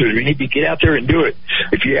officers. We need to get out there and do it.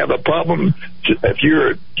 If you have a problem, if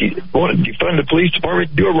you want to defund the police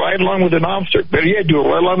department, do a ride along with an officer. Better yet, do a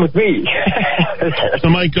ride along with me. So,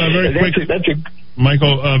 Mike, very quick.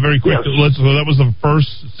 Michael, very quick. Yes. So that was the first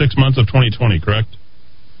 6 months of 2020, correct?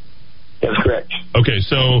 That's correct. Okay,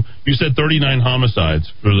 so you said 39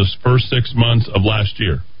 homicides for the first 6 months of last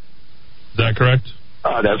year. Is that correct?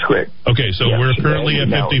 That's correct. Okay, so we're currently at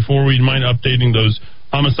 54. We mind updating those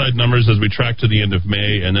homicide numbers as we track to the end of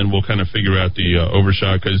May, and then we'll kind of figure out the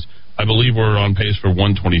overshot, because I believe we're on pace for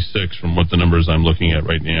 126 from what the numbers I'm looking at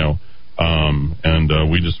right now.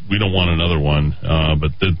 We don't want another one,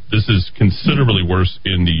 but this is considerably worse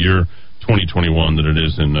in the year 2021 than it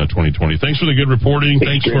is in 2020. Thanks for the good reporting.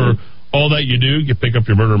 Thanks for all that you do. You pick up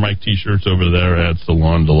your Murder Mike t-shirts over there at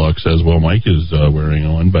Salon Deluxe as well. Mike is wearing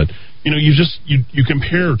on, but you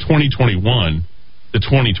compare 2021 to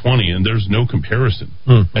 2020, and there's no comparison.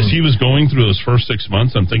 As he was going through those first 6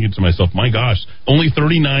 months, I'm thinking to myself, my gosh, only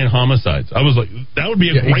 39 homicides. I was like, that would be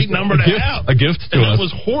a great number to have. A gift to us. That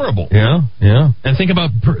was horrible. Yeah. And think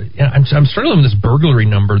about, I'm struggling with this burglary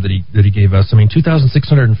number that he gave us. I mean,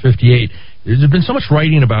 2,658. There's been so much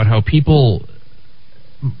writing about how people,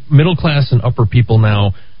 middle class and upper people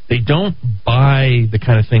now, they don't buy the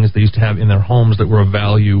kind of things they used to have in their homes that were of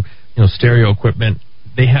value, stereo equipment.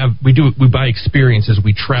 We buy experiences.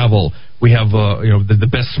 We travel. We have the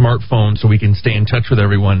best smartphone so we can stay in touch with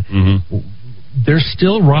everyone. Mm-hmm. They're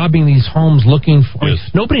still robbing these homes looking for.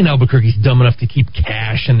 Yes. Nobody in Albuquerque is dumb enough to keep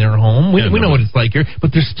cash in their home. We know what it's like here,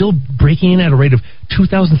 but they're still breaking in at a rate of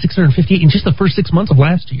 2,658 in just the first 6 months of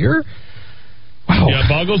last year. Wow. Yeah, it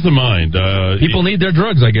boggles the mind. People need their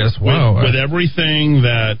drugs, I guess. Wow. With everything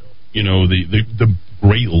that the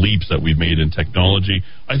great leaps that we've made in technology.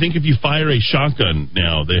 I think if you fire a shotgun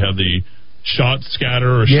now, they have the shot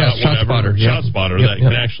scatter or shot spotter that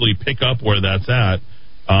can actually pick up where that's at.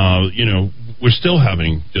 We're still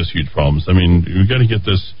having just huge problems. I mean, we've got to get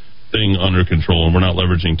this thing under control, and we're not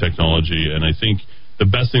leveraging technology. And I think the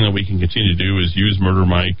best thing that we can continue to do is use Murder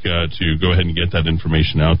Mike to go ahead and get that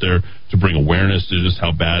information out there, to bring awareness to just how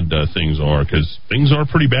bad things are, because things are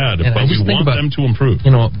pretty bad, but we want them to improve.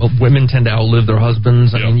 Women tend to outlive their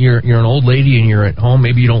husbands. I mean, you're an old lady and you're at home.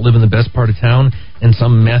 Maybe you don't live in the best part of town, and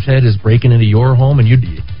some meth head is breaking into your home, and you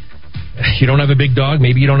don't have a big dog.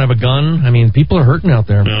 Maybe you don't have a gun. I mean, people are hurting out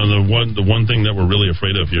there. The one thing that we're really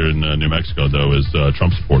afraid of here in New Mexico, though, is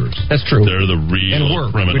Trump supporters. That's true. They're the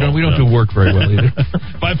real criminals. We don't do work very well either.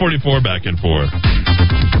 544 back and forth.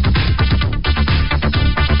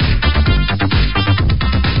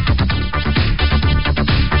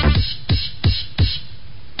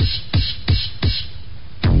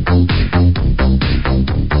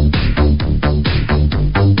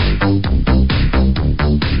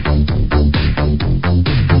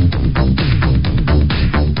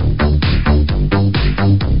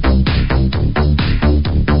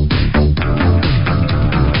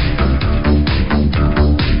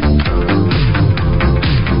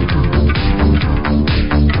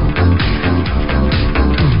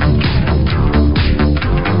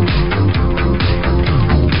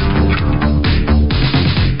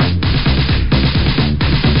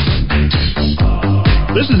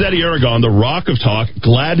 is Eddie Aragon, the Rock of Talk.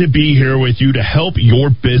 Glad to be here with you to help your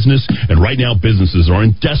business. And right now, businesses are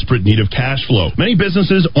in desperate need of cash flow. Many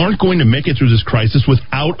businesses aren't going to make it through this crisis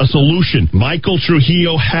without a solution. Michael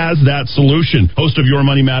Trujillo has that solution. Host of Your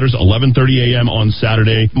Money Matters, 11:30 a.m. on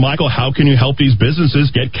Saturday. Michael, how can you help these businesses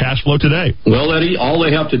get cash flow today? Well, Eddie, all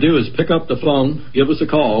they have to do is pick up the phone, give us a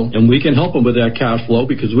call, and we can help them with that cash flow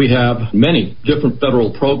because we have many different federal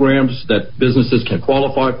programs that businesses can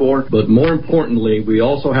qualify for. But more importantly, we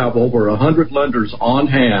also have over 100 lenders on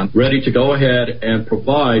hand ready to go ahead and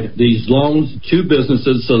provide these loans to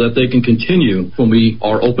businesses so that they can continue when we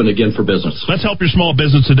are open again for business. Let's help your small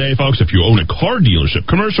business today, folks. If you own a car dealership,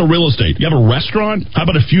 commercial real estate, you have a restaurant, how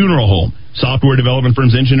about a funeral home? Software development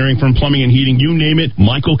firms, engineering firm, plumbing and heating, you name it,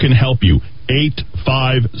 Michael can help you.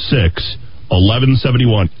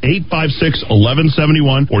 856-1171.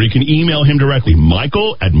 856-1171. Or you can email him directly,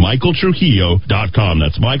 michael@michaeltrujillo.com.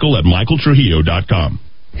 That's michael@michaeltrujillo.com.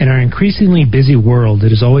 In our increasingly busy world,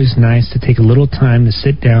 it is always nice to take a little time to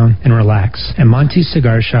sit down and relax. At Monty's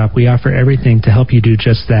Cigar Shop, we offer everything to help you do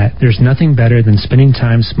just that. There's nothing better than spending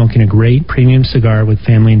time smoking a great premium cigar with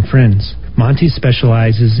family and friends. Monty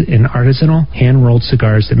specializes in artisanal, hand-rolled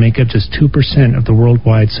cigars that make up just 2% of the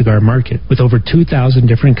worldwide cigar market. With over 2,000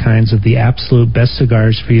 different kinds of the absolute best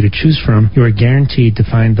cigars for you to choose from, you are guaranteed to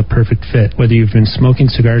find the perfect fit. Whether you've been smoking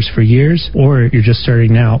cigars for years or you're just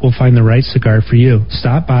starting out, we'll find the right cigar for you.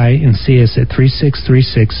 Stop by and see us at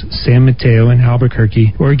 3636 San Mateo in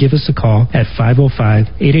Albuquerque or give us a call at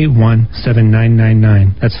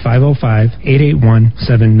 505-881-7999. That's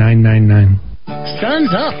 505-881-7999.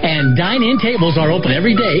 Sun's up, and dine-in tables are open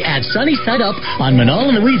every day at Sunny Side Up on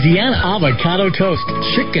Manola, Louisiana. Avocado toast,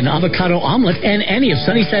 chicken avocado omelet, and any of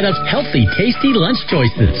Sunny Side Up's healthy, tasty lunch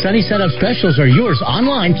choices. Sunny Side Up specials are yours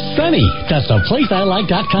online. Sunny, that's a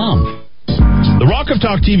placeilike.com. The Rock of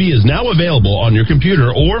Talk TV is now available on your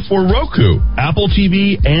computer or for Roku, Apple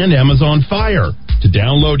TV, and Amazon Fire. To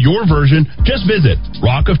download your version, just visit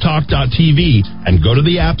rockoftalk.tv and go to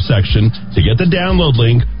the app section to get the download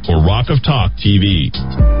link for Rock of Talk TV.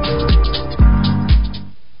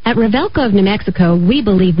 At Revelco of New Mexico, we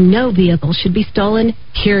believe no vehicle should be stolen,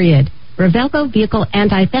 period. Revelco Vehicle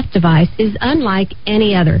Anti-Theft Device is unlike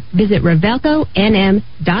any other. Visit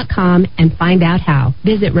RevelcoNM.com and find out how.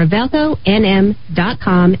 Visit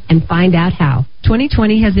RevelcoNM.com and find out how.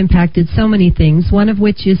 2020 has impacted so many things, one of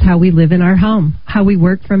which is how we live in our home, how we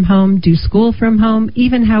work from home, do school from home,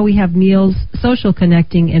 even how we have meals, social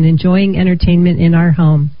connecting, and enjoying entertainment in our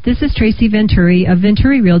home. This is Tracy Venturi of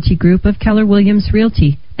Venturi Realty Group of Keller Williams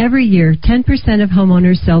Realty. Every year, 10% of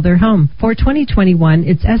homeowners sell their home. For 2021,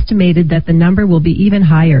 it's estimated that the number will be even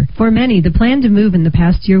higher. For many, the plan to move in the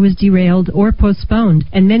past year was derailed or postponed,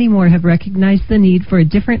 and many more have recognized the need for a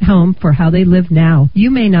different home for how they live now. You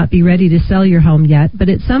may not be ready to sell your home yet, but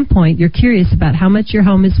at some point, you're curious about how much your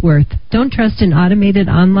home is worth. Don't trust an automated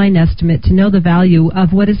online estimate to know the value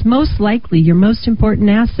of what is most likely your most important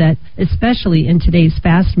asset, especially in today's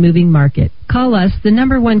fast-moving market. Call us, the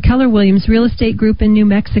 #1 Keller Williams Real Estate Group in New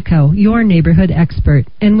Mexico, your neighborhood expert.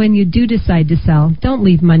 And when you do decide to sell, don't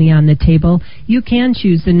leave money on the table. You can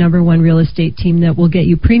choose the #1 real estate team that will get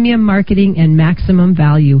you premium marketing and maximum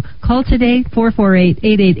value. Call today,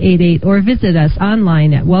 448-8888, or visit us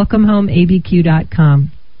online at welcomehomeabq.com.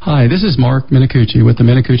 Hi, this is Mark Minicucci with the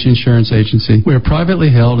Minicucci Insurance Agency. We are privately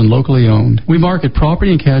held and locally owned. We market property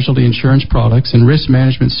and casualty insurance products and risk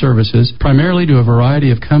management services primarily to a variety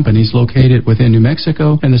of companies located within New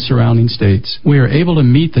Mexico and the surrounding states. We are able to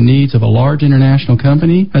meet the needs of a large international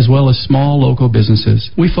company as well as small local businesses.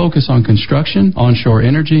 We focus on construction, onshore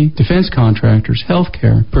energy, defense contractors,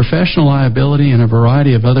 healthcare, professional liability, and a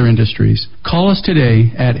variety of other industries. Call us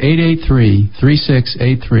today at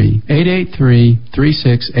 883-3683.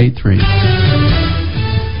 883-3683.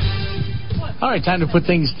 All right, time to put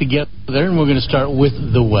things together, and we're going to start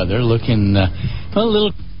with the weather. Looking a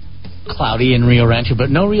little cloudy in Rio Rancho, but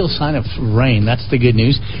no real sign of rain. That's the good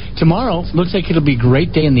news. Tomorrow looks like it'll be a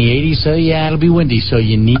great day in the 80s. So yeah, it'll be windy, so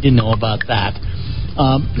you need to know about that.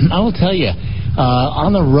 I will tell you,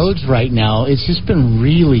 on the roads right now, it's just been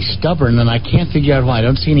really stubborn, and I can't figure out why. I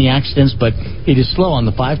don't see any accidents, but it is slow on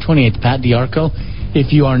the 528 Pat D'Arco.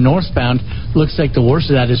 If you are northbound, looks like the worst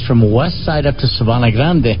of that is from west side up to Sabana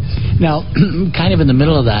Grande. Now, kind of in the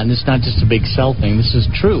middle of that, and it's not just a big cell thing. This is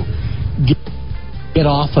true. Get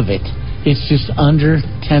off of it. It's just under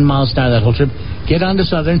 10 miles an hour that whole trip. Get onto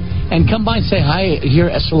Southern and come by and say hi here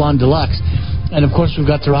at Salon Deluxe. And, of course, we've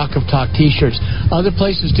got the Rock of Talk T-shirts. Other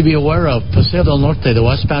places to be aware of, Paseo del Norte, the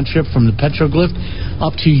westbound trip from the Petroglyph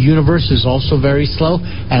up to Universe is also very slow.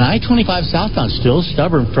 And I-25 southbound still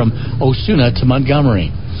stubborn from Osuna to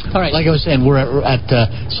Montgomery. All right, like I was saying, we're at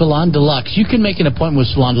Salon Deluxe. You can make an appointment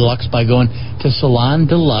with Salon Deluxe by going to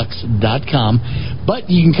salondeluxe.com.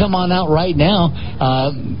 But you can come on out right now,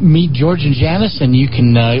 meet George and Janice, and you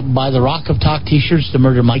can buy the Rock of Talk T-shirts, the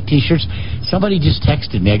Murder Mike T-shirts. Somebody just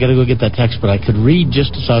texted me. I got to go get that text, but I could read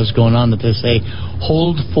just as I was going on that they say,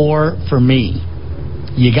 "Hold for me."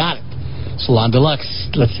 You got it. Salon Deluxe.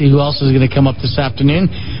 Let's see who else is going to come up this afternoon.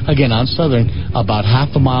 Again, on Southern, about half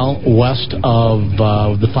a mile west of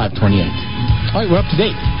the 528. All right, we're up to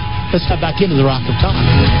date. Let's head back into the Rock of Talk.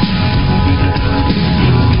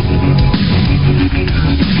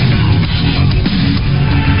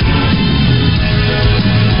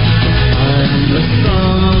 I'm the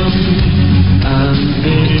sun and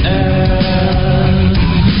the air.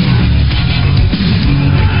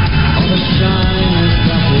 All the shine is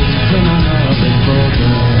that is coming out of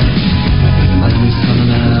I'm the sun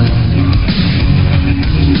and air.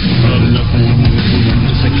 Oh, nothing in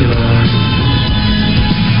particular.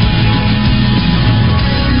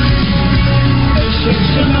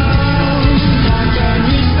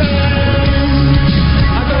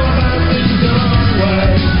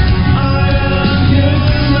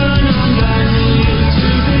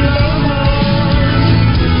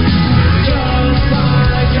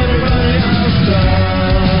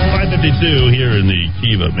 Here in the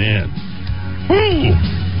Kiva, man. Woo!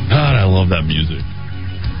 God, I love that music.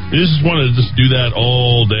 You just want to just do that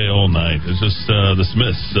all day, all night. It's just the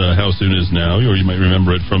Smiths, How Soon Is Now, or you might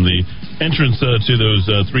remember it from the entrance to those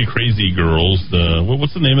Three Crazy Girls.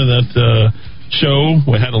 What's the name of that show?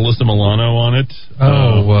 We had Alyssa Milano on it.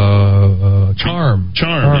 Charm.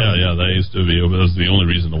 Yeah. That used to be. That was the only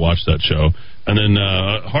reason to watch that show. And then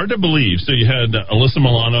Hard to Believe. So you had Alyssa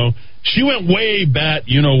Milano. She went way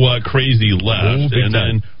crazy left. And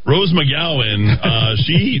then Rose McGowan,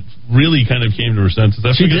 she really kind of came to her senses.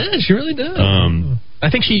 She did. She really did. I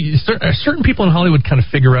think certain people in Hollywood kind of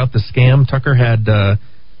figure out the scam. Tucker had...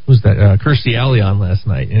 who's that? Kirstie Alley on last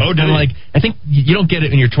night. And I think you don't get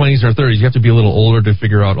it in your 20s or 30s. You have to be a little older to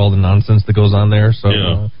figure out all the nonsense that goes on there. So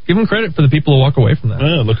give them credit for the people who walk away from that.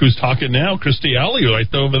 Look who's talking now. Kirstie Alley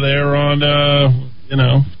right over there on,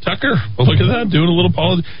 Tucker. Well, look at that, doing a little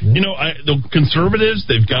politics. Yeah. The conservatives,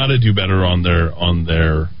 they've got to do better on their.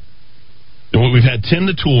 We've had Tim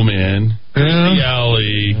the Tool Man, Kirstie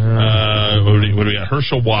Alley, what do we got?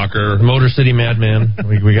 Herschel Walker, Motor City Madman.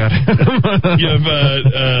 we got him. You have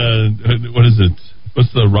what is it?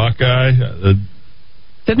 What's the rock guy?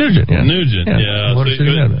 Ted Nugent. Yeah. Yeah. Motor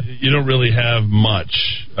City Madman. You don't really have much,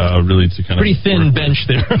 really, to kind pretty of thin bench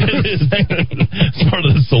there. It's part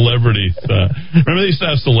of the celebrities. Remember they used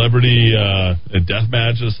to have celebrity death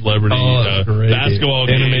matches, celebrity basketball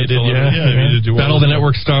animated, games. Battle of the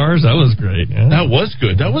Network Stars. That was great. Yeah. That was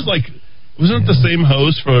good. That was like. Wasn't it the same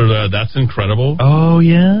host for That's Incredible? Oh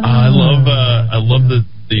yeah. I love the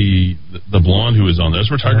blonde who was on there. That's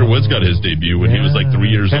where Tiger Woods got his debut when he was like 3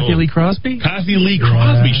 years old. Kathy Lee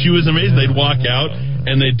Crosby. She was amazing. They'd walk out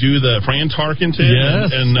and they'd do the Fran Tarkenton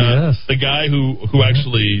and the guy who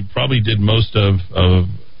actually probably did most of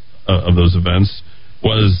those events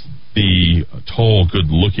was the tall,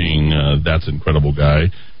 good-looking That's Incredible guy.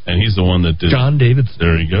 And he's the one that did John Davidson.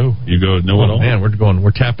 There you go. You go know it all. Man, we're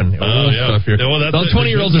tapping stuff here. Well, the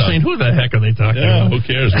 20-year-olds are saying, "Who the heck are they talking about?" Who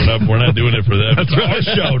cares? We're not doing it for them. It's our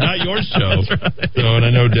show, not your show. Right. So, and I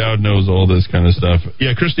know Dowd knows all this kind of stuff.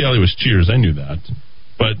 Yeah, Kirstie Alley was Cheers. I knew that.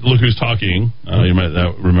 But look who's talking. You might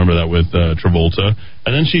remember that with Travolta. And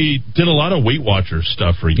then she did a lot of Weight Watchers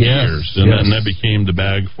stuff for years, and that became the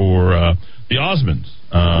bag for the Osmonds.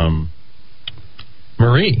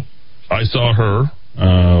 Marie, I saw her.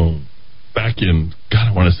 Back in,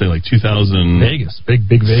 I want to say like 2000 Vegas, big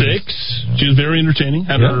Vegas. She was very entertaining.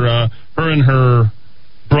 Had her and her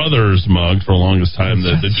brothers mugged for the longest time.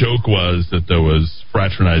 The joke was that there was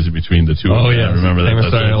fraternizing between the two. Oh yeah, I remember that.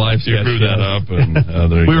 Saturday Night Live sketch. You threw that up, and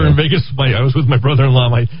we were in Vegas. I was with my brother-in-law,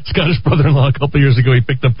 my Scottish brother-in-law, a couple years ago. He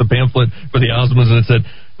picked up the pamphlet for the Osmonds, and it said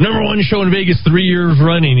 #1 show in Vegas 3 years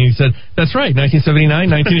running. And he said, "That's right, 1979,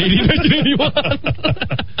 1980,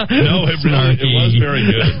 1981." No, it was very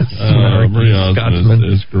good. Marie Osmond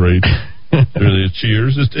is great. Really,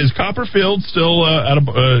 Cheers. Is Copperfield still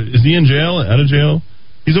is he in jail? Out of jail?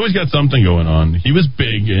 He's always got something going on. He was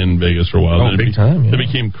big in Vegas for a while. Oh, big time. Then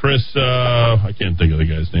became Chris. I can't think of the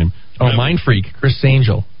guy's name. Mind Freak, Chris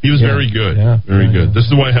Angel. He was very good. Very good. This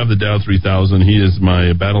is why I have the Dow 3000. He is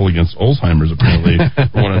my battle against Alzheimer's, apparently,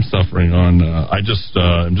 for what I'm suffering on. I'm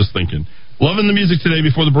just thinking. Loving the music today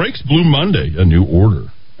before the breaks. Blue Monday, a new order.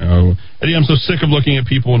 Eddie, I'm so sick of looking at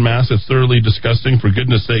people in mass. It's thoroughly disgusting. For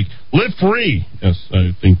goodness sake, live free. Yes,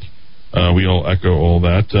 I think we all echo all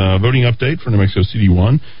that. Voting update for New Mexico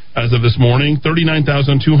CD1. as of this morning,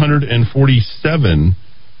 39,247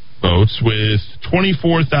 votes with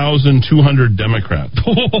 24,200 Democrats.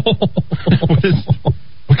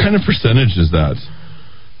 What kind of percentage is that?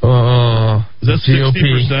 Is that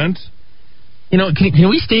 60%? You know, can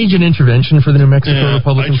we stage an intervention for the New Mexico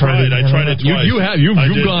Republican Party? I tried it twice.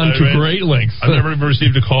 You've gone to great lengths. I've never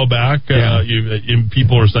received a call back.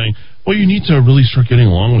 People are saying, well, you need to really start getting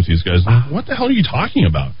along with these guys. What the hell are you talking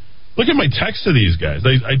about? Look at my text to these guys.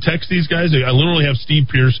 I text these guys. I literally have Steve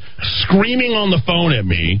Pierce screaming on the phone at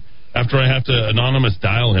me after I have to anonymous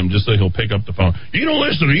dial him just so he'll pick up the phone. You don't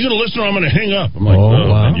listen, or you going to listen, or I'm going to hang up. I'm like,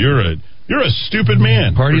 man, you're a stupid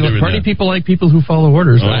man. Party people like people who follow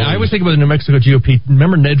orders. I always think about the New Mexico GOP.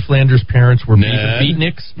 Remember Ned Flanders' parents were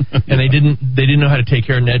beatniks, and they didn't know how to take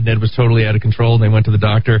care of Ned. Ned was totally out of control, and they went to the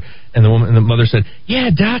doctor, and the mother said, "Yeah,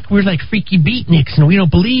 Doc, we're like freaky beatniks, and we don't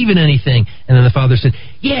believe in anything." And then the father said,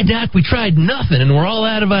 "Yeah, Doc, we tried nothing, and we're all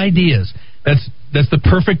out of ideas." That's the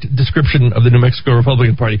perfect description of the New Mexico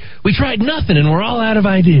Republican Party. We tried nothing, and we're all out of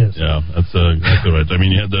ideas. Yeah, that's exactly right. I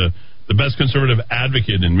mean, you had the best conservative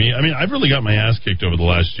advocate in me. I mean, I've really got my ass kicked over the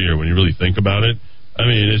last year when you really think about it. I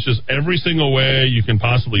mean, it's just every single way you can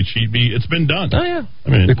possibly cheat me, it's been done. Oh, yeah. I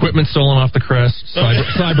mean, equipment stolen off the crest,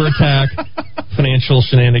 cyber attack, financial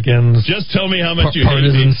shenanigans. Just tell me how much you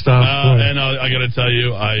hate me. Stuff. And I got to tell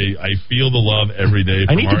you, I feel the love every day.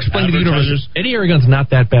 I need to explain to the universe, Eddie Aragon's not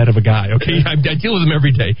that bad of a guy, okay? I deal with him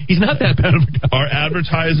every day. He's not that bad of a guy. Our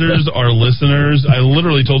advertisers, our listeners, I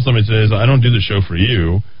literally told somebody today, I don't do the show for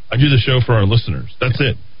you. I do the show for our listeners. That's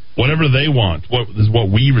it. Whatever they want, is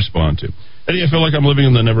what we respond to. Eddie, I feel like I'm living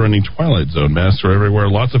in the never-ending Twilight Zone. Masks are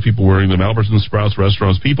everywhere. Lots of people wearing them. Albertsons, Sprouts,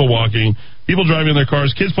 restaurants, people walking, people driving their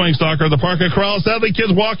cars, kids playing soccer, the park at Corral. Sadly,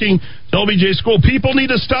 kids walking to LBJ school. People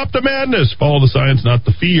need to stop the madness. Follow the science, not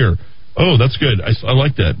the fear. Oh, that's good. I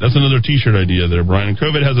like that. That's another T-shirt idea there, Brian.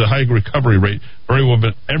 COVID has a high recovery rate for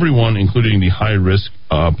everyone, including the high-risk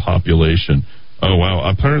population. Oh, wow.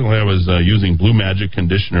 Apparently, I was using Blue Magic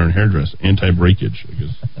conditioner and hairdress. Anti-breakage, I guess.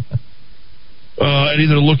 Eddie,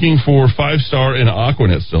 they're looking for 5-star in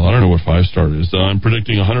Aquanet still. I don't know what 5-star is. I'm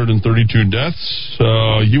predicting 132 deaths.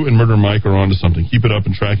 You and Murder Mike are onto something. Keep it up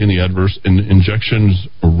and tracking the adverse injections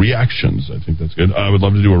reactions. I think that's good. I would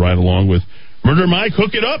love to do a ride-along with Murder Mike.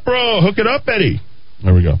 Hook it up, bro. Hook it up, Eddie.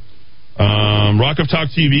 There we go. Rock of Talk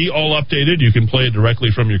TV, all updated. You can play it directly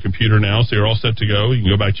from your computer now, so you're all set to go. You can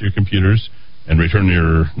go back to your computers and return to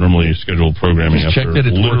your normally scheduled programming after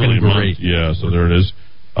literally a month. Yeah, so there it is.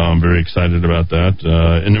 I'm very excited about that.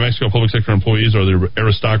 In New Mexico, public sector employees are the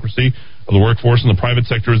aristocracy of the workforce, and the private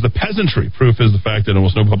sector is the peasantry. Proof is the fact that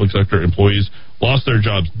almost no public sector employees lost their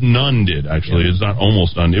jobs. None did, actually. Yeah. It's not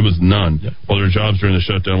almost none. It was none. Yeah. While their jobs during the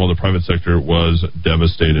shutdown, while the private sector was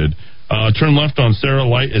devastated. Turn left on Sarah.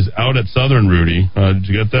 Light is out at Southern, Rudy. Did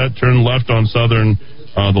you get that? Turn left on Southern.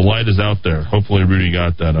 The light is out there. Hopefully Rudy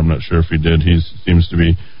got that. I'm not sure if he did. He seems to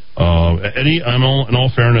be. Eddie, in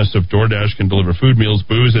all fairness, if DoorDash can deliver food, meals,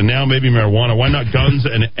 booze, and now maybe marijuana, why not guns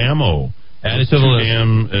and ammo? Add it to the list.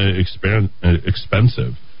 Damn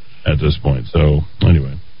expensive at this point. So,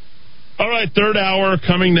 anyway. All right, third hour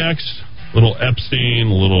coming next. Little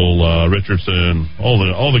Epstein, little Richardson, all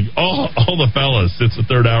the fellas. It's the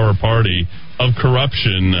third hour party of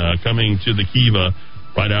corruption coming to the Kiva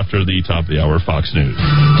right after the top of the hour Fox News.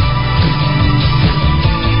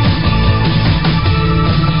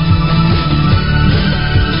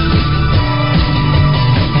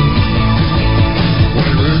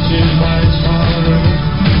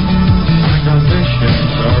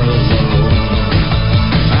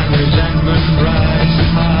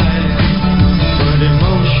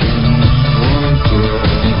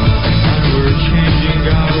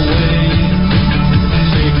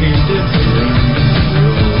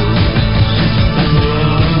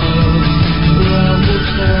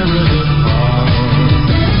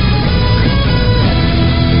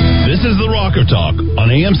 Talk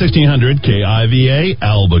on AM 1600 KIVA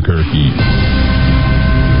Albuquerque.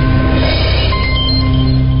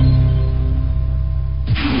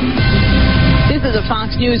 This is a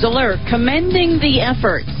Fox News alert commending the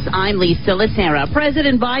efforts. I'm Lisa Lacera.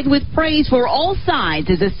 President Biden with praise for all sides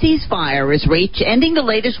as a ceasefire is reached, ending the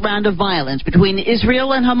latest round of violence between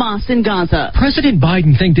Israel and Hamas in Gaza. President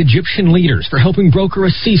Biden thanked Egyptian leaders for helping broker a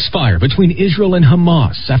ceasefire between Israel and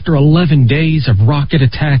Hamas after 11 days of rocket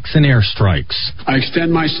attacks and airstrikes. I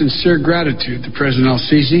extend my sincere gratitude to President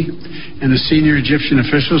al-Sisi and the senior Egyptian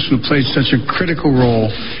officials who played such a critical role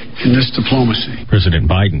in this diplomacy. President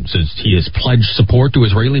Biden says he has pledged support to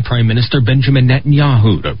Israeli Prime Minister Benjamin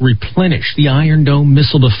Netanyahu to replenish the Iron Dome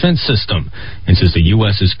missile defense system and says the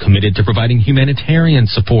U.S. is committed to providing humanitarian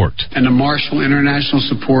support. And to marshal international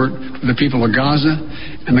support for the people of Gaza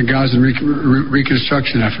and the Gaza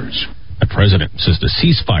reconstruction efforts. The president says the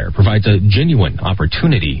ceasefire provides a genuine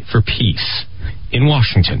opportunity for peace. In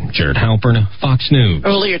Washington, Jared Halpern, Fox News.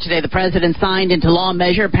 Earlier today, the president signed into law a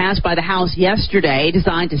measure passed by the House yesterday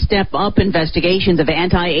designed to step up investigations of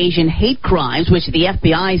anti-Asian hate crimes, which the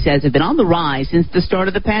FBI says have been on the rise since the start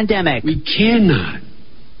of the pandemic. We cannot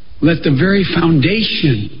let the very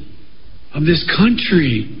foundation of this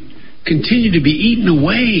country continue to be eaten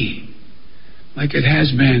away like it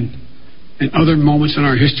has been in other moments in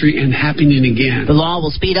our history and happening again. The law will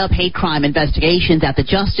speed up hate crime investigations at the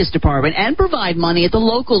Justice Department and provide money at the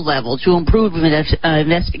local level to improve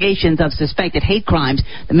investigations of suspected hate crimes.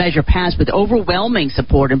 The measure passed with overwhelming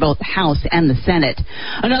support in both the House and the Senate.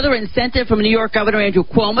 Another incentive from New York Governor Andrew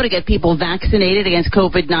Cuomo to get people vaccinated against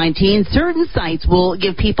COVID-19. Certain sites will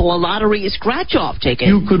give people a lottery scratch-off ticket.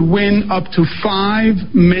 You could win up to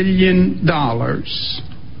 $5 million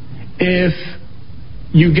if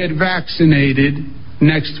you get vaccinated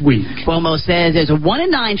next week. Cuomo says there's a 1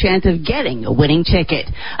 in 9 chance of getting a winning ticket.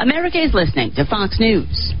 America is listening to Fox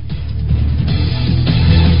News.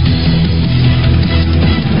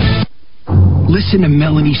 Listen to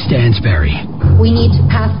Melanie Stansberry. We need to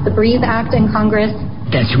pass the BREATHE Act in Congress.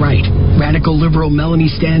 That's right. Radical liberal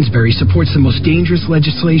Melanie Stansberry supports the most dangerous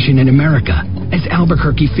legislation in America as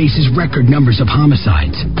Albuquerque faces record numbers of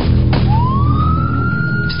homicides.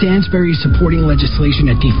 Stansberry is supporting legislation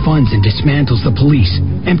that defunds and dismantles the police,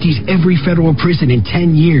 empties every federal prison in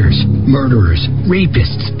 10 years. Murderers,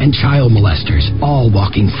 rapists, and child molesters, all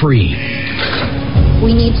walking free.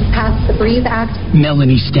 We need to pass the BREATHE Act.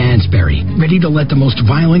 Melanie Stansberry, ready to let the most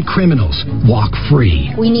violent criminals walk free.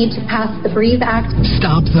 We need to pass the BREATHE Act.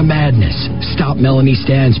 Stop the madness. Stop Melanie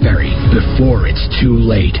Stansberry before it's too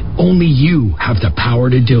late. Only you have the power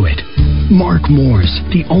to do it. Mark Moores,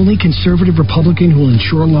 the only conservative Republican who will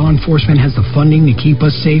ensure law enforcement has the funding to keep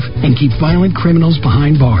us safe and keep violent criminals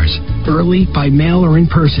behind bars. Early, by mail, or in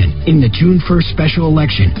person. In the June 1st special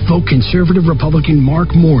election, vote conservative Republican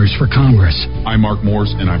Mark Moores for Congress. I'm Mark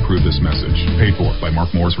Moores, and I approve this message. Paid for by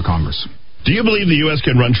Mark Moores for Congress. Do you believe the U.S.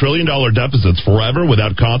 can run trillion-dollar deficits forever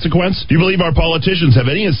without consequence? Do you believe our politicians have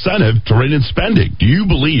any incentive to rein in spending? Do you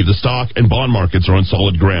believe the stock and bond markets are on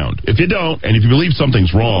solid ground? If you don't, and if you believe something's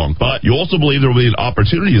wrong, but you also believe there will be an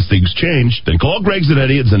opportunity as things change, then call Greg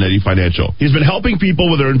Zanetti at Zanetti Financial. He's been helping people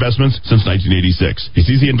with their investments since 1986. He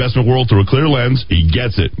sees the investment world through a clear lens. He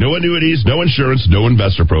gets it. No annuities, no insurance, no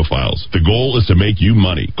investor profiles. The goal is to make you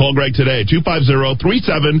money. Call Greg today at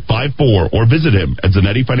 250-3754 or visit him at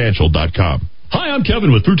ZanettiFinancial.com. Hi, I'm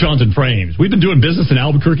Kevin with Futons and Frames. We've been doing business in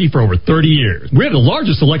Albuquerque for over 30 years. We have the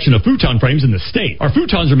largest selection of futon frames in the state. Our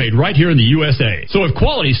futons are made right here in the USA. So if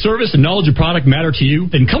quality, service, and knowledge of product matter to you,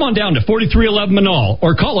 then come on down to 4311 Manal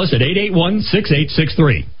or call us at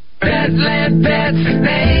 881-6863. Petland Pets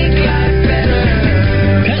make life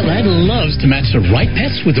better. Petland loves to match the right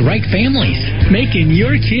pets with the right families, making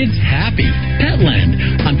your kids happy. Petland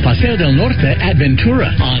on Paseo del Norte at Ventura.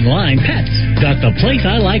 Online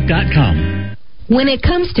pets.theplaceilike.com. When it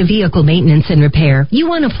comes to vehicle maintenance and repair, you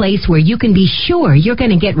want a place where you can be sure you're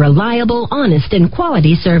going to get reliable, honest, and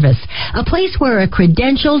quality service. A place where a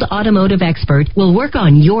credentialed automotive expert will work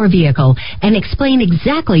on your vehicle and explain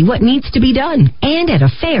exactly what needs to be done, and at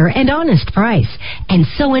a fair and honest price. And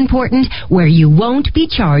so important, where you won't be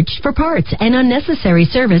charged for parts and unnecessary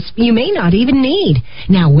service you may not even need.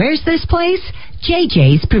 Now, where's this place?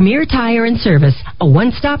 JJ's Premier Tire and Service, a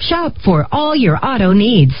one-stop shop for all your auto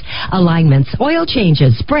needs. Alignments, oil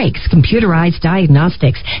changes, brakes, computerized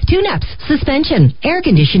diagnostics, tune-ups, suspension, air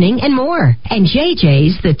conditioning, and more. And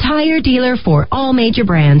JJ's the tire dealer for all major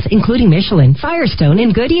brands, including Michelin, Firestone,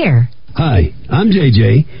 and Goodyear. Hi, I'm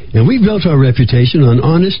JJ, and we built our reputation on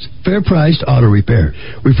honest, fair-priced auto repair.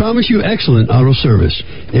 We promise you excellent auto service,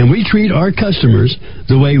 and we treat our customers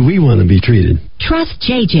the way we want to be treated. Trust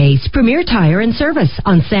JJ's Premier Tire and Service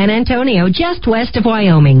on San Antonio, just west of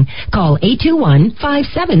Wyoming. Call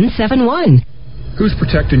 821-5771. Who's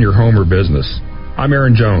protecting your home or business? I'm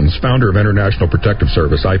Aaron Jones, founder of International Protective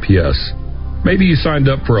Service, IPS. Maybe you signed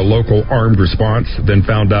up for a local armed response, then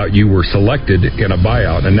found out you were selected in a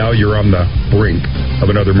buyout, and now you're on the brink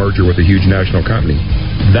of another merger with a huge national company.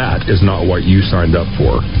 That is not what you signed up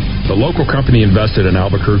for. The local company invested in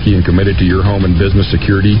Albuquerque and committed to your home and business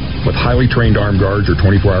security with highly trained armed guards or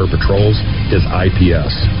 24-hour patrols is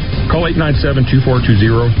IPS. Call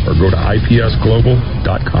 897-2420 or go to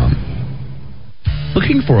ipsglobal.com.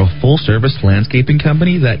 Looking for a full-service landscaping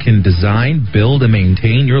company that can design, build, and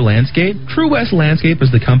maintain your landscape? True West Landscape is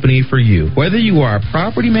the company for you. Whether you are a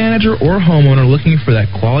property manager or homeowner looking for that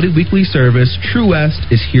quality weekly service, True West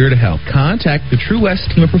is here to help. Contact the True West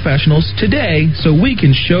team of professionals today so we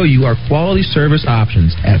can show you our quality service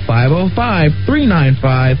options at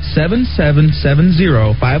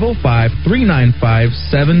 505-395-7770,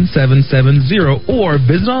 505-395-7770, or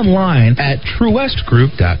visit online at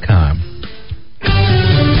truewestgroup.com.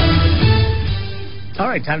 All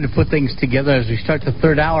right, time to put things together as we start the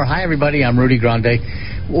third hour. Hi, everybody. I'm Rudy Grande.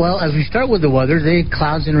 Well, as we start with the weather, the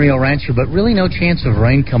clouds in Rio Rancho, but really no chance of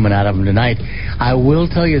rain coming out of them tonight. I will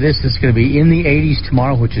tell you this, it's going to be in the 80s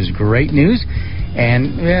tomorrow, which is great news,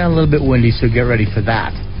 and a little bit windy, so get ready for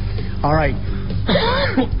that. All right.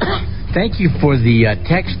 Thank you for the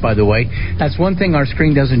text, by the way. That's one thing our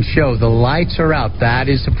screen doesn't show. The lights are out. That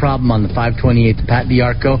is the problem on the 528 to Pat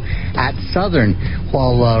D'Arco at Southern.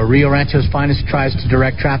 While Rio Rancho's Finest tries to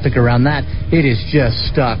direct traffic around that, it is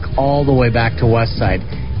just stuck all the way back to West Side.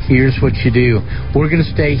 Here's what you do. We're going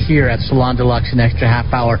to stay here at Salon Deluxe an extra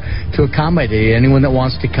half hour to accommodate anyone that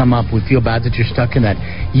wants to come up. We feel bad that you're stuck in that.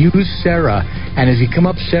 Use Sarah. And as you come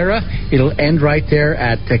up Sarah, it'll end right there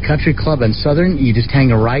at Country Club and Southern. You just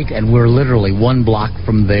hang a right, and we're literally one block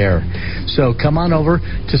from there. So come on over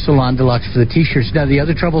to Salon Deluxe for the T-shirts. Now, the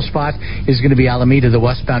other trouble spot is going to be Alameda. The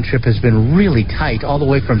westbound trip has been really tight all the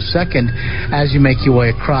way from 2nd as you make your way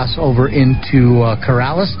across over into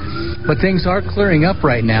Corrales. But things are clearing up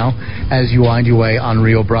right now as you wind your way on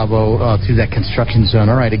Rio Bravo through that construction zone.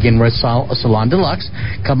 All right, again, we're at Salon Deluxe.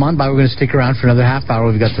 Come on by. We're going to stick around for another half hour.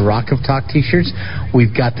 We've got the Rock of Talk T-shirts. We've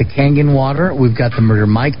got the Kangen Water. We've got the Murder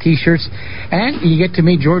Mike T-shirts. And you get to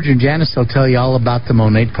meet George and Janice. They'll tell you all about the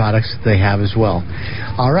Monade products that they have as well.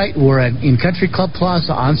 All right, we're in Country Club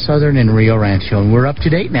Plaza on Southern in Rio Rancho, and we're up to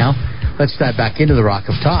date now. Let's dive back into the Rock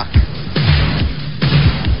of Talk.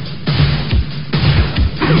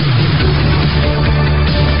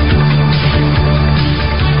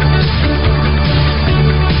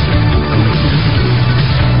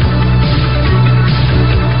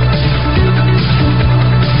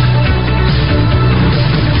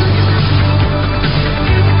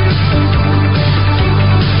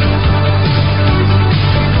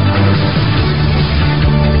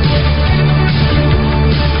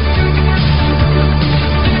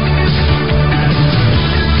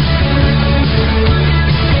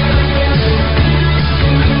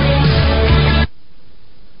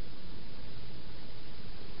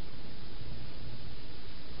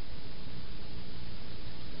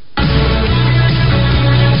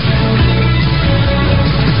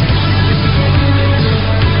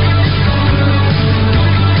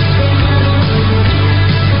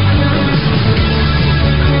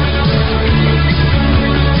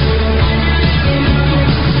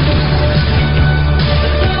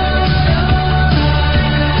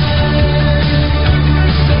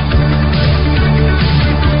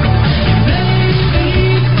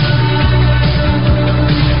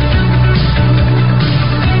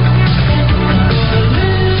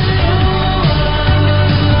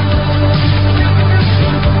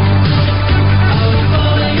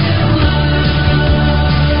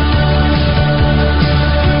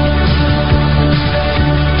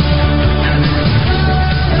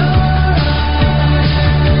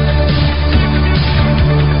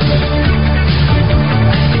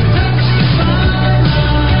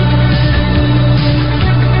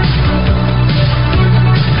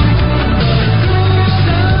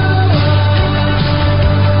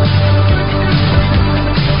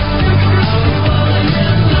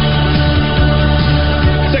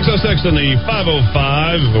 In the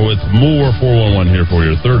 505 with more 411 here for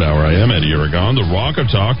your third hour. I am Eddie Aragon, the Rock of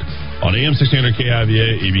Talk on AM 1600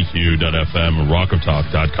 KIVA, ABQ.FM,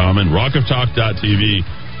 rockoftalk.com, and rockoftalk.tv.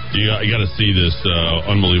 You got to see this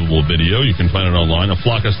unbelievable video. You can find it online. A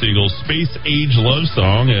Flock of Seagulls Space Age Love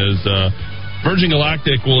Song as Virgin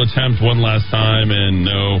Galactic will attempt one last time, and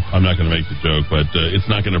no, I'm not going to make the joke, but it's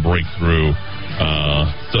not going to break through,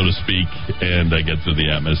 so to speak, and get through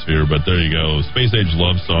the atmosphere. But there you go, Space Age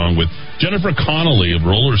Love Song with Jennifer Connelly of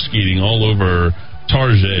roller skating all over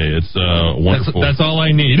Tarjay. It's wonderful. That's all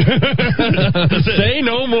I need. Say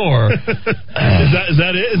no more. Is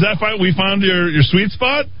that it? Is that fine? We found your sweet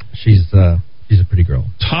spot? She's a pretty girl.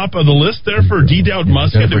 Top of the list there for D. Dowd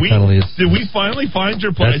Muscat. Did we finally find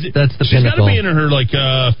your place? That's the She's got to pinnacle. be in her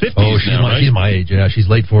 50s now, right? She's my age. Yeah, she's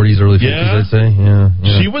late 40s, early 50s. I'd say. Yeah.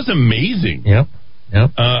 She was amazing. Yep.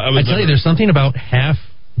 I tell you, there's something about half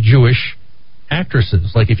Jewish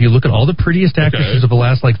actresses. Like if you look at all the prettiest actresses of the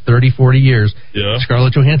last 30, 40 years,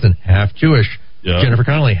 Scarlett Johansson, half Jewish. Jennifer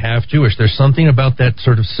Connelly, half Jewish. There's something about that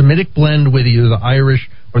sort of Semitic blend with either the Irish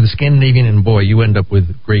or the Scandinavian, and boy, you end up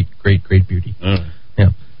with great beauty. Yeah.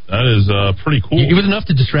 That is pretty cool. It was enough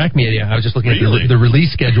to distract me. I was just looking at the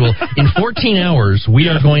release schedule. In 14 hours, we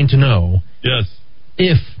are going to know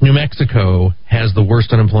if New Mexico has the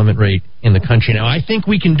worst unemployment rate in the country. Now, I think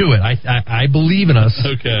we can do it. I believe in us.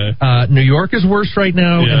 Okay. New York is worst right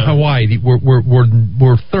now, and Hawaii we're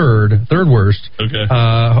third worst. Okay.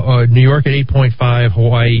 New York at 8.5,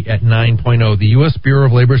 Hawaii at 9.0. The U.S. Bureau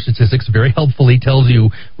of Labor Statistics very helpfully tells you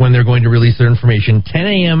when they're going to release their information. 10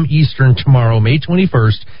 a.m. Eastern tomorrow, May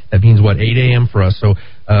 21st. That means 8 a.m. for us. So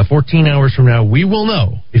 14 hours from now, we will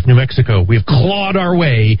know if New Mexico, we have clawed our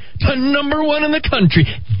way to number one in the country.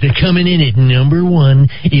 They're coming in at number one.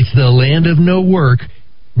 It's the land of no work,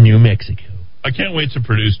 New Mexico. I can't wait to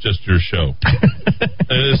produce just your show.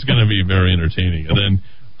 It's going to be very entertaining. And then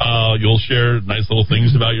you'll share nice little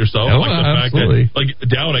things about yourself. Oh, like the absolutely. fact that,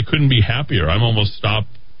 Dowd, I couldn't be happier. I'm almost stopped.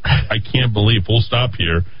 I can't believe, full stop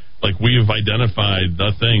here. Like, we have identified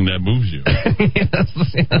the thing that moves you.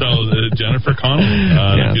 So, Jennifer Connelly,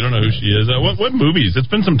 if you don't know who she is, what movies? It's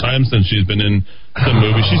been some time since she's been in some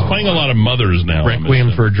movies. She's playing a lot of mothers now.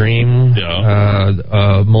 Requiem for a Dream.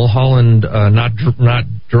 Yeah. Mulholland, not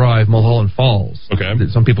Drive, Mulholland Falls. Okay.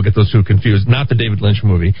 Some people get those two confused. Not the David Lynch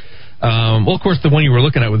movie. Well, of course, the one you were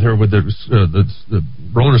looking at with her with the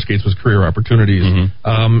roller skates was Career Opportunities,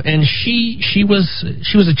 and she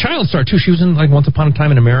was a child star too. She was in Once Upon a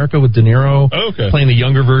Time in America with De Niro, playing the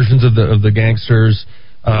younger versions of the gangsters.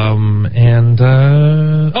 Was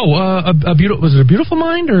it A Beautiful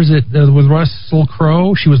Mind, or is it with Russell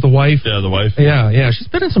Crowe? She was the wife. Yeah, the wife. Yeah. She's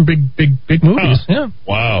been in some big movies. Yeah.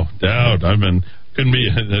 Wow, Dowd, couldn't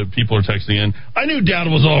be. People are texting in. I knew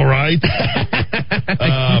Dowd was all right.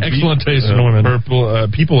 Excellent taste in women.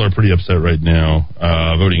 People are pretty upset right now.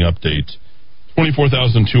 Voting update: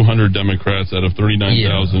 24,200 Democrats out of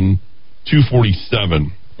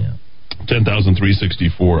 39,247.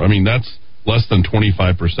 10,364. I mean, that's less than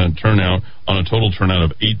 25% turnout on a total turnout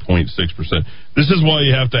of 8.6%. This is why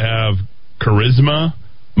you have to have charisma,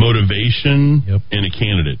 motivation, in a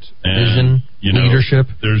candidate. And, vision, leadership.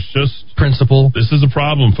 There's just principle. This is a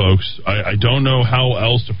problem, folks. I don't know how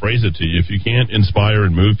else to phrase it to you. If you can't inspire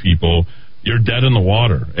and move people, you're dead in the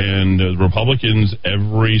water. And Republicans,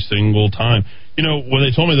 every single time. When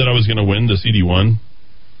they told me that I was going to win the CD1,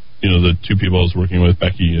 the two people I was working with,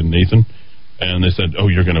 Becky and Nathan, and they said, "Oh,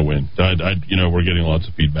 you're going to win." We're getting lots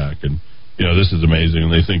of feedback, and this is amazing.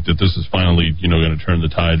 And they think that this is finally going to turn the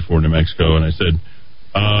tide for New Mexico. And I said,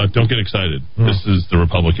 don't get excited. This is the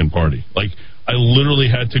Republican Party. I literally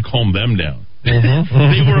had to calm them down.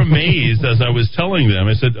 They were amazed as I was telling them.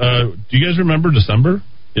 I said, do you guys remember December?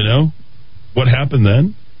 What happened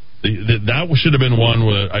then? That should have been one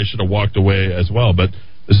where I should have walked away as well. But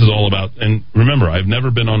this is all about, and remember, I've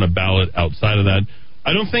never been on a ballot outside of that.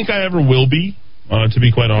 I don't think I ever will be, to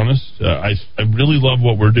be quite honest. I really love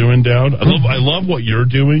what we're doing, Dowd. I love what you're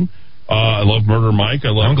doing. I love Murder Mike.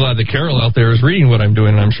 I'm glad the Carol out there is reading what I'm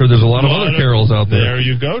doing, and I'm sure there's a lot of other Carols out there. There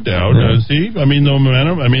you go, Dowd. See? The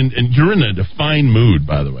momentum. And you're in a defined mood,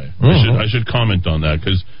 by the way. I should comment on that,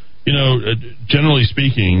 because, generally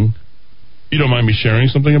speaking, you don't mind me sharing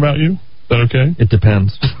something about you? Is that okay? It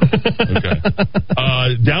depends. Okay.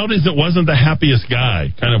 Dowd wasn't the happiest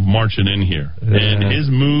guy kind of marching in here. And his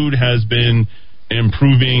mood has been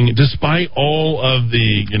improving despite all of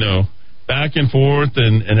the, back and forth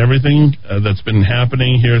and everything that's been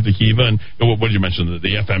happening here at the Kiva. And what did you mention?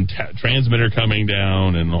 The FM transmitter coming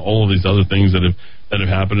down and all of these other things that have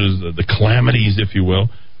happened, is the calamities, if you will.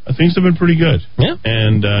 Things have been pretty good. Yeah.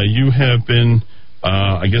 And you have been,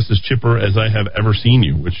 I guess, as chipper as I have ever seen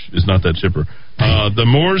you, which is not that chipper. The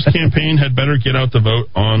Moores campaign had better get out the vote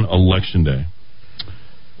on Election Day.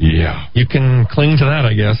 Yeah. You can cling to that,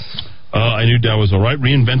 I guess. I knew Dow was all right.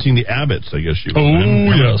 Reinventing the Abbotts, I guess you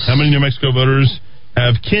would. Yes. How many New Mexico voters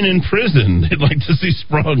have kin in prison they'd like to see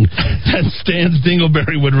sprung that Stans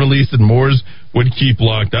Dingleberry would release and Moores would keep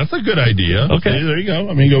locked? That's a good idea. Okay. There you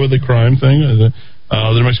go. Go with the crime thing. The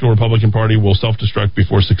New Mexico Republican Party will self-destruct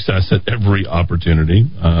before success at every opportunity.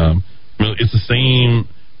 It's the same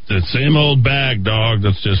old bag, dog,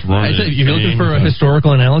 that's just running. If you're looking for a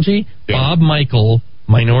historical analogy, Bob Michael,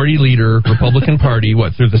 minority leader, Republican Party,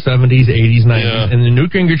 through the 70s, 80s, 90s, and then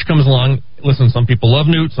Newt Gingrich comes along. Listen, some people love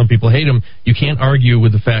Newt, some people hate him. You can't argue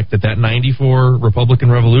with the fact that 94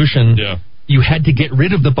 Republican Revolution, you had to get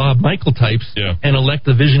rid of the Bob Michael types and elect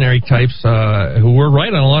the visionary types who were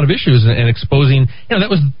right on a lot of issues and exposing, that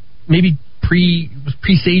was maybe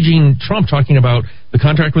presaging Trump, talking about the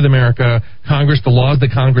contract with America, Congress, the laws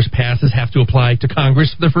that Congress passes have to apply to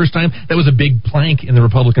Congress for the first time. That was a big plank in the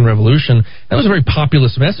Republican Revolution. That was a very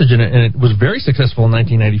populist message, and it was very successful in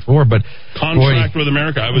 1994. But Contract with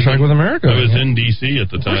America. I was in D.C. at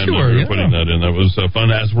the time. You were, we were putting that in. That was fun.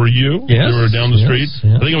 As were you. Yes, you were down the street.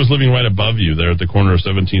 Yes. I think I was living right above you there at the corner of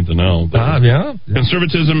 17th and L. Yeah.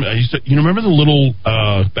 Conservatism. You remember the little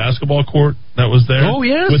basketball court that was there? Oh,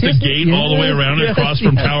 yes. With the gate all the way around it, across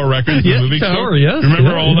from Tower Records, the movie Tower, store. yes.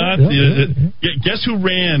 Remember all that? Yeah. Guess who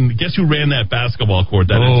ran that basketball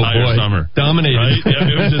court that entire summer? Dominated. Right?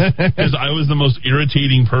 Yeah, it was just because I was the most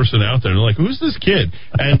irritating person out there. They're like, who's this kid?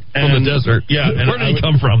 And from the desert. Yeah. And where did he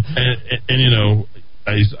come from? And you know,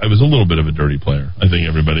 I was a little bit of a dirty player. I think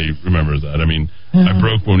everybody remembers that. I mean, I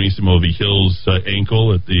broke Bonissimo V. Hill's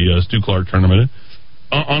ankle at the Stu Clark tournament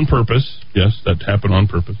on purpose. Yes, that happened on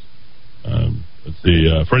purpose. Let's see,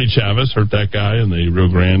 Freddie Chavez hurt that guy in the Rio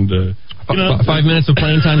Grande. 5 minutes of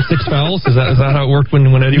playing time, 6 fouls. Is that how it worked when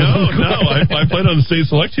Eddie was on the court? No. I played on the state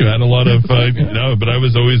select team. I had a lot of but I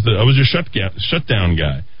was always your shutdown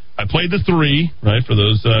guy. I played the 3, right? For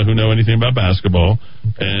those who know anything about basketball,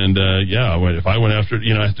 and if I went after,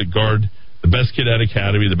 I had to guard the best kid at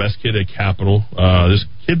Academy, the best kid at Capital. This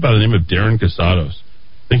kid by the name of Darren Casados.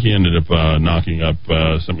 I think he ended up knocking up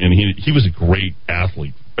some. And he was a great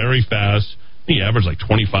athlete, very fast. He averaged like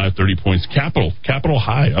 25, 30 points. Capital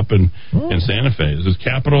High up in Santa Fe. This is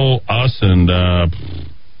Capital, us, and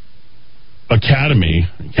Academy.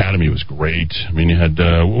 Academy was great. I mean, you had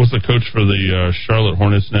what was the coach for the Charlotte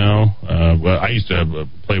Hornets now? I used to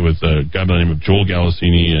play with a guy by the name of Joel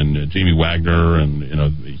Galassini and Jamie Wagner, and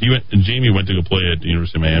Jamie went to go play at the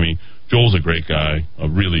University of Miami. Joel's a great guy, a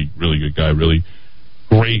really, really good guy, really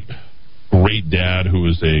great dad who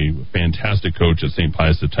was a fantastic coach at St.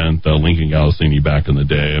 Pius X, Lincoln Galassini back in the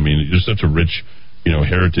day. I mean, there's such a rich,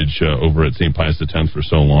 heritage over at St. Pius X for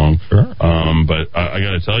so long. Sure. But I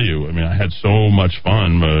got to tell you, I mean, I had so much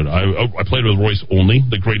fun. But I played with Royce Olney,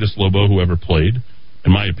 the greatest Lobo who ever played,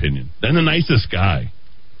 in my opinion. Then the nicest guy.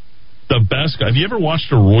 The best guy. Have you ever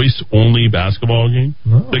watched a Royce Olney basketball game?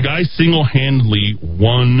 No. The guy single-handedly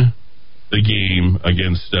won the game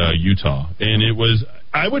against Utah. And it was...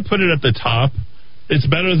 I would put it at the top. It's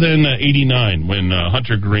better than 89 when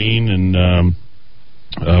Hunter Green and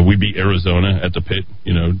we beat Arizona at the pit.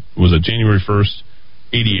 Was it January 1st,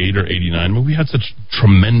 88 or 89? I mean, we had such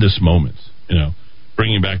tremendous moments,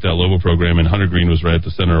 bringing back that Lobo program, and Hunter Green was right at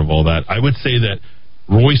the center of all that. I would say that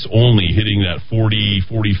Royce Olney hitting that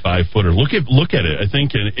 40, 45-footer. Look at it, I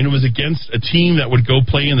think, and it was against a team that would go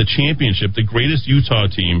play in the championship, the greatest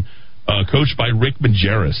Utah team, coached by Rick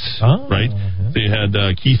Majerus, right? They had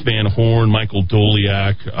Keith Van Horn, Michael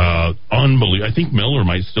Doliak, unbelievable. I think Miller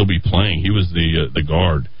might still be playing. He was the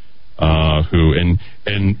guard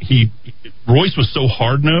Royce was so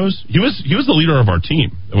hard nosed. He was the leader of our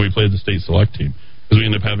team, and we played the state select team because we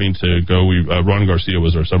ended up having to go. Ron Garcia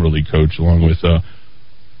was our summer league coach, along with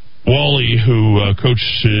Wally, who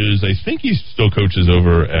coaches. I think he still coaches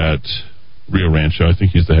over at Rio Rancho. I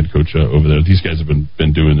think he's the head coach over there. These guys have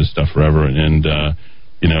been doing this stuff forever, and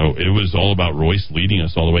it was all about Royce leading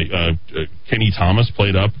us all the way. Kenny Thomas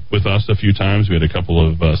played up with us a few times. We had a couple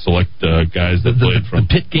of select guys that played from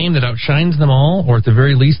the pit game that outshines them all, or at the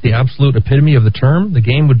very least the absolute epitome of the term. The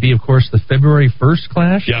game would be, of course, the February 1st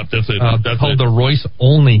clash. Yeah, that's it. That's called the Royce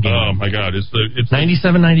Olney game. Oh my God, it's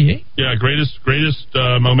 97-98. Yeah, greatest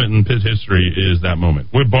moment in pit history is that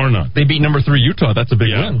moment, with bar none. They beat number 3 Utah. That's a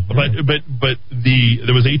big win. But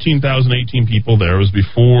there was 18,018 people there. It was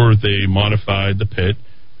before they modified the pit.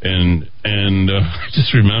 And I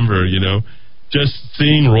just remember, just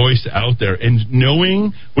seeing Royce out there and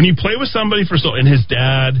knowing when you play with somebody and his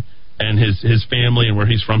dad and his family and where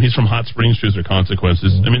he's from Hot Springs, Truth or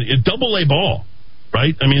Consequences. I mean, it's double-A ball,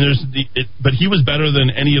 right? I mean, but he was better than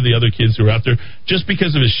any of the other kids who were out there just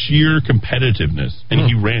because of his sheer competitiveness. And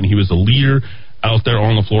he ran. He was a leader out there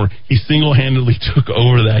on the floor. He single-handedly took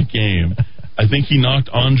over that game. I think he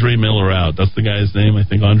knocked Andre Miller out. That's the guy's name, I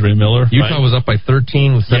think, Andre Miller. Utah was up by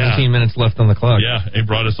 13 with 17 minutes left on the clock. Yeah, he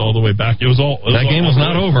brought us all the way back. That game was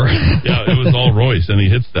not over. Yeah, it was all Royce, and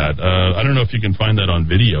he hits that. I don't know if you can find that on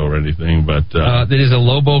video or anything, but... there is a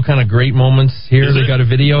Lobo kind of great moments here. They got a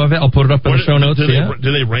video of it. I'll put it up in the show notes.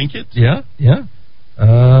 Do they rank it? Yeah.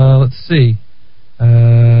 Let's see.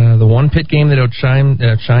 The one pit game that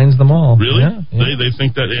outshines them all. Really? Yeah. They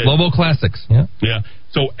think that... Lobo Classics, Yeah.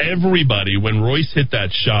 So everybody, when Royce hit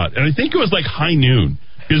that shot, and I think it was like high noon,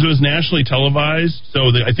 because it was nationally televised,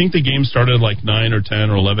 so I think the game started at like 9 or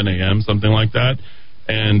 10 or 11 a.m., something like that,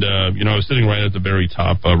 and, I was sitting right at the very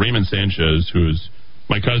top. Raymond Sanchez, who's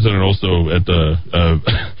my cousin and also at the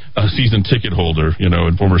a season ticket holder,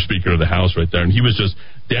 and former Speaker of the House right there. And he was just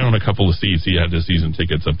down a couple of seats. He had his season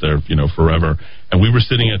tickets up there, forever. And we were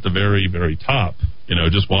sitting at the very, very top,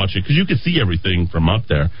 just watching, because you could see everything from up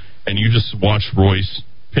there. And you just watch Royce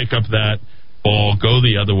pick up that ball, go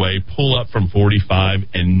the other way, pull up from 45,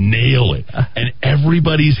 and nail it. And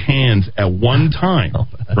everybody's hands at one time,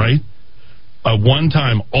 right? One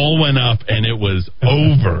time, all went up, and it was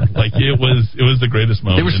over. Like, it was the greatest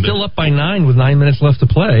moment. They were still up by 9 with 9 minutes left to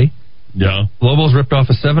play. Yeah. Lobos ripped off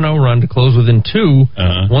a 7-0 run to close within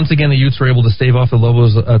 2. Once again, the Utes were able to stave off the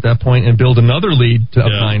Lobos at that point and build another lead to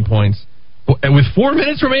up 9 points. And with 4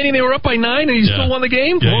 minutes remaining, they were up by 9, and you still won the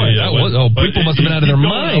game? People must have been out of their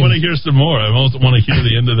mind. I want to hear some more. I want to hear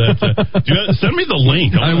the end of that. Send me the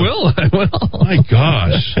link. I will. My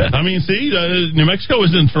gosh. I mean, see, New Mexico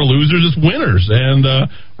isn't for losers, it's winners. And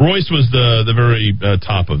Royce was the very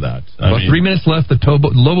top of that. 3 minutes left. The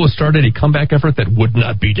Lobos started a comeback effort that would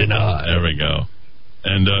not be denied. There we go.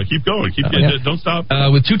 And keep going. Don't stop.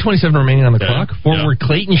 With 2:27 remaining on the clock, forward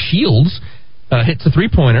Clayton Shields hits a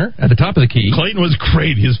three-pointer at the top of the key. Clayton was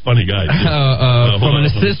great. He's a funny guy. From an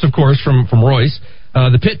assist, of course, from Royce.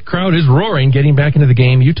 The Pitt crowd is roaring, getting back into the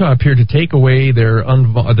game. Utah appeared to take away their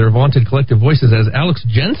vaunted collective voices as Alex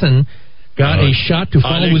Jensen got a shot to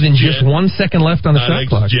follow within just 1 second left on the shot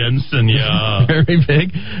clock. Jensen, yeah. Very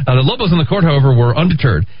big. The Lobos on the court, however, were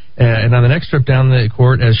undeterred. And on the next trip down the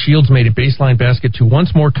court, as Shields made a baseline basket to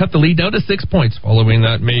once more cut the lead down to 6 points. Following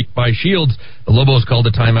that make by Shields, the Lobos called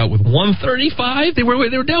a timeout with 1:35. They were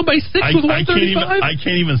down by 6 with 1:35. I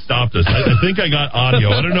can't even stop this. I think I got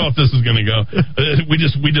audio. I don't know if this is going to go. We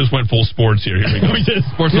just went full sports here. Here we go. We did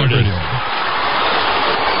sports radio.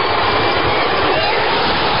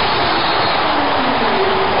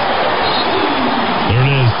 There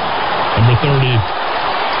it is, number 30.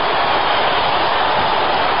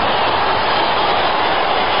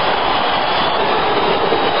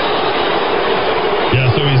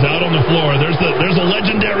 Floor. There's a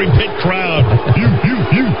legendary Pitt crowd. You.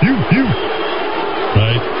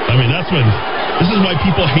 Right? I mean, this is why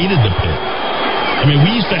people hated the Pitt. I mean,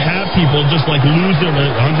 we used to have people just like lose their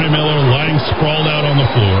Andre Miller lying sprawled out on the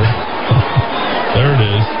floor. There it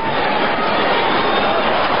is.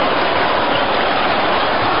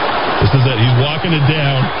 This is it. He's walking it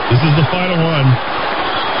down. This is the final one.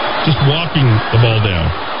 Just walking the ball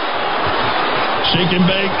down. Shake and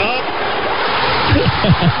bake up.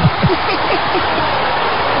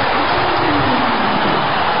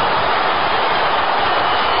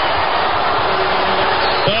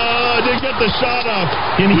 Didn't get the shot up,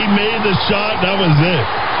 and he made the shot. That was it.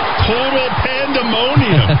 Total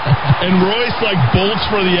pandemonium. And Royce bolts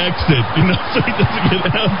for the exit, so he doesn't get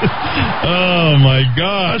out. Oh my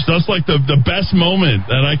gosh, that's like the best moment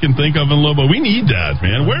that I can think of in Lobo. We need that,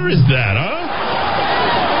 man. Where is that, huh?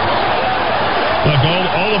 Look,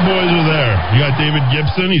 all the boys are there. You got David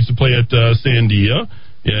Gibson. He used to play at Sandia.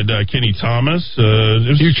 You had Kenny Thomas.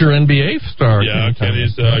 Future NBA star. Yeah,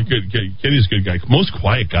 Kenny's good. Kenny's a good guy. Most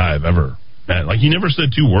quiet guy I've ever met. Like, he never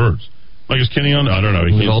said 2 words. Like, is Kenny on? I don't know.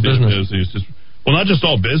 He was all business. He was just, well, not just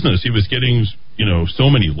all business. He was getting, so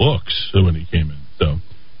many looks when he came in. So,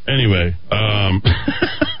 anyway,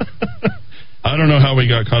 I don't know how we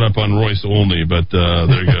got caught up on Royce only, but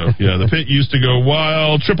there you go. Yeah, the Pitt used to go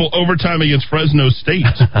wild. Triple overtime against Fresno State.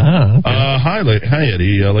 Okay. Hi,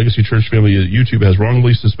 Eddie. Legacy Church Family at YouTube has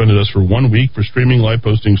wrongly suspended us for 1 week for streaming, live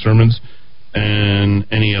posting sermons, and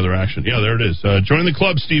any other action. Yeah, there it is. Join the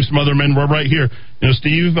club, Steve Smotherman. We're right here.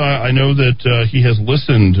 Steve, I know that he has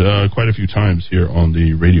listened quite a few times here on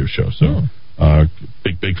the radio show, so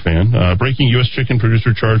big fan. Breaking U.S. chicken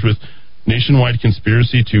producer charged with nationwide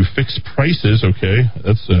conspiracy to fix prices. Okay,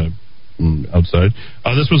 that's outside.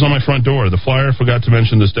 This was on my front door. The flyer forgot to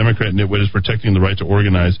mention this Democrat nitwit is protecting the right to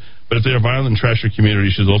organize, but if they are violent and trash your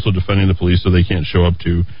community, she's also defending the police so they can't show up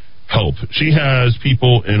to help. She has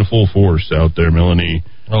people in full force out there, Melanie.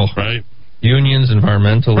 Oh, right? Unions,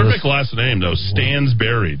 environmentalists. Perfect last name, though. Stands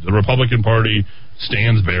buried. The Republican Party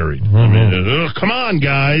stands buried. Mm-hmm. I mean, come on,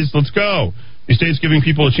 guys. Let's go. The state's giving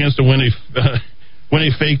people a chance to win a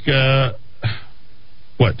fake...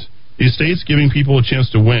 what? The state's giving people a chance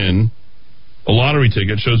to win a lottery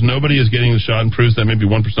ticket, shows nobody is getting the shot, and proves that maybe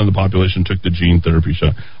 1% of the population took the gene therapy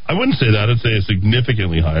shot. I wouldn't say that. I'd say it's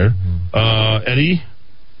significantly higher. Eddie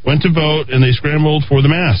went to vote, and they scrambled for the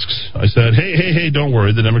masks. I said, hey, don't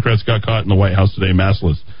worry. The Democrats got caught in the White House today,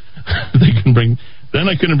 maskless. Then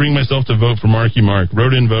I couldn't bring myself to vote for Marky Mark.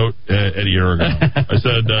 Wrote in vote Eddie Aragon. I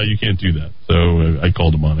said, you can't do that. So I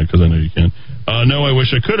called him on it because I know you can. No, I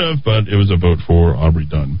wish I could have, but it was a vote for Aubrey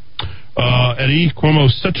Dunn. Eddie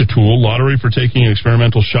Cuomo's such a tool. Lottery for taking an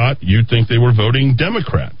experimental shot. You'd think they were voting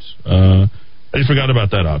Democrat. They forgot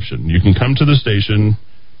about that option. You can come to the station.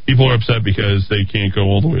 People are upset because they can't go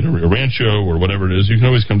all the way to Rio Rancho or whatever it is. You can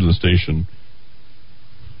always come to the station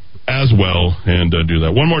as well and do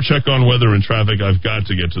that. One more check on weather and traffic. I've got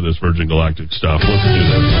to get to this Virgin Galactic stuff. Let's do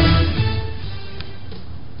that.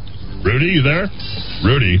 Rudy, you there?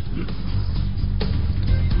 Rudy.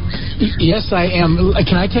 Yes, I am.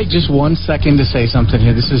 Can I take just 1 second to say something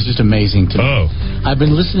here? This is just amazing to me. I've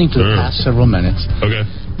been listening to the past several minutes. Okay.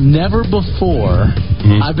 Never before,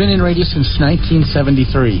 I've been in radio since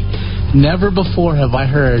 1973. Never before have I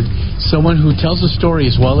heard someone who tells a story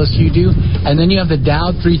as well as you do, and then you have the Dow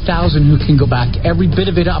 3000 who can go back every bit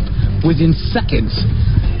of it up within seconds.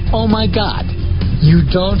 Oh, my God. You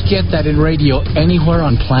don't get that in radio anywhere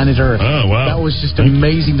on planet Earth. Oh, wow. That was just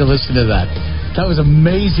amazing to listen to that. That was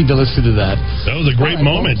amazing to listen to that. That was a great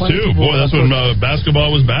moment, too. Boy, that's when basketball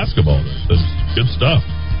was basketball. That's good stuff.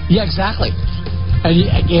 Yeah, exactly. And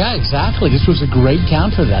yeah, exactly. This was a great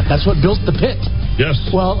count for that. That's what built the pit. Yes.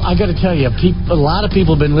 Well, I got to tell you, a lot of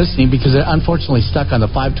people have been listening because they're unfortunately stuck on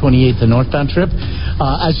the 528, the northbound trip.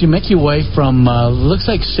 As you make your way from, looks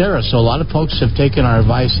like Sarah, so a lot of folks have taken our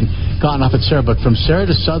advice and gotten off at Sarah, but from Sarah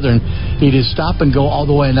to Southern, it is stop and go all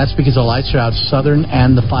the way, and that's because the lights are out, Southern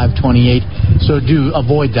and the 528, so do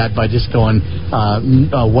avoid that by just going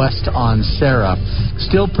west on Sarah.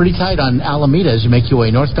 Still pretty tight on Alameda as you make your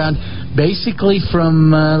way northbound, basically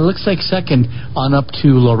from, looks like 2nd on up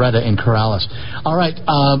to Loretta and Corrales. All right,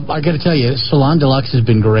 I got to tell you, Salon Deluxe has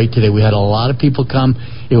been great today. We had a lot of people come.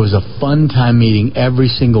 It was a fun time meeting every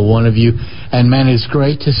single one of you. And, man, it's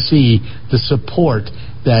great to see the support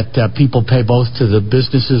that people pay both to the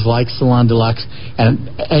businesses like Salon Deluxe. And,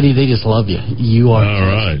 Eddie, they just love you. You are. All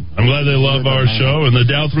right. I'm glad they love our show and the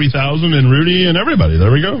Dow 3000 and Rudy and everybody.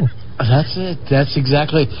 There we go. That's it. That's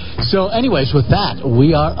exactly. So, anyways, with that,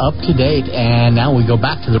 we are up to date. And now we go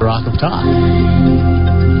back to the Rock of Talk.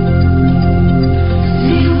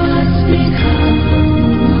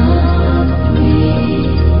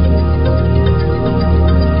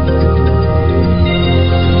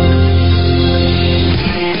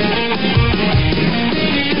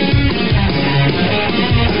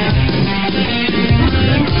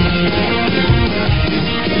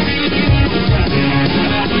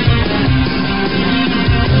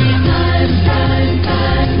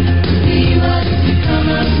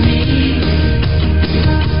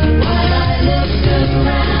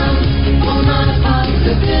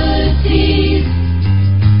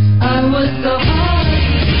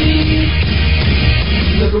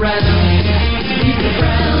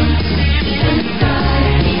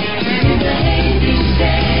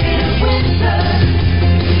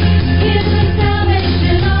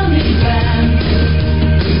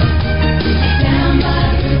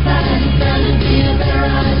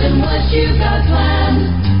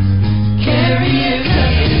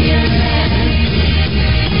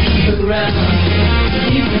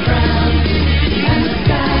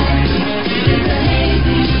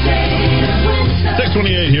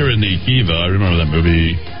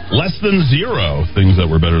 Zero things that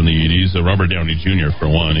were better in the 80s. Robert Downey Jr., for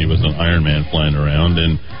one, he was an Iron Man flying around,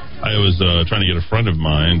 and I was trying to get a friend of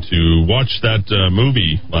mine to watch that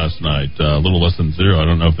movie last night, Little Less Than Zero. I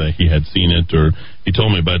don't know if he had seen it or he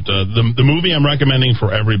told me, but the movie I'm recommending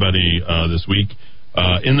for everybody this week,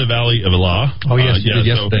 In the Valley of Allah. Oh, yes, you did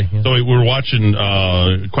yesterday. So we're watching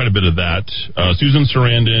quite a bit of that. Susan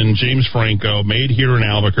Sarandon, James Franco, made here in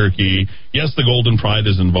Albuquerque. Yes, the Golden Pride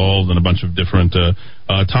is involved and a bunch of different...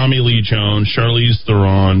 Tommy Lee Jones, Charlize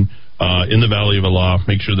Theron, In the Valley of Allah.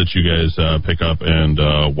 Make sure that you guys pick up and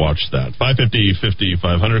watch that.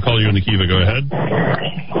 550-5500. Call you in the Kiva. Go ahead.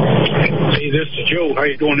 Hey, this is Joe. How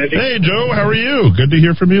you doing, Eddie? Hey, Joe. How are you? Good to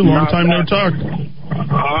hear from you. Long time no talk.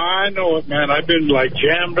 I know it, man. I've been,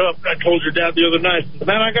 jammed up. I told your dad the other night.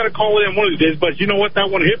 Man, I got to call in one of these days. But you know what?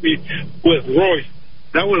 That one hit me with Royce.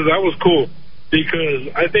 That was cool. Because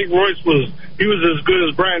I think Royce was as good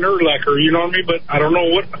as Brian Urlacher, you know what I mean? But I don't know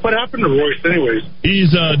what happened to Royce anyways. He's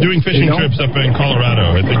doing fishing trips up in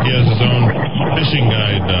Colorado. I think he has his own fishing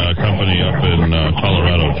guide company up in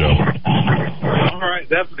Colorado, Joe. All right,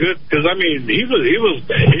 that's good because I mean he was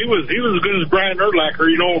as good as Brian Urlacher.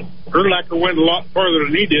 You know, Urlacher went a lot farther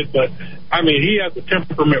than he did, but I mean he had the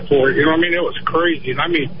temperament for it. You know what I mean? It was crazy, and I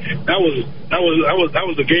mean that was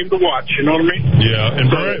a game to watch. You know what I mean? Yeah, and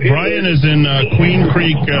Brian is in Queen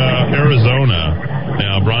Creek, Arizona.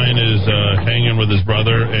 Now Brian is hanging with his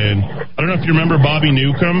brother, and I don't know if you remember Bobby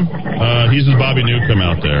Newcomb. He's with Bobby Newcomb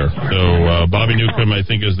out there. So Bobby Newcomb, I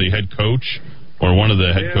think, is the head coach or one of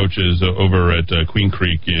the head coaches over at Queen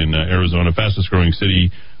Creek in Arizona, fastest growing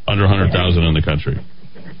city, under 100,000 in the country.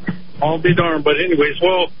 I'll be darned. But anyways,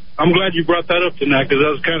 well, I'm glad you brought that up tonight, because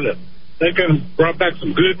that kind of brought back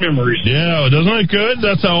some good memories. Yeah, doesn't it good?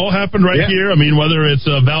 That's how it all happened right here. I mean, whether it's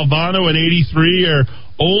Valvano in 83 or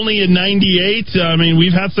only in 98, I mean,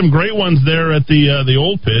 we've had some great ones there at the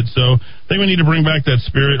old pit, so I think we need to bring back that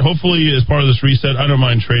spirit. Hopefully, as part of this reset, I don't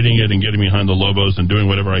mind trading it and getting behind the Lobos and doing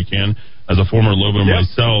whatever I can. As a former Lobo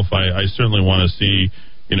myself, I certainly want to see,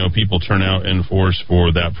 people turn out in force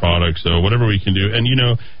for that product. So whatever we can do. And,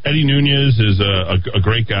 Eddie Nunez is a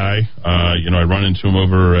great guy. I run into him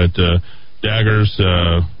over at Duggan's,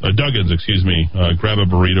 grab a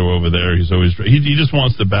burrito over there. He's always, he just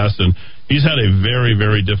wants the best. And he's had a very,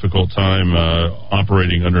 very difficult time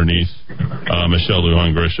operating underneath Michelle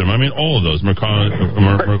Lujan Grisham. I mean, all of those.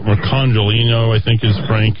 Mercangelino, I think, is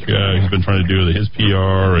Frank. He's been trying to do his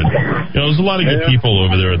PR. And, there's a lot of good people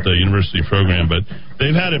over there at the university program, but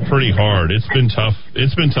they've had it pretty hard. It's been tough.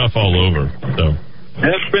 It's been tough all over. So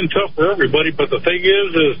it's been tough for everybody, but the thing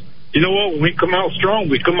is you know what? When we come out strong,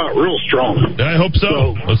 we come out real strong. I hope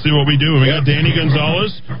so. Let's see what we do. We got Danny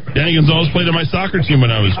Gonzalez. Danny Gonzalez played on my soccer team when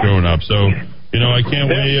I was growing up. So, I can't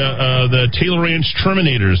wait. The Taylor Ranch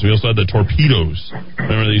Terminators. We also had the Torpedoes.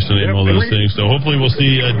 Remember they used to name all those things. So hopefully we'll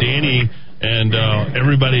see Danny and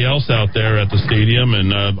everybody else out there at the stadium.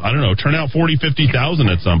 And, I don't know, turn out 40,000, 50,000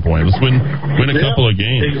 at some point. Let's win a couple of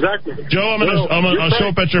games. Exactly. Joe, I'll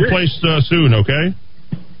show up at your place soon, okay?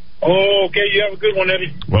 Oh, okay. You have a good one,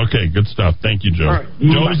 Eddie. Okay, good stuff. Thank you, Joe. All right.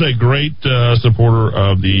 Joe's a great supporter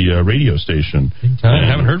of the radio station. I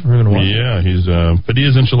haven't heard from him in a while. Yeah, he's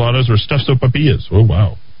Padillas Enchiladas or Stuffed Papillas. Oh,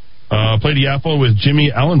 wow. Played Yapple with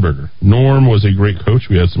Jimmy Allenberger. Norm was a great coach.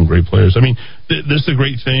 We had some great players. I mean, this is a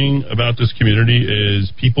great thing about this community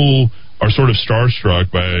is people are sort of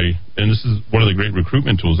starstruck by, and this is one of the great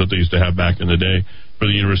recruitment tools that they used to have back in the day for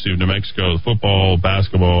the University of New Mexico, football,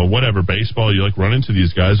 basketball, whatever, baseball. You run into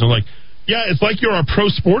these guys and yeah, it's like you're a pro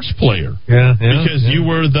sports player. Because you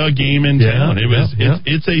were the game in town.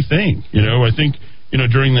 It's a thing. I think,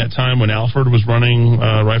 during that time when Alfred was running,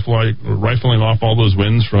 rifling off all those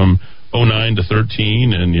wins from 09 to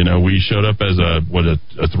 13, and, we showed up as a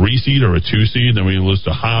 3-seed or a 2-seed, then we lost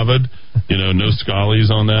to Harvard, no Scullies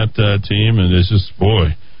on that team, and it's just,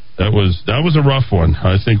 boy, that was a rough one.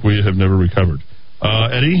 I think we have never recovered.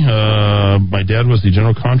 Eddie, my dad was the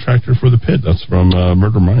general contractor for the pit. That's from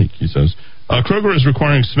Murder Mike, he says. Kroger is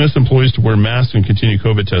requiring Smith's employees to wear masks and continue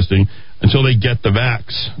COVID testing until they get the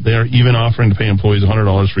vax. They are even offering to pay employees $100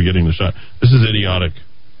 for getting the shot. This is idiotic.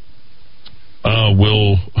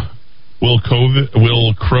 Will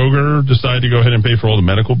Kroger decide to go ahead and pay for all the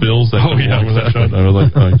medical bills that come along with that shot?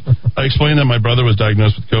 I explained that my brother was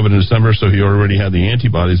diagnosed with COVID in December, so he already had the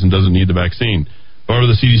antibodies and doesn't need the vaccine. However,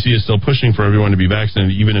 the CDC is still pushing for everyone to be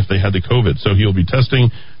vaccinated, even if they had the COVID. So he'll be testing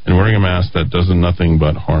and wearing a mask that does nothing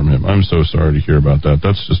but harm him. I'm so sorry to hear about that.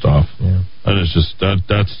 That's just off. Yeah. That's just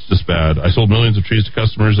bad. I sold millions of trees to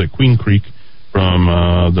customers at Queen Creek from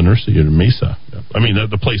the nursery in Mesa. I mean,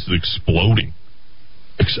 the place is exploding.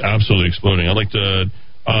 It's absolutely exploding. I'd like to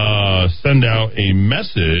send out a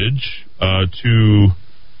message to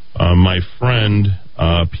my friend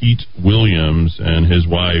Pete Williams and his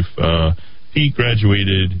wife. Pete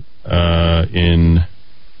graduated in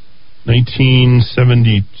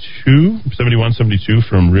 71, 72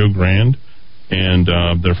 from Rio Grande, and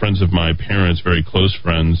they're friends of my parents, very close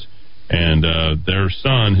friends, and their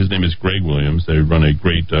son, his name is Greg Williams. They run a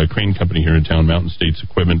great crane company here in town, Mountain States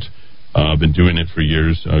Equipment. Been doing it for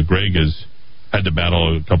years. Greg has had to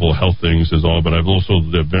battle a couple of health things as all, but I've also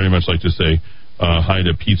very much like to say hi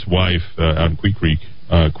to Pete's wife out in Queen Creek,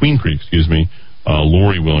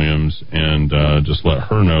 Lori Williams, and just let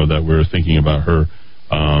her know that we're thinking about her.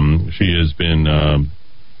 She has been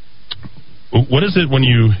what is it when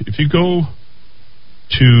if you go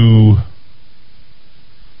to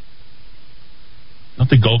not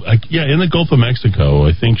the Gulf, in the Gulf of Mexico,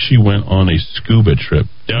 I think she went on a scuba trip.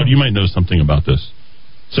 Dowd, you might know something about this.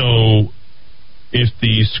 So if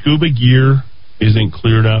the scuba gear isn't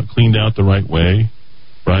cleaned out the right way,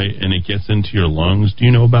 right, and it gets into your lungs. Do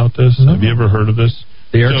you know about this? No. Have you ever heard of this?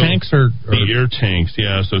 The air tanks? Or the air tanks,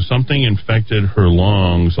 yeah. So something infected her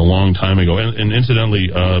lungs a long time ago. And incidentally,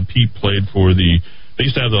 Pete played for they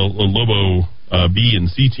used to have the Lobo B and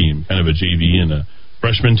C team, kind of a JV and a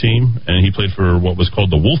freshman team, and he played for what was called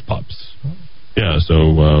the Wolf Pups. Yeah,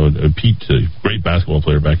 so Pete, a great basketball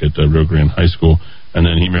player back at Rio Grande High School, and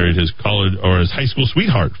then he married his his high school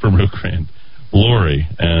sweetheart from Rio Grande, Lori,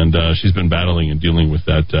 and she's been battling and dealing with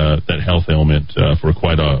that health ailment for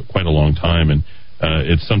quite a long time. And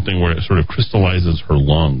It's something where it sort of crystallizes her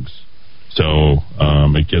lungs. So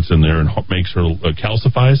it gets in there and makes her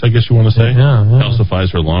calcifies, I guess you want to say.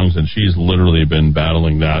 Calcifies her lungs, and she's literally been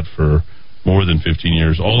battling that for more than 15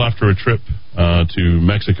 years, all after a trip to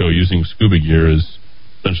Mexico using scuba gear is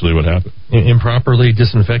essentially what happened. Improperly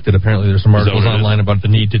disinfected. Apparently there's some articles online about the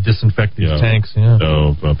need to disinfect these tanks.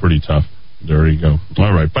 So pretty tough. There you go.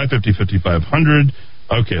 All right, 550-5500.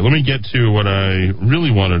 Okay, let me get to what I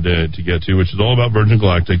really wanted to get to, which is all about Virgin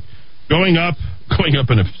Galactic going up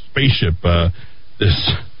in a spaceship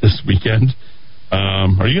this weekend.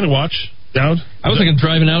 Are you going to watch, Dowd? I was thinking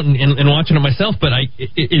driving out and watching it myself, but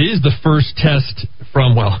it is the first test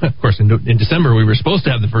from, well, of course, in December we were supposed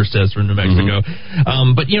to have the first test from New Mexico.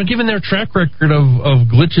 But, given their track record of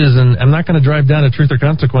glitches, and I'm not going to drive down to Truth or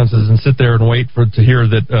Consequences and sit there and wait to hear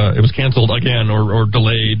that it was canceled again or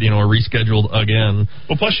delayed, or rescheduled again.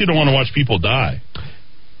 Well, plus you don't want to watch people die.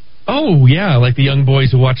 Oh, yeah, like the young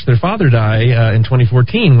boys who watched their father die in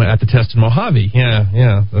 2014 at the test in Mojave.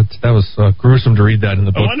 Yeah, that was gruesome to read that in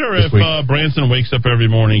the book. I wonder if Branson wakes up every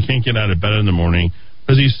morning, can't get out of bed in the morning,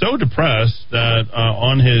 because he's so depressed that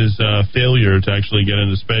on his failure to actually get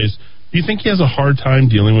into space. Do you think he has a hard time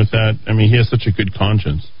dealing with that? I mean, he has such a good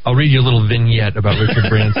conscience. I'll read you a little vignette about Richard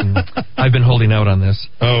Branson. I've been holding out on this.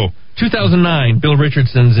 2009, Bill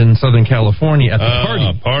Richardson's in Southern California at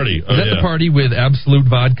the party. The party with Absolute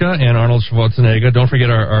Vodka and Arnold Schwarzenegger. Don't forget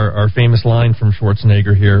our famous line from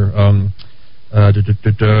Schwarzenegger here.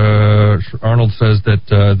 Arnold says that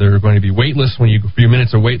they're going to be weightless. When a few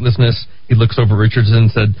minutes of weightlessness, he looks over Richardson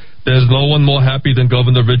and said, "There's no one more happy than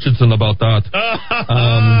Governor Richardson about that."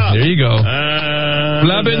 There you go.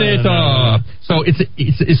 Flabinator. So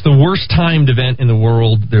it's the worst timed event in the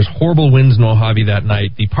world. There's horrible winds in Mojave that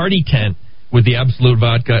night. The party tent with the Absolute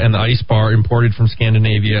Vodka and the ice bar imported from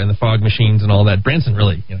Scandinavia and the fog machines and all that. Branson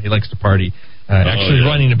really, he likes to party.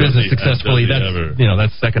 Running a business successfully,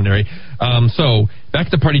 that's secondary. So, back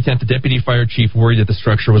at the party tent, the deputy fire chief worried that the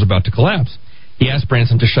structure was about to collapse. He asked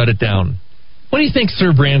Branson to shut it down. What do you think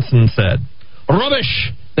Sir Branson said?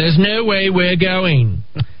 "Rubbish! There's no way we're going."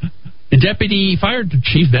 The deputy fire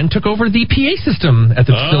chief then took over the PA system at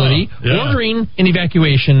the facility, ordering an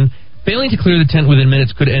evacuation. Failing to clear the tent within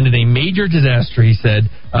minutes could end in a major disaster, he said.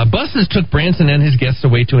 Buses took Branson and his guests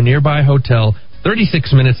away to a nearby hotel.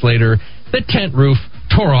 36 minutes later, the tent roof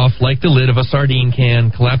tore off like the lid of a sardine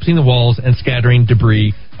can, collapsing the walls and scattering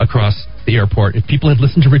debris across the airport. If people had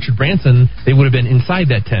listened to Richard Branson, they would have been inside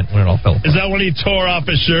that tent when it all fell apart. Is that when he tore off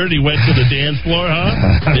his shirt? He went to the dance floor, huh?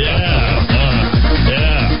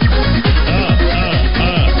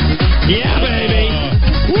 Yeah, baby.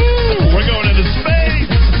 Woo! We're going into space.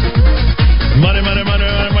 Money, money, money,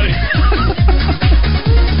 money, money.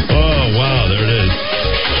 Oh, wow, there it is.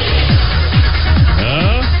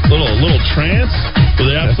 Little trance with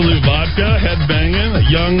the Absolute Vodka, headbanging,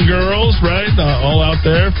 young girls, right? All out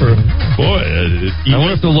there for, boy. I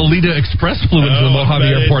wonder if the Lolita Express flew into the Mojave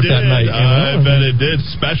airport that night. I bet it did.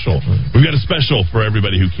 Special. We've got a special for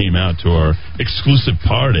everybody who came out to our exclusive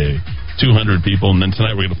party. 200 people, and then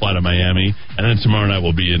tonight we're going to fly to Miami, and then tomorrow night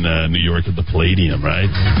we'll be in New York at the Palladium, right?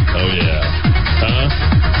 Oh,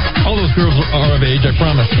 yeah. All those girls are of age, I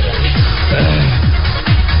promise.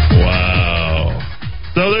 Wow.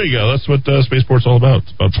 So there you go. That's what Spaceport's all about.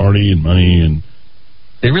 It's about party and money, and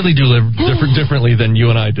they really do live differently than you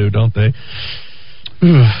and I do, don't they?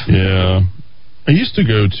 Yeah. I used to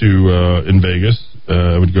go to in Vegas.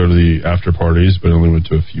 I would go to the after parties, but I only went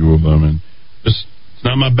to a few of them, and just it's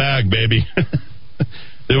not my bag, baby.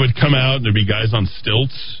 They would come out and there'd be guys on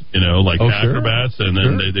stilts, like acrobats, and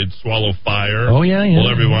then they'd swallow fire. Oh, yeah. While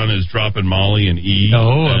everyone is dropping Molly and E.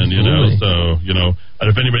 Oh, and, absolutely. And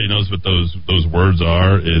if anybody knows what those words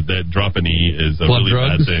are, that dropping E is a blood really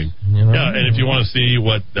drugs, bad thing. Yeah, and if you want to see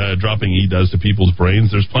what dropping E does to people's brains,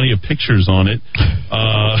 there's plenty of pictures on it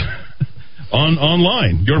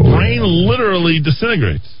online. Your brain literally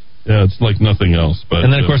disintegrates. Yeah, it's like nothing else. But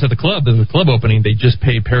and then, of course, at the club opening, they just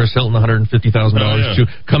pay Paris Hilton $150,000 to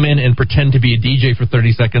come in and pretend to be a DJ for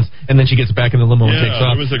 30 seconds, and then she gets back in the limo and takes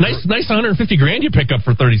off. Nice $150,000 you pick up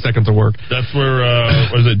for 30 seconds of work. That's where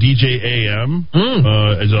was it DJ AM?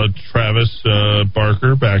 As Travis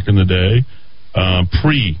Barker back in the day,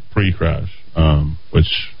 pre-crash,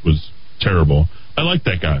 which was terrible. I like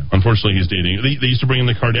that guy. Unfortunately, he's dating. They used to bring in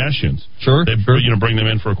the Kardashians. Sure. They bring them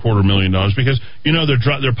in for $250,000 because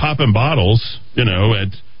they're popping bottles.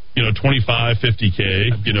 At $25,000,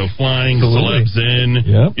 $50,000. Flying celebs in.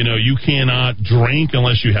 Yep. You cannot drink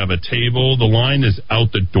unless you have a table. The line is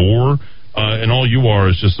out the door, and all you are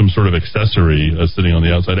is just some sort of accessory sitting on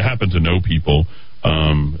the outside. I happen to know people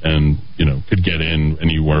and could get in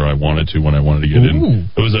anywhere I wanted to when I wanted to get in.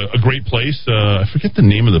 It was a great place. I forget the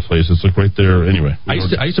name of the place. It's like right there. Anyway,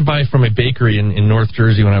 I used to buy from a bakery in North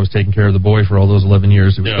Jersey when I was taking care of the boy for all those 11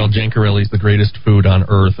 years. It was called Jancarelli's, the greatest food on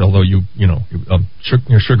earth. Although your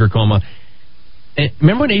sugar coma. And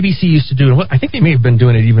remember when ABC used to do, and I think they may have been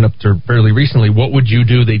doing it even up to fairly recently. What would you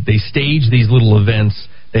do? They stage these little events.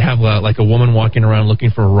 They have like a woman walking around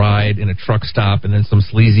looking for a ride in a truck stop, and then some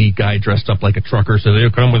sleazy guy dressed up like a trucker. So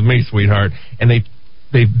they'll come with me, sweetheart, and they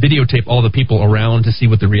videotape all the people around to see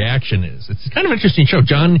what the reaction is. It's kind of an interesting show.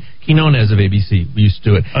 John Quinones of ABC used to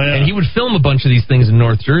do it, and he would film a bunch of these things in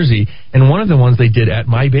North Jersey. And one of the ones they did at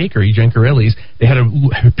my bakery, Jancarelli's, they had a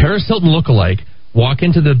Paris Hilton lookalike walk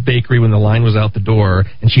into the bakery when the line was out the door,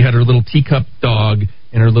 and she had her little teacup dog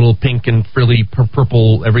and her little pink and frilly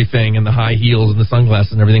purple everything and the high heels and the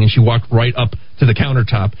sunglasses and everything, and she walked right up to the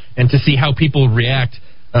countertop and to see how people react.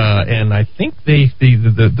 And I think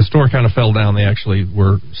the store kind of fell down. They actually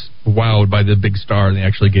were wowed by the big star, and they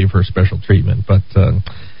actually gave her special treatment. But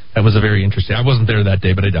that was a very interesting. I wasn't there that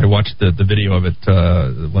day, but I watched the video of it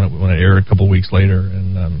when it aired a couple weeks later,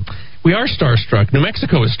 and we are starstruck. New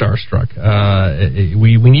Mexico is starstruck.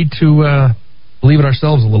 We need to believe in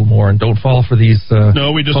ourselves a little more and don't fall for these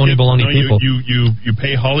phony baloney people. You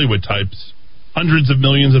pay Hollywood types hundreds of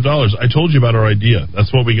millions of dollars. I told you about our idea. That's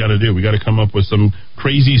what we got to do. We got to come up with some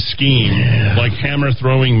crazy scheme, like hammer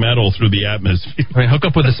throwing metal through the atmosphere. I mean, hook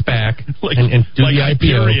up with a SPAC and do like the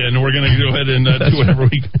IPO. Hyperion. We're going to go ahead and do whatever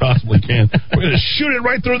we possibly can. We're going to shoot it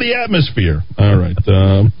right through the atmosphere. All right.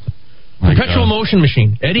 Perpetual motion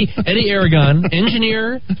machine. Eddie Aragon,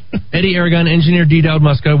 engineer D. Dowd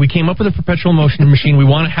Muska. We came up with a perpetual motion machine. We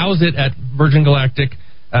want to house it at Virgin Galactic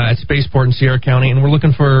at Spaceport in Sierra County, and we're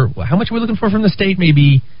looking for, how much are we looking for from the state?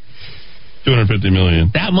 Maybe $250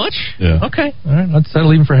 million. That much? Yeah. Okay. All right. Let's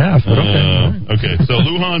settle even for half. But okay. So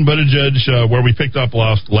Lujan Buttigieg, where we picked up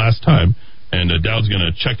last time, and Dowd's going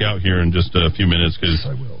to check out here in just a few minutes because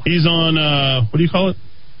he's on what do you call it?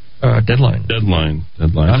 Deadline.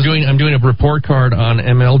 I'm doing a report card on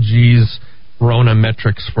MLG's Rona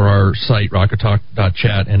metrics for our site,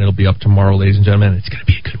 rockettalk.chat, and it'll be up tomorrow, ladies and gentlemen. It's going to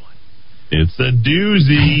be a good one. It's a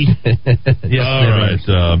doozy. Yes, all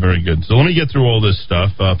right. Very good. So let me get through all this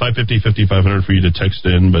stuff. 550-5500 for you to text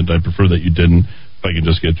in, but I prefer that you didn't, if I can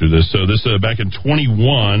just get through this. So this back in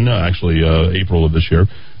 21, actually April of this year,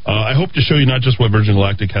 I hope to show you not just what Virgin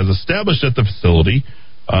Galactic has established at the facility.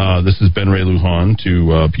 This is Ben Ray Lujan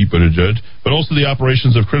to Pete Buttigieg, but also the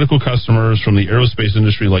operations of critical customers from the aerospace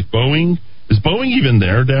industry like Boeing. Is Boeing even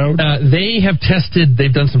there, Dowd?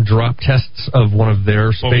 They've done some drop tests of one of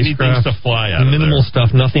their spacecraft. Things to fly out minimal of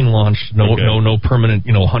stuff, nothing launched, no permanent,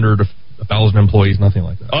 100 or 1,000 employees, nothing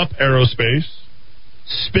like that. Up Aerospace,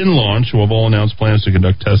 Spin Launch, who have all announced plans to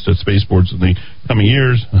conduct tests at spaceports in the coming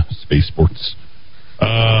years. Spaceports.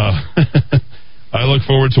 I look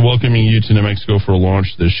forward to welcoming you to New Mexico for a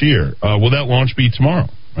launch this year. Will that launch be tomorrow,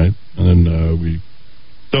 right? And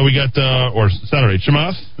then we got, or Saturday,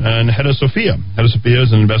 Chamath and Hedda Sophia. Hedda Sophia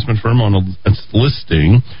is an investment firm on its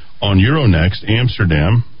listing on Euronext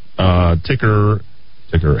Amsterdam. Ticker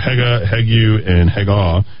Hegu and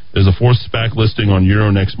Hega is a fourth SPAC listing on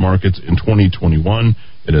Euronext markets in 2021.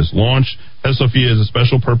 It has launched. Hedda Sophia is a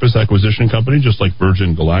special purpose acquisition company, just like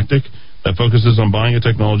Virgin Galactic, that focuses on buying a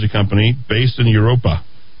technology company based in Europa.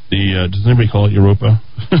 Does anybody call it Europa?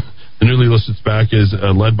 The newly listed SPAC is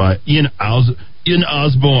led by Ian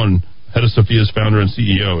Osborne, Hedda Sophia's founder and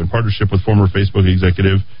CEO, in partnership with former Facebook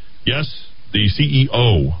executive, the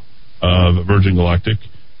CEO of Virgin Galactic,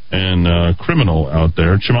 and criminal out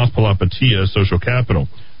there, Chamath Palihapitiya Social Capital.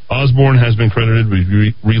 Osborne has been credited with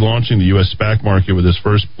relaunching the U.S. SPAC market with his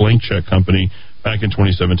first blank check company back in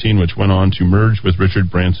 2017, which went on to merge with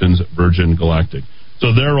Richard Branson's Virgin Galactic.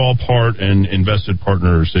 So they're all part and invested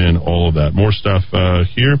partners in all of that. More stuff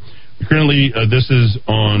here. Currently, this is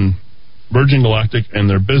on Virgin Galactic and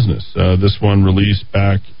their business. This one released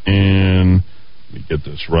back in, let me get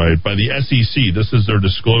this right, by the SEC. This is their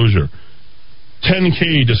disclosure.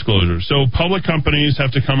 10K disclosure. So public companies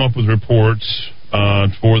have to come up with reports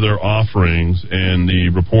for their offerings, and the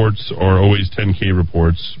reports are always 10K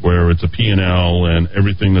reports where it's a P&L and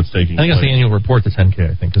everything that's taking place. I think it's the annual report, the 10K,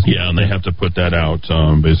 I think. Yeah, and they have to put that out.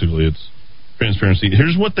 Basically, it's transparency.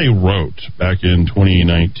 Here's what they wrote back in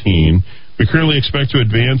 2019. We currently expect to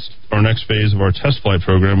advance our next phase of our test flight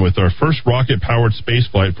program with our first rocket-powered space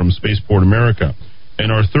flight from Spaceport America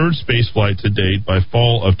and our third space flight to date by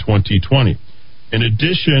fall of 2020. In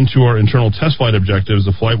addition to our internal test flight objectives,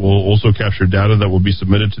 the flight will also capture data that will be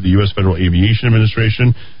submitted to the U.S. Federal Aviation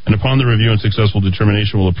Administration, and upon the review and successful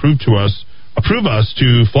determination will approve us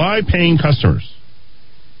to fly paying customers.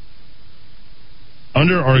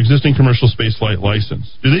 under our existing commercial spaceflight license.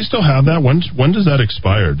 Do they still have that? When does that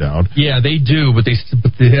expire, Dowd? Yeah, they do, but the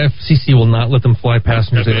FCC will not let them fly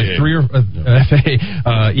passengers. They have three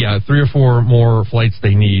or four more flights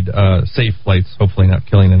they need, safe flights, hopefully not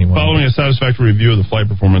killing anyone. Following a satisfactory review of the flight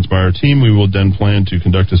performance by our team, we will then plan to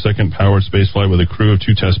conduct a second powered spaceflight with a crew of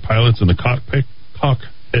 2 test pilots in the cockpit,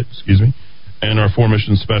 and our 4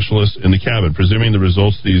 mission specialists in the cabin. Presuming the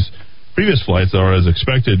results of these previous flights are as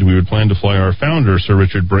expected, we would plan to fly our founder, Sir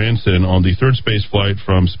Richard Branson, on the 3rd space flight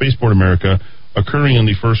from Spaceport America, occurring in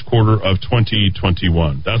the first quarter of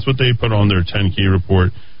 2021. That's what they put on their 10-K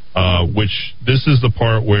report, which this is the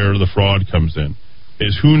part where the fraud comes in,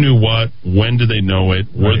 is who knew what, when did they know it,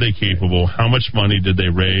 were they capable, how much money did they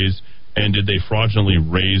raise, and did they fraudulently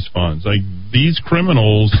raise funds? Like, these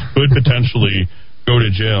criminals could potentially go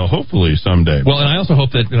to jail, hopefully, someday. Well, and I also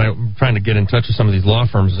hope that, I'm trying to get in touch with some of these law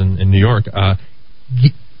firms in New York,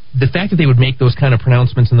 the fact that they would make those kind of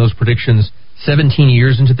pronouncements and those predictions 17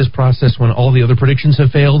 years into this process when all the other predictions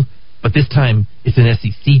have failed, but this time it's an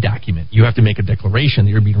SEC document. You have to make a declaration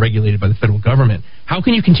that you're being regulated by the federal government. How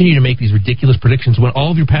can you continue to make these ridiculous predictions when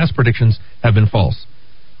all of your past predictions have been false?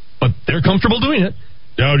 But they're comfortable doing it.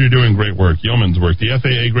 Dowd, you're doing great work, yeoman's work. The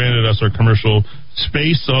FAA granted us our commercial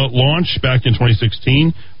space launch back in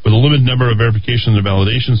 2016 with a limited number of verification and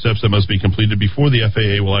validation steps that must be completed before the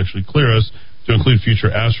FAA will actually clear us to include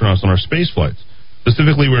future astronauts on our space flights.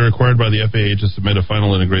 Specifically, we're required by the FAA to submit a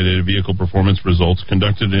final integrated vehicle performance results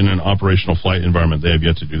conducted in an operational flight environment. They have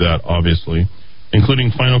yet to do that, obviously,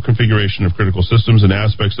 including final configuration of critical systems and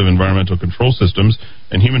aspects of environmental control systems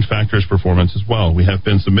and human factors performance as well. We have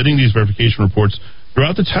been submitting these verification reports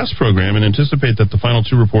throughout the test program and anticipate that the final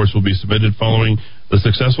 2 reports will be submitted following the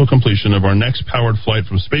successful completion of our next powered flight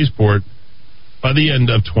from Spaceport by the end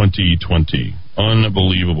of 2020.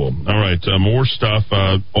 Unbelievable. All right, more stuff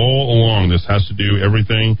all along. This has to do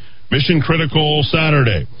everything mission critical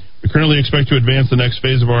Saturday. We currently expect to advance the next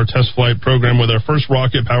phase of our test flight program with our first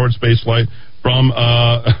rocket-powered space flight from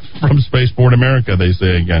Spaceport America, they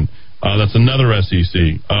say again. That's another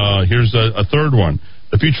SEC. Here's a third one.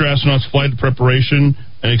 The future astronauts' flight preparation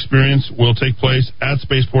and experience will take place at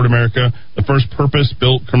Spaceport America, the first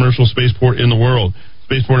purpose-built commercial spaceport in the world.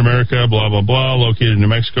 Spaceport America, blah, blah, blah, located in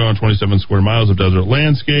New Mexico on 27 square miles of desert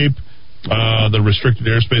landscape. The restricted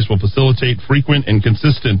airspace will facilitate frequent and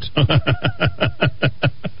consistent...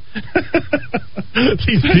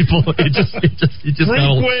 These people, it just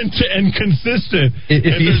frequent and consistent. If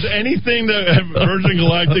there's anything that Virgin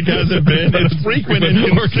Galactic hasn't been, it's frequent and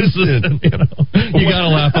consistent. You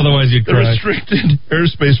gotta laugh, otherwise you cry. The restricted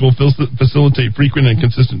airspace will facilitate frequent and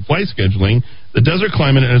consistent flight scheduling. The desert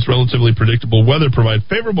climate and its relatively predictable weather provide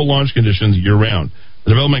favorable launch conditions year-round.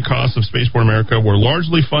 The development costs of Spaceport America were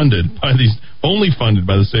largely only funded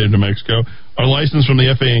by the state of New Mexico. Our license from the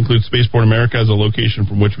FAA includes Spaceport America as a location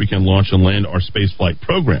from which we can launch and land our spaceflight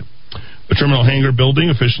program. The terminal hangar building,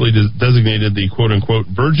 officially designated the quote-unquote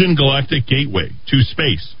Virgin Galactic Gateway to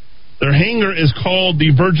space. Their hangar is called the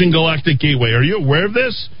Virgin Galactic Gateway. Are you aware of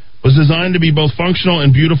this? Was designed to be both functional and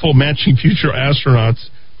beautiful, matching future astronauts.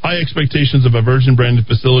 High expectations of a Virgin-branded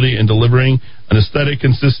facility and delivering an aesthetic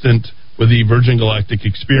consistent with the Virgin Galactic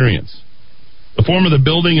experience. The form of the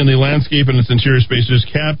building and the landscape and its interior spaces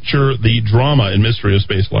capture the drama and mystery of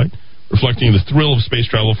spaceflight, reflecting the thrill of space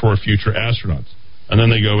travel for our future astronauts. And then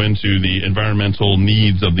they go into the environmental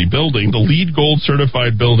needs of the building. The LEED Gold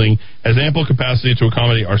certified building has ample capacity to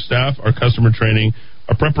accommodate our staff, our customer training,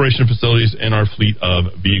 our preparation facilities, and our fleet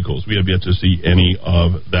of vehicles. We have yet to see any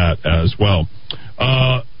of that as well.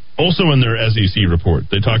 Also in their SEC report,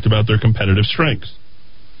 they talked about their competitive strengths.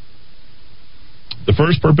 The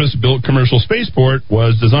first purpose-built commercial spaceport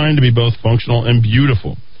was designed to be both functional and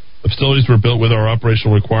beautiful. The facilities were built with our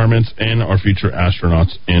operational requirements and our future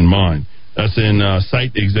astronauts in mind. That's in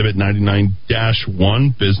Site Exhibit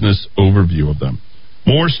 99-1, business overview of them.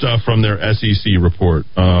 More stuff from their SEC report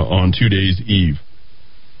on 2 days eve.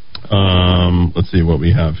 Let's see what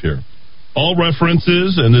we have here. All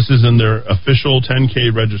references, and this is in their official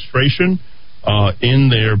 10K registration, in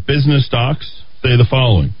their business docs, say the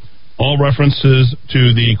following. All references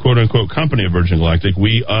to the quote-unquote company of Virgin Galactic,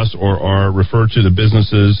 we, us, or are referred to the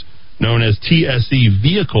businesses known as TSC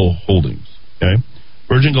Vehicle Holdings. Okay?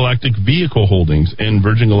 Virgin Galactic Vehicle Holdings and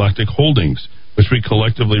Virgin Galactic Holdings, which we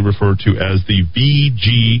collectively refer to as the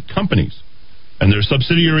VG companies, and their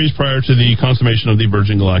subsidiaries prior to the consummation of the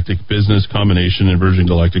Virgin Galactic business combination and Virgin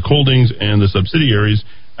Galactic Holdings, and the subsidiaries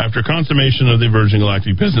after consummation of the Virgin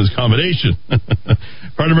Galactic business combination.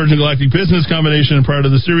 Prior to Virgin Galactic business combination and prior to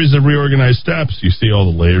the series of reorganized steps, you see all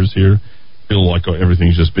the layers here. Feel like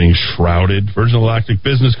everything's just being shrouded. Virgin Galactic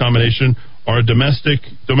business combination are a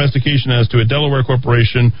domestication as to a Delaware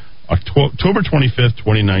corporation, October 25th,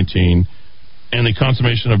 2019, and the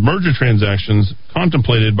consummation of merger transactions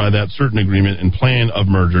contemplated by that certain agreement and plan of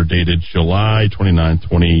merger dated July 29,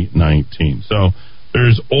 2019. So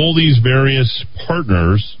there's all these various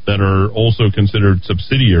partners that are also considered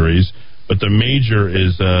subsidiaries, but the major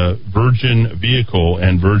is Virgin Vehicle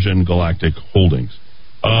and Virgin Galactic Holdings.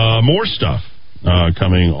 More stuff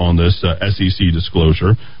coming on this SEC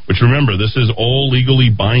disclosure, which, remember, this is all legally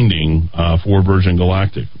binding for Virgin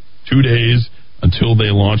Galactic. 2 days until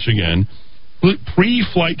they launch again.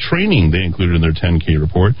 Pre-flight training they included in their 10K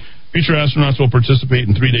report. Future astronauts will participate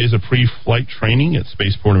in 3 days of pre-flight training at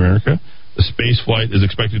Spaceport America. The space flight is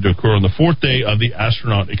expected to occur on the 4th day of the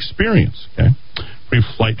astronaut experience. Okay.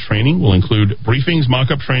 Pre-flight training will include briefings,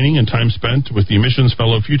 mock-up training, and time spent with the mission's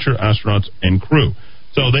fellow future astronauts and crew.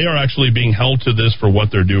 So they are actually being held to this for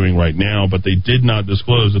what they're doing right now, but they did not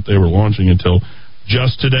disclose that they were launching until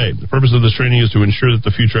just today. The purpose of this training is to ensure that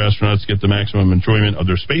the future astronauts get the maximum enjoyment of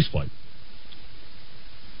their space flight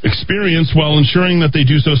experience while ensuring that they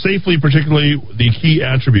do so safely, particularly the key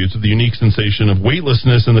attributes of the unique sensation of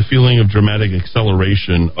weightlessness and the feeling of dramatic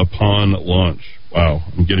acceleration upon launch. Wow,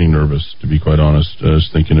 I'm getting nervous, to be quite honest,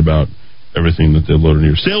 just thinking about everything that they've loaded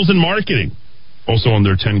here. Sales and marketing, also on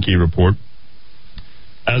their 10K report.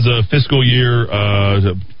 As a fiscal year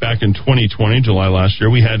back in 2020, July last year,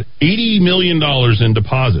 we had $80 million in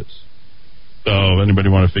deposits. So if anybody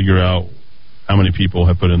want to figure out how many people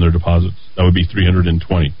have put in their deposits, that would be 320.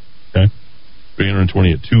 Okay,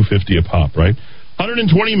 320 at $250 a pop, right?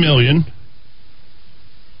 120 million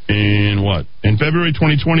in what? In February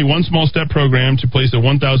 2020, One Small Step program to place a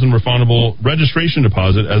 1,000 refundable registration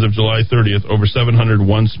deposit as of July 30th. Over 701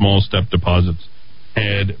 small step deposits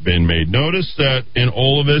had been made. Notice that in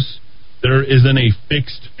all of this, there isn't a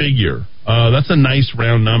fixed figure. That's a nice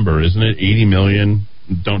round number, isn't it? 80 million.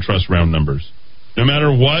 Don't trust round numbers. No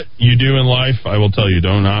matter what you do in life, I will tell you,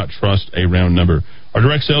 do not trust a round number. Our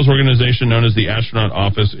direct sales organization, known as the Astronaut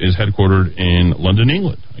Office, is headquartered in London,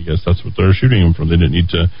 England. I guess that's what they're shooting them from. They didn't need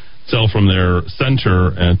to sell from their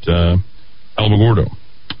center at Alamogordo.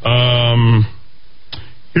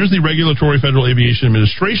 Here's the Regulatory Federal Aviation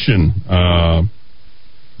Administration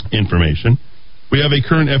information. We have a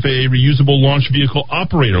current FAA reusable launch vehicle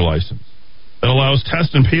operator license that allows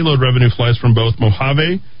test and payload revenue flights from both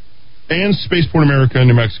Mojave and Spaceport America in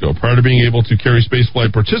New Mexico. Prior to being able to carry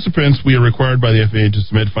spaceflight participants, we are required by the FAA to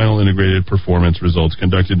submit final integrated performance results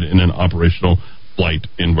conducted in an operational flight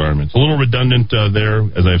environment. It's a little redundant there,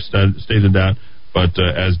 as I've stated that, but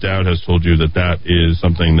as Dowd has told you, that is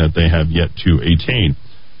something that they have yet to attain.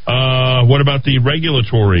 What about the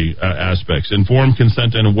regulatory aspects? Informed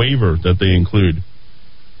consent and a waiver that they include.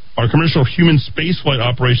 Our commercial human spaceflight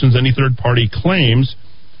operations, any third-party claims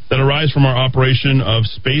that arise from our operation of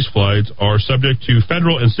space flights are subject to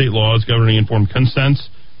federal and state laws governing informed consents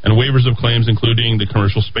and waivers of claims, including the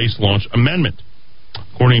Commercial Space Launch Amendment.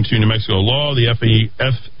 According to New Mexico law, the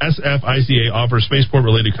SFICA offers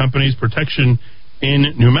spaceport-related companies protection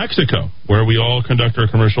in New Mexico, where we all conduct our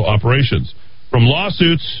commercial operations, from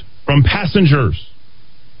lawsuits from passengers.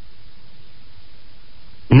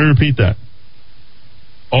 Let me repeat that.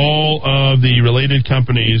 All of the related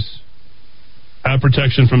companies have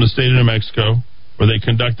protection from the state of New Mexico, where they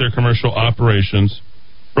conduct their commercial operations,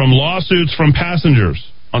 from lawsuits from passengers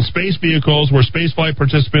on space vehicles where spaceflight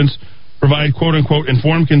participants provide quote-unquote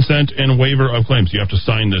informed consent and waiver of claims. You have to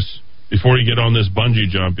sign this before you get on this bungee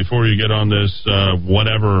jump, before you get on this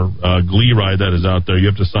glee ride that is out there. You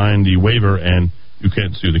have to sign the waiver, and you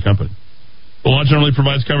can't sue the company. The law generally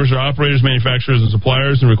provides coverage to operators, manufacturers, and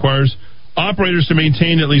suppliers, and requires operators to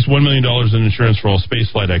maintain at least $1 million in insurance for all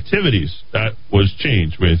spaceflight activities. That was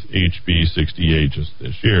changed with HB 68 just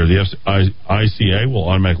this year. The ICA will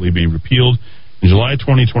automatically be repealed in July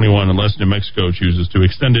 2021 unless New Mexico chooses to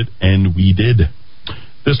extend it, and we did.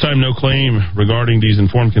 This time, no claim regarding these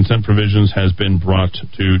informed consent provisions has been brought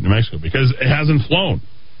to New Mexico because it hasn't flown.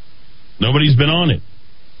 Nobody's been on it.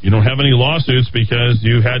 You don't have any lawsuits because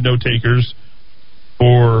you had no takers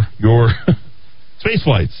for your space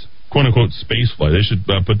flights. Quote-unquote space flight. They should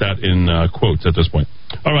put that in quotes at this point.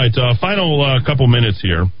 All right, final couple minutes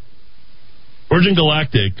here. Virgin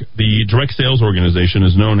Galactic, the direct sales organization,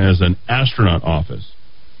 is known as an astronaut office.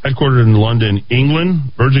 Headquartered in London,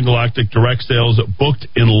 England, Virgin Galactic direct sales booked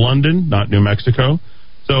in London, not New Mexico.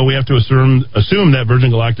 So we have to assume that Virgin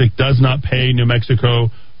Galactic does not pay New Mexico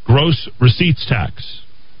gross receipts tax,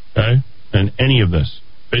 okay, and any of this,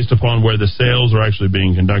 based upon where the sales are actually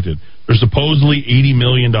being conducted. There's supposedly $80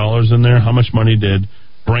 million in there. How much money did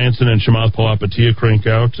Branson and Chamath Palihapitiya crank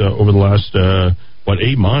out over the last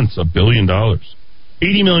 8 months, $1 billion.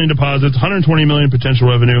 80 million deposits, 120 million potential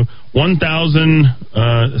revenue,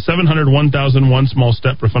 701,001 small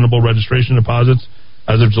step refundable registration deposits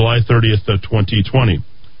as of July 30th of 2020.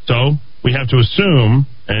 So we have to assume,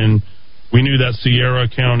 and we knew that Sierra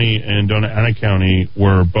County and Dona Ana County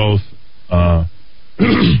were both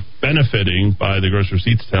benefiting by the gross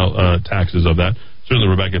receipts taxes of that. Certainly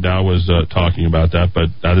Rebecca Dow was talking about that, but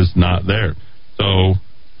that is not there. So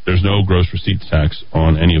there's no gross receipts tax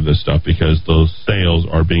on any of this stuff because those sales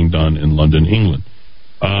are being done in London, England.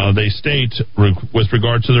 They state, with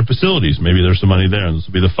regard to their facilities, maybe there's some money there, and this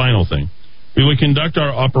will be the final thing. We would conduct our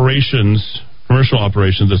operations, commercial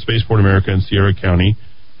operations at Spaceport America in Sierra County,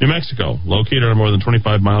 New Mexico, located on more than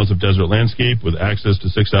 25 miles of desert landscape with access to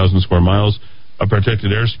 6,000 square miles of protected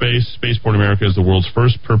airspace. Spaceport America is the world's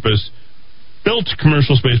first purpose-built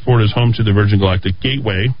commercial spaceport, is home to the Virgin Galactic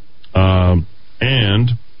Gateway,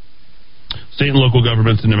 and state and local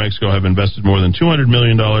governments in New Mexico have invested more than $200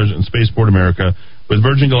 million in Spaceport America, with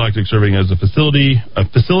Virgin Galactic serving as a facilities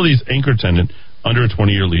anchor tenant under a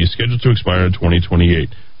 20-year lease scheduled to expire in 2028,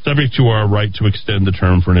 subject to our right to extend the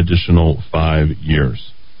term for an additional 5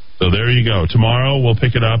 years. So there you go. Tomorrow we'll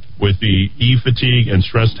pick it up with the E-fatigue and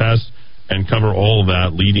stress test and cover all of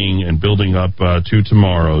that leading and building up to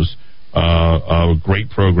tomorrow's a great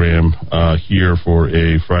program here for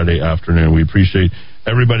a Friday afternoon. We appreciate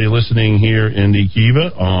everybody listening here in the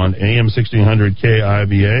Kiva on AM 1600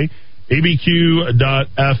 KIVA,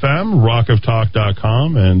 abq.fm,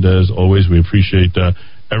 rockoftalk.com, and as always, we appreciate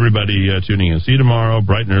everybody tuning in. See you tomorrow,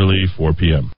 bright and early, 4 p.m.